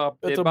blir bara...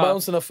 Jag tror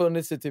bouncen har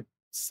funnits i typ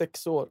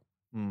 6 år.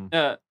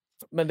 Ja.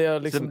 Men det är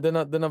liksom,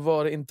 den har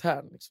varit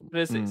intern liksom.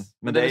 Precis.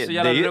 Men det är så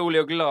jävla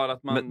rolig och glad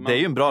att man... Men det är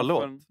ju en bra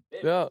låt.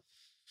 Ja.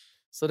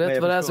 Så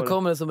rätt vad det är så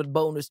kommer det som ett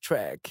bonus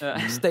track.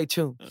 Stay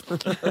tuned.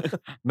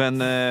 Men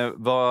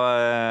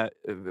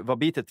var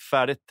bitet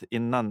färdigt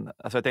innan?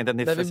 Alltså jag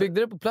tänkte att vi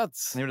byggde det på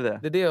plats. Ni gjorde det?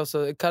 Det är det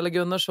också. Kalle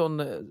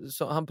Gunnarsson,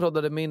 han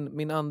proddade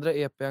min andra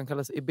EP. Han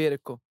kallas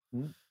Iberico.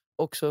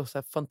 Också så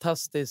här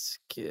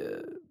fantastisk...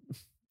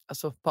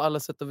 Alltså på alla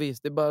sätt och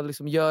vis. Det är bara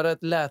liksom göra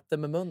ett läte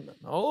med munnen.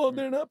 Ja,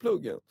 det är den här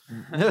pluggen.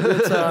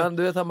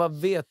 Du vet, han bara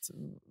vet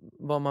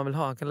vad man vill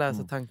ha. Han kan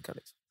läsa tankar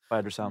liksom.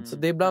 Så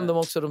det är bland dem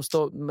också de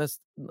står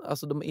mest,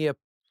 alltså de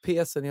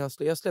EP:sen jag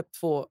har släppt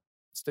 2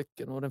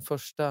 stycken och den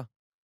första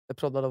är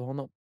proddad av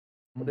honom.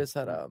 Och det är så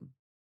här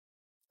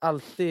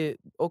alltid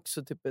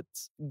också typ ett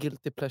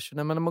guilty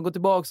pleasure. Men när man går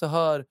tillbaka och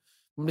hör,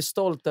 man blir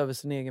stolt över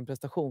sin egen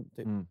prestation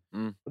typ.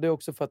 Och det är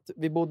också för att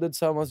vi bodde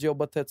tillsammans,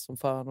 jobbade tätt som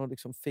fan och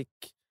liksom fick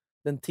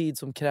den tid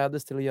som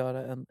krävdes till att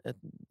göra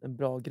en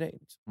bra grej.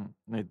 Liksom.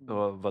 Ni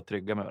var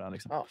trygga med varandra.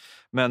 Liksom. Ja.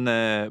 Men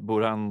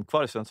bor han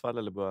kvar i Sundsvall?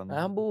 Eller bor han...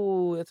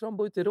 Nej, jag tror han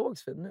bor ute i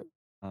Rågsved nu.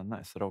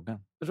 Nice,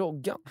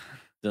 Roggan.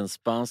 Den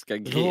spanska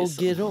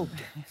grisen. Roggan.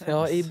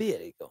 Ja, i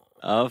Iberico.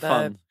 Ja,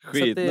 fan.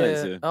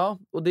 Skitnice ju. Ja,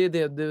 och det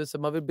är det. Så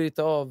man vill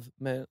bryta av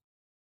med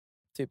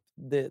typ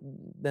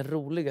den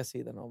roliga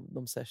sidan av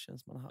de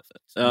sessions man har haft.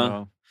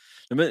 Ja.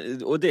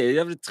 Men, och det är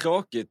jävligt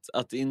tråkigt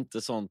att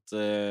inte sånt...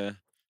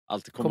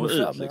 alltid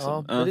kommer ut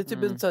liksom. Ja. Det är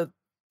typ en så här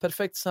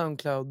perfekt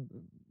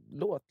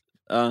SoundCloud-låt.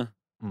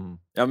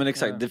 Ja men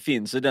exakt, det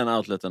finns ju den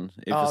outleten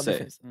i för sig. Det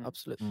finns,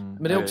 absolut.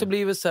 Men det har också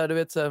blivit så här, du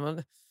vet så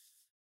här,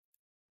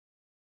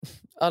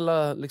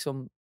 alla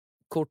liksom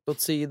kort åt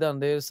sidan,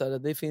 det är så här,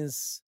 det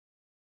finns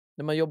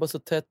när man jobbar så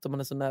tätt och man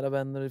är så nära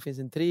vänner, det finns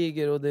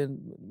intriger och det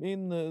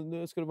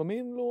är ska det vara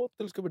min låt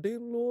eller ska det vara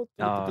din låt?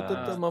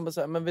 Man bara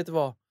så här, men vet du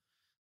vad?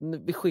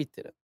 Vi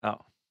skiter i det.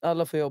 Ja.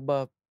 Alla får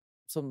jobba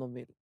som de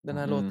vill. Den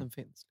här låten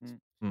finns. Liksom.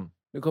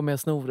 Nu kommer jag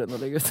snoren och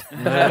lägga ut.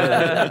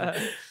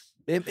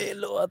 Det är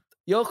min låt.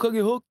 Jag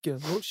sjunger hooken.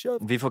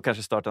 Vi får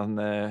kanske starta en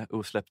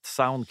osläppt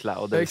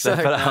SoundCloud.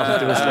 Exakt.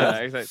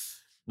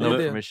 No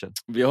permission.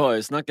 Vi har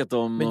ju snackat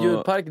om... Men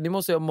Djurparken, ni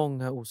måste ju ha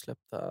många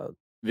osläppta.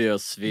 Vi har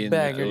svin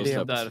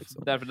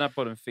därför den här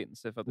podden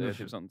finns. För att det är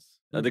typ sånt.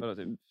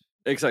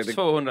 Exakt.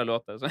 200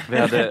 låtar. Så.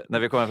 När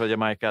vi kom från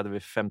Jamaica hade vi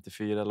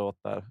 54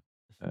 låtar.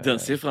 Den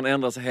siffran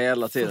ändras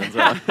hela tiden.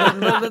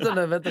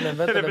 Vänta.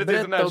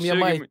 Berätta om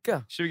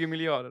Jamaica. 20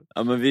 miljarder.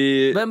 Ja, men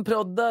vem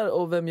proddar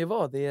och vem gör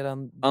vad? Det är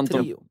en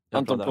trio.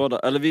 Anton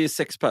proddar. Eller vi är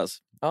 6 pers.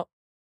 Ja.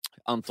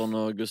 Anton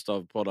och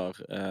Gustav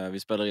proddar. Vi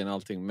spelar in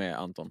allting med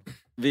Anton.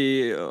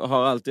 Vi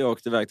har alltid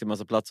åkt iväg till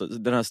massa platser.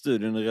 Den här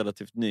studion är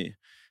relativt ny.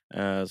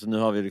 Så nu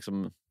har vi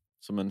liksom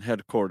som en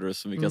headquarters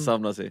som vi kan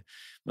samlas i.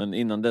 Men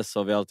innan dess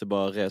har vi alltid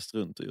bara rest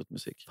runt och gjort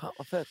musik. Fan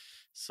vad fett.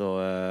 Så,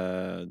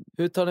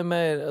 hur tar ni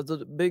med er?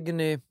 Alltså, bygger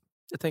ni,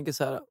 jag tänker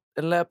så här,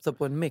 en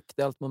laptop och en mic,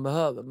 det är allt man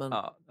behöver. Men...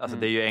 Ja, alltså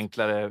det är ju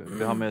enklare.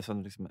 Vi har med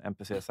sån liksom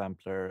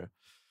MPC-sampler.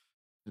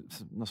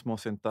 några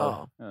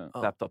småsyntar,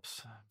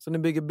 laptops. Så ni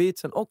bygger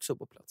beatsen också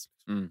på plats?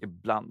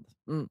 Ibland.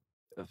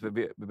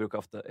 Vi brukar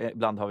ofta,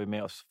 ibland har vi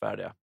med oss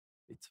färdiga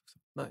beats också.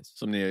 Nice.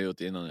 Som ni har gjort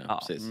innan,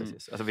 ja.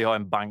 Precis. Alltså, vi har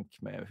en bank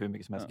med hur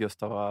mycket som helst.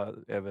 Gustav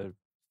har över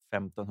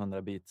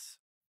 1500 beats.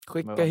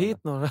 Skicka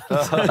hit några.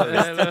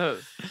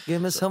 Give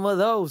me some of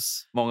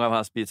those. Många av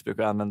hans beats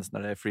brukar användas när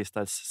det är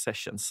freestyle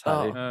sessions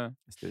här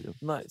i studion.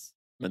 Nice.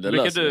 Men det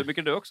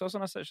brukar du också ha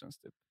sådana sessions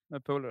typ,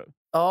 med polare?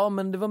 Ja,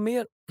 men det var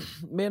mer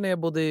när jag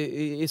bodde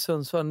i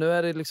Sundsvall. Nu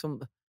är det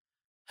liksom...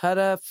 Här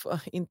är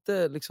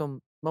inte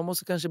liksom... Man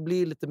måste kanske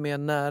bli lite mer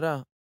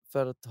nära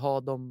för att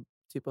ha de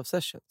typ av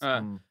sessions.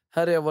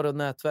 Här har jag varit och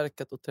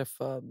nätverkat och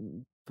träffat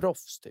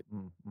proffs typ.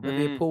 Men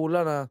vi är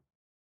polarna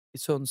i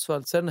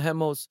Sundsvall. Sen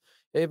hemma hos...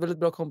 Jag är väldigt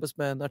bra kompis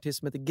med en artist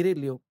som heter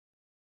Grillo.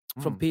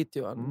 Från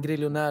Piteå.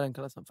 Grillionären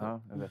kallas han för.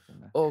 Ja, jag vet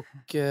det.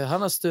 Och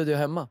han har studio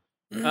hemma.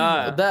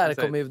 Och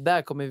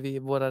där kommer vi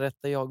våra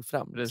rätta jag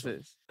fram.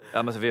 Precis.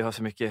 Ja, men så vi har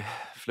så mycket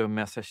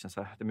flummiga sessions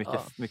här. Det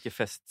är mycket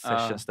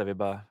fest-sessions där vi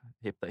bara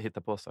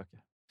hittar på saker.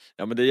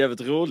 Ja, men det är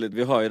jävligt roligt.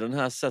 Vi har ju den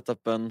här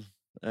setupen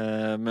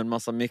med en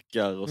massa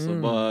mickar och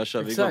så bara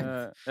kör vi igång.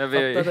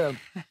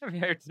 Vi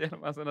har gjort så jävla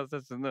massa sådana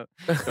sessions nu.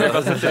 Vi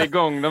bara sätter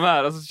igång de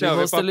här och så kör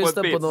vi måste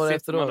lyssna på några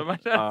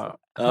efteråt.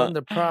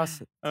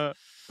 100%.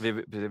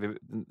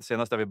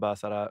 Senast har vi bara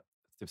såhär,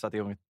 typ satt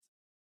igång ett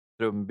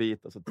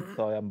trumbit och så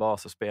tar jag en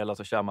bas och spelar och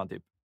så kör man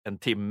typ en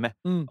timme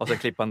och så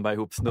klipper man bara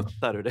ihop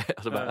snuttar ur det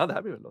och så bara, det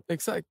här blir väl låt.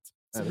 Exakt.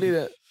 Så blir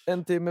det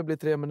en timme blir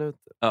 3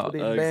 minuter. Och det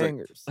är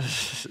bangers.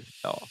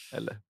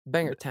 Eller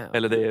Banger town.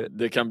 Eller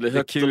det kan bli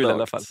högt kul i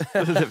alla fall.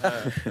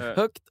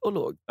 Högt och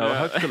lågt.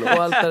 Högt och lågt.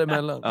 Och allt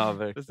däremellan. Ja,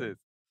 verkligen. Precis.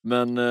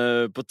 Men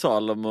på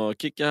tal om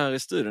att kicka här i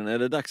studion, är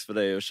det dags för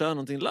dig att köra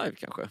någonting live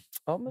kanske?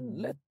 Ja, men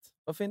lätt.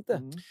 Varför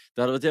inte?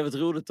 Det hade varit jävligt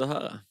roligt att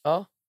höra.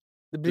 Ja.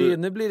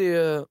 Nu blir det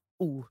ju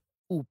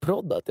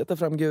oproddat. Jag tar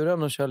fram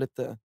guran och kör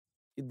lite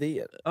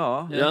idéer.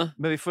 Ja.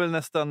 Men vi får väl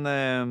nästan...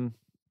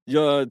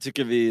 Jag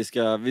tycker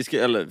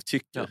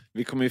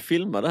vi kommer ju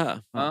filma det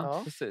här.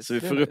 Så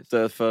vi får upp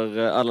det för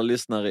alla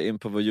lyssnare in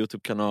på vår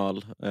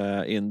YouTube-kanal.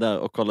 In där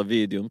och kolla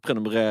videon,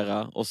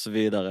 prenumerera och så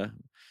vidare.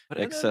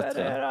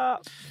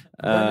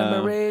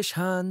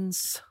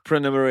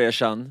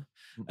 Prenumeration.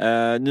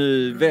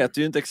 Nu vet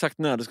du ju inte exakt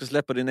när du ska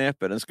släppa din EP.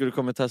 Den skulle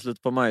komma till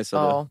slut på maj.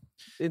 Ja,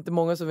 det är inte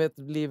många som vet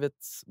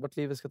vart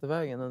livet ska ta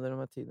vägen under de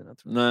här tiderna.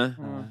 Tror jag. Nej,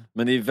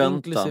 men i väntan.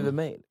 Inklusive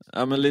mig.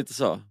 Ja, men lite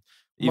så.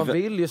 Man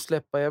vill ju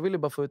släppa, jag vill ju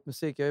bara få ut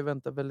musik. Jag har ju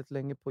väntat väldigt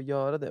länge på att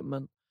göra det.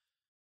 Men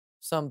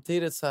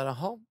samtidigt så här,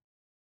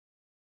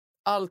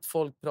 allt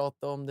folk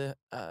pratar om det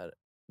är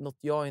något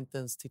jag inte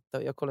ens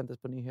tittar. Jag kollar inte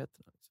ens på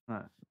nyheterna.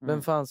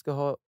 Vem fan ska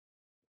ha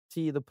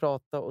tid att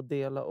prata och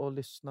dela och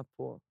lyssna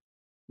på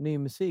ny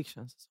musik,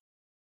 känns det.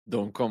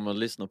 De kommer att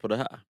lyssna på det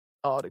här.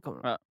 Ja, det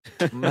kommer de.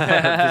 Det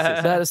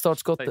här är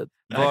startskottet.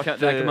 Det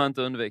kan man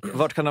inte undvika.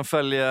 Vart kan de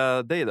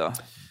följa dig då?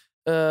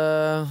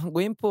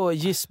 Gå in på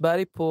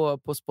Gissberg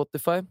på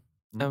Spotify.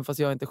 Även fast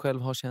jag inte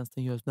själv har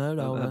tjänsten just nu.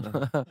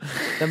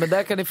 Nej, men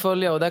där kan ni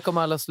följa och där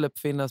kommer alla släpp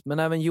finnas. Men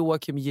även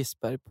Joakim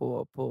Gissberg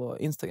på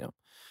Instagram.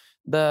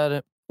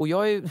 Och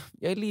jag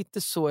är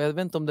lite så, jag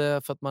vet inte om det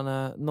är för att man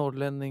är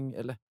norrlänning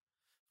eller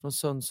från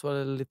Sundsvall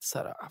eller lite så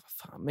här, vad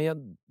fan.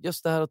 Men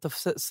just det här att ta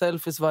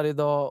selfies varje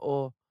dag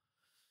och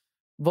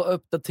vara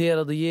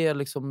uppdaterad och ge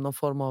liksom någon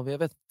form av, jag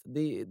vet,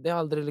 det har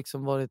aldrig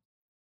liksom varit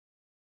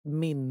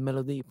min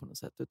melodi på något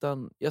sätt,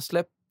 utan jag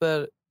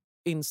släpper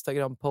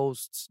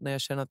Instagram-posts när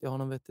jag känner att jag har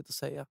något vettigt att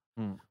säga.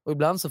 Och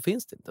ibland så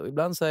finns det inte, och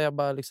ibland så är jag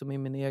bara liksom i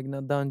min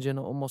egna dungeon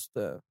och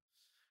måste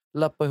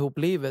lappa ihop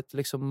livet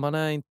liksom. Man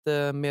är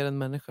inte mer än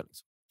människa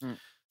liksom.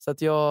 Så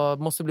att jag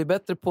måste bli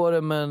bättre på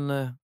det, men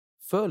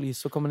följ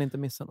så kommer ni inte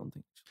missa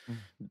någonting.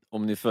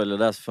 Om ni följer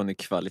där så får ni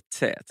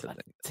kvalitet.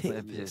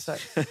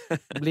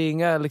 Det blir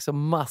inga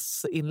liksom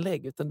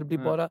massinlägg, utan det blir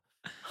bara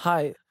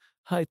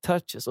high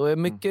touches. Och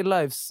mycket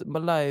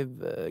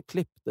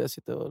live-klipp där jag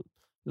sitter och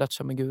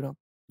latchar med guran.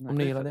 Om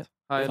ni gillar det.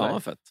 Fan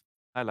vad fett.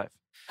 High life.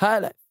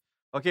 High life.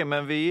 Okej,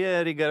 men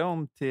vi riggar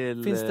om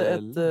till... Finns det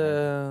ett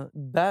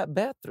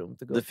bathroom?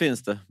 Det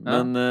finns det.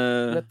 Men,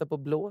 lätta på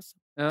blås.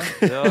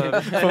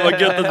 Får vara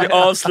gött att vi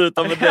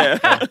avslutar med det.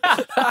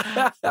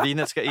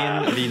 Vinet ska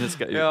in, vinet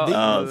ska ut.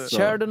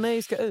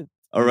 Chardonnay ska ut.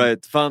 All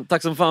right. Fan,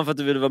 tack som fan för att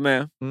du ville vara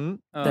med.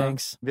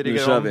 Thanks. Nu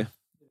kör vi.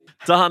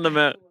 Ta hand om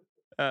er.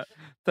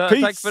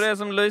 Tack för det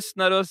som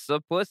lyssnar och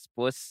så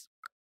puss.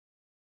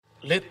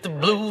 Lite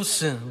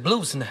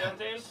bluesen.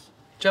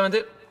 Kör en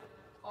till.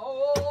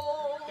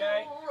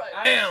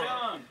 1,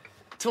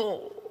 2,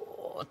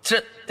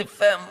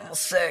 35 och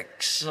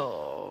 6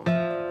 och...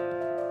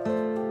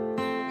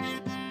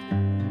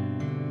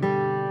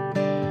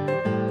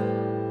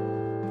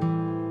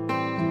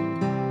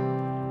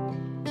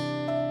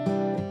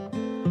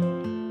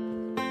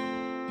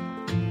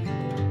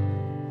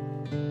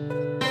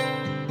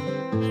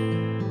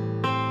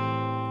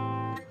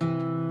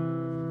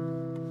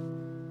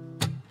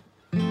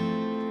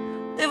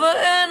 Det var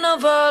en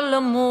av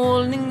alla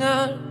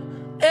målningar,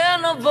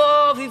 en av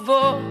vad vi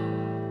var.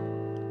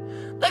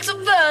 Dags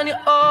att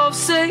vänja av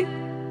sig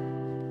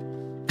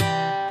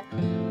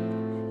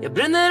Jag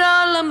bränner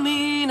alla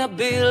mina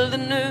bilder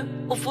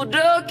nu och får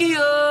rök i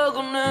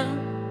ögonen.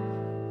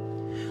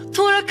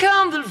 Tårar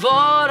kan väl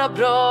vara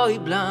bra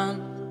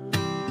ibland.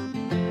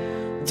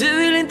 Du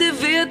vill inte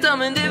veta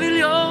men det vill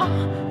jag.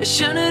 Jag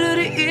känner hur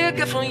det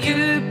ekar från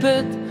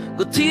djupet.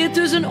 Går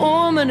 10 000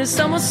 år men det är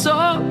samma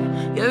sak.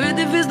 Jag vet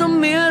det finns någon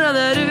mera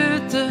där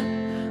ute.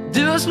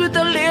 Du har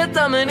slutat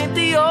leta men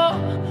inte jag.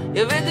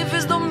 Jag vet det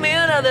finns någon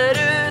mera där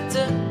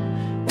ute.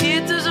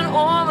 10 000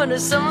 år men det är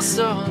samma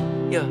sak.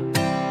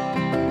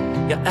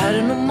 Jag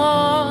är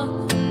normal.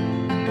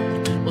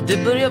 Och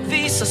det börjar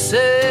visa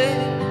sig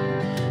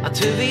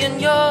att hur vi än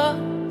gör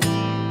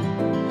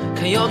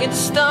kan jag inte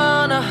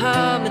stanna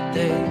här med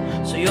dig.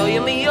 Så jag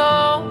ger mig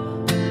av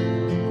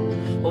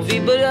och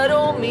vi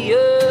börjar om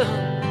igen.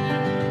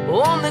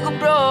 Och om det går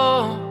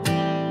bra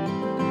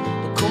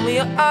då kommer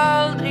jag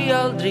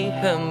aldrig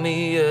hem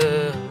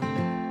igen.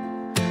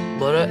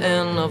 Bara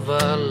en av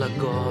alla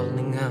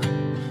galningar.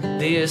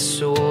 Det är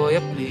så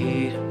jag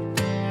blir.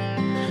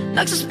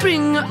 Dags att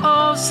springa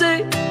av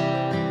sig.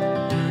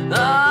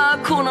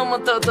 Kuna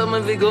Matata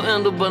men vi går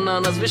ändå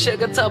bananas. Vi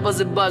käkar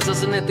tapas i Barca,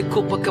 sen heter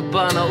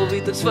Copacabana. Och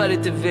vi tog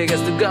Sverige till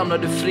Vegas, du gamla,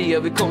 du fria.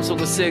 Vi kom så och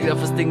segrar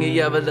fast ingen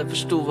jävel där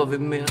förstod vad vi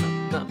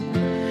menar.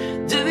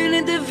 Du vill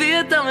inte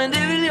veta men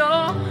det vill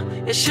jag.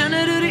 Jag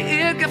känner hur det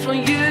ekar från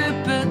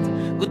djupet.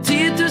 Går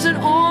 10 000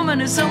 år men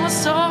det är samma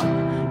sak.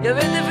 Jag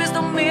vet det finns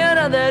någon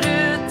mera där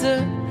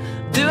ute.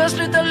 Du har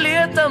slutat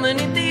leta men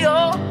inte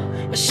jag.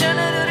 Jag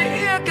känner hur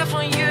det ekar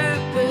från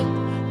djupet.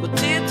 Går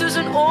 10 000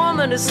 år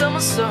men det är samma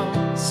sak.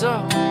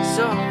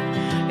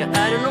 Jag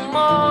är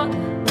normal.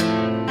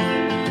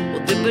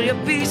 Och det börjar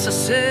visa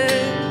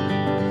sig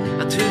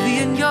att hur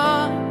vi än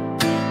gör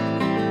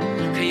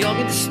kan jag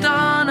inte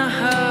stanna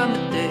här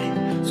med dig.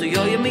 Så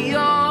jag ger mig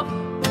av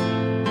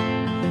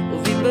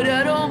och vi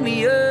börjar om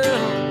igen.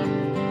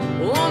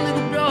 Och om det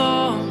går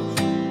bra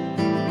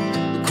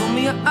då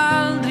kommer jag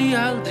aldrig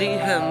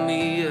hem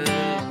igen.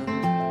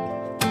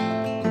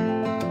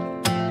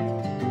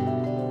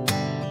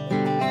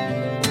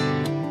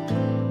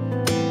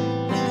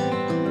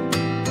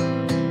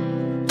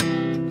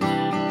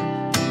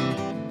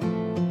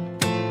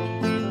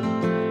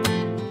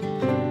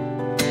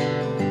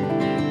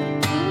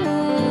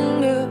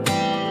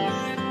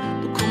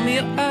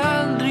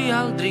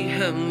 Aldrig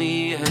hem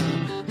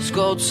igen.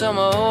 Ska åt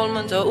samma håll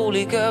men ta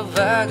olika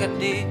vägar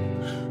dit.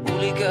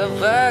 Olika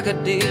vägar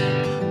dit.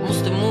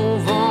 Måste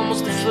move on,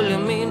 måste följa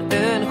min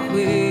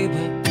energi.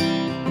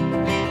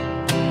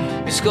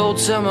 Vi ska åt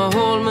samma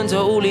håll men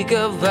ta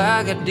olika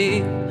vägar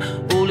dit.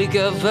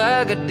 Olika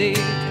vägar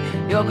dit.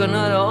 Jag kan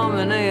höra av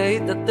mig när jag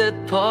hittat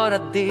ett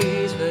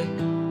paradis.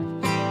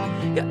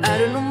 Jag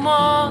är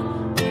normal.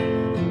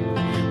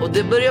 Och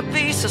det börjar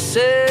visa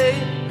sig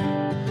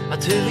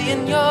att hur vi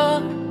än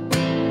gör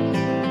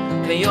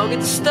kan jag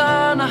inte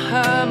stanna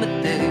här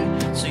med dig.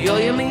 Så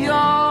jag ger mig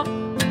av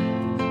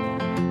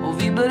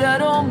och vi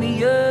börjar om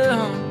igen.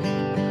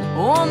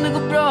 Och om det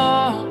går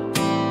bra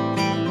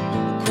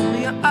då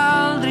kommer jag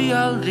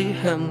aldrig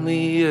hem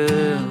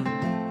igen.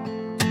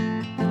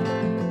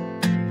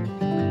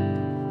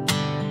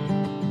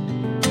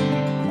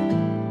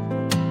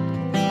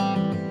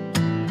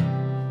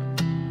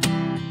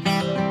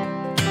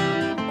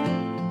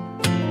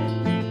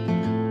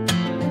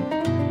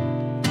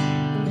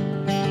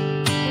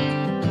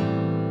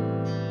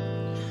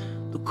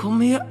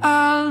 Kommer jag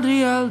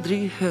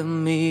aldrig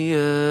hem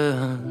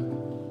igen.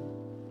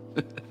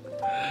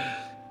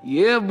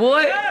 Yeah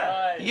boy.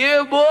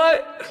 Yeah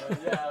boy.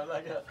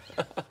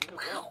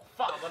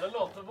 Fan vad det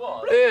låter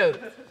bra.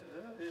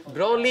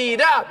 Bra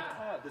lida.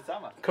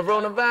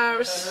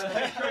 Coronavirus.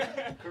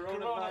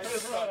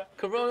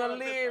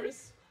 Coronavirus.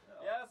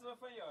 Ja, så vad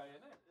fan gör jag nu?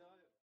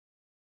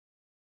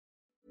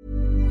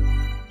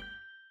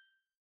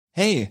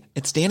 Hey,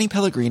 it's Danny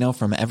Pellegrino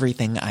from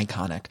Everything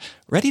Iconic.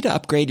 Ready to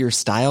upgrade your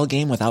style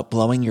game without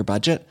blowing your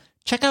budget?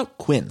 Check out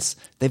Quince.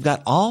 They've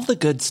got all the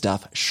good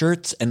stuff,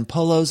 shirts and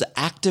polos,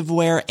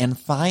 activewear, and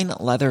fine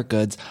leather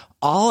goods,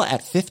 all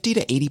at 50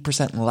 to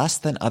 80% less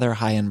than other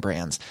high-end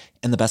brands.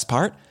 And the best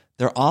part?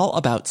 They're all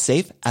about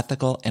safe,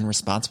 ethical, and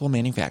responsible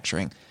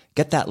manufacturing.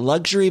 Get that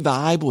luxury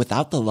vibe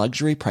without the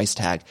luxury price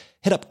tag.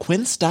 Hit up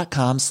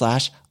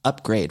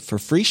quince.com/upgrade for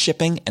free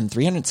shipping and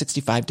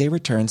 365-day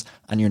returns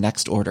on your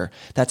next order.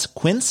 That's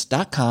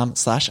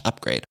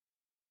quince.com/upgrade.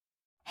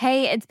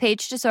 Hey, it's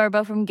Paige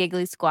DeSorbo from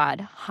Giggly Squad.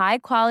 High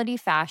quality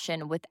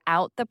fashion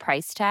without the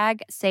price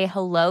tag. Say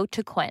hello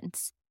to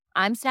Quince.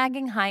 I'm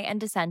snagging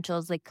high-end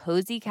essentials like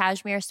cozy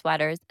cashmere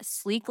sweaters,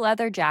 sleek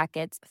leather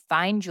jackets,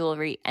 fine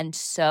jewelry, and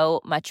so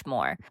much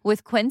more.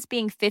 With Quince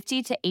being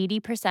 50 to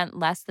 80%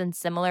 less than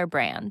similar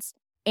brands.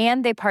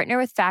 And they partner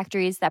with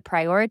factories that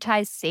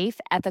prioritize safe,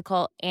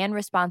 ethical, and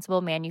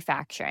responsible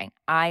manufacturing.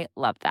 I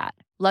love that.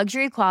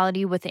 Luxury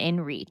quality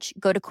within reach.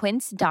 Go to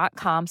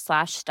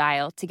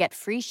quince.com/style to get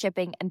free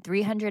shipping and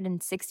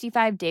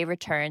 365-day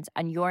returns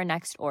on your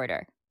next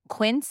order.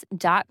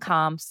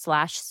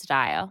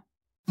 Quince.com/style.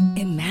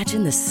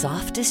 Imagine the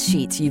softest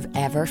sheets you've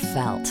ever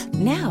felt.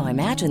 Now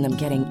imagine them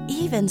getting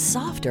even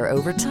softer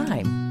over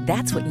time.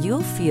 That's what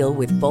you'll feel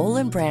with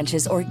Boll &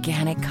 Branch's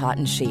organic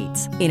cotton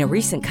sheets. In a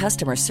recent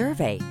customer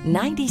survey,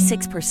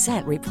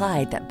 96%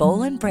 replied that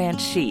Boll & Branch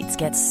sheets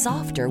get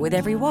softer with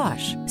every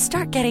wash.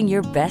 Start getting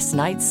your best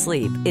night's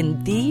sleep in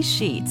these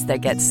sheets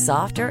that get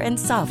softer and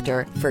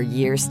softer for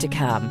years to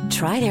come.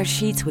 Try their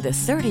sheets with a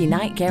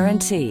 30-night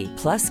guarantee.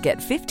 Plus, get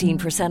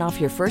 15% off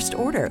your first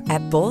order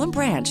at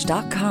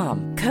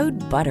BollandBranch.com. Code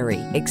BUTTERY.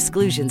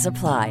 Exclusions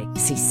apply.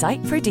 See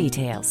site for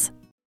details.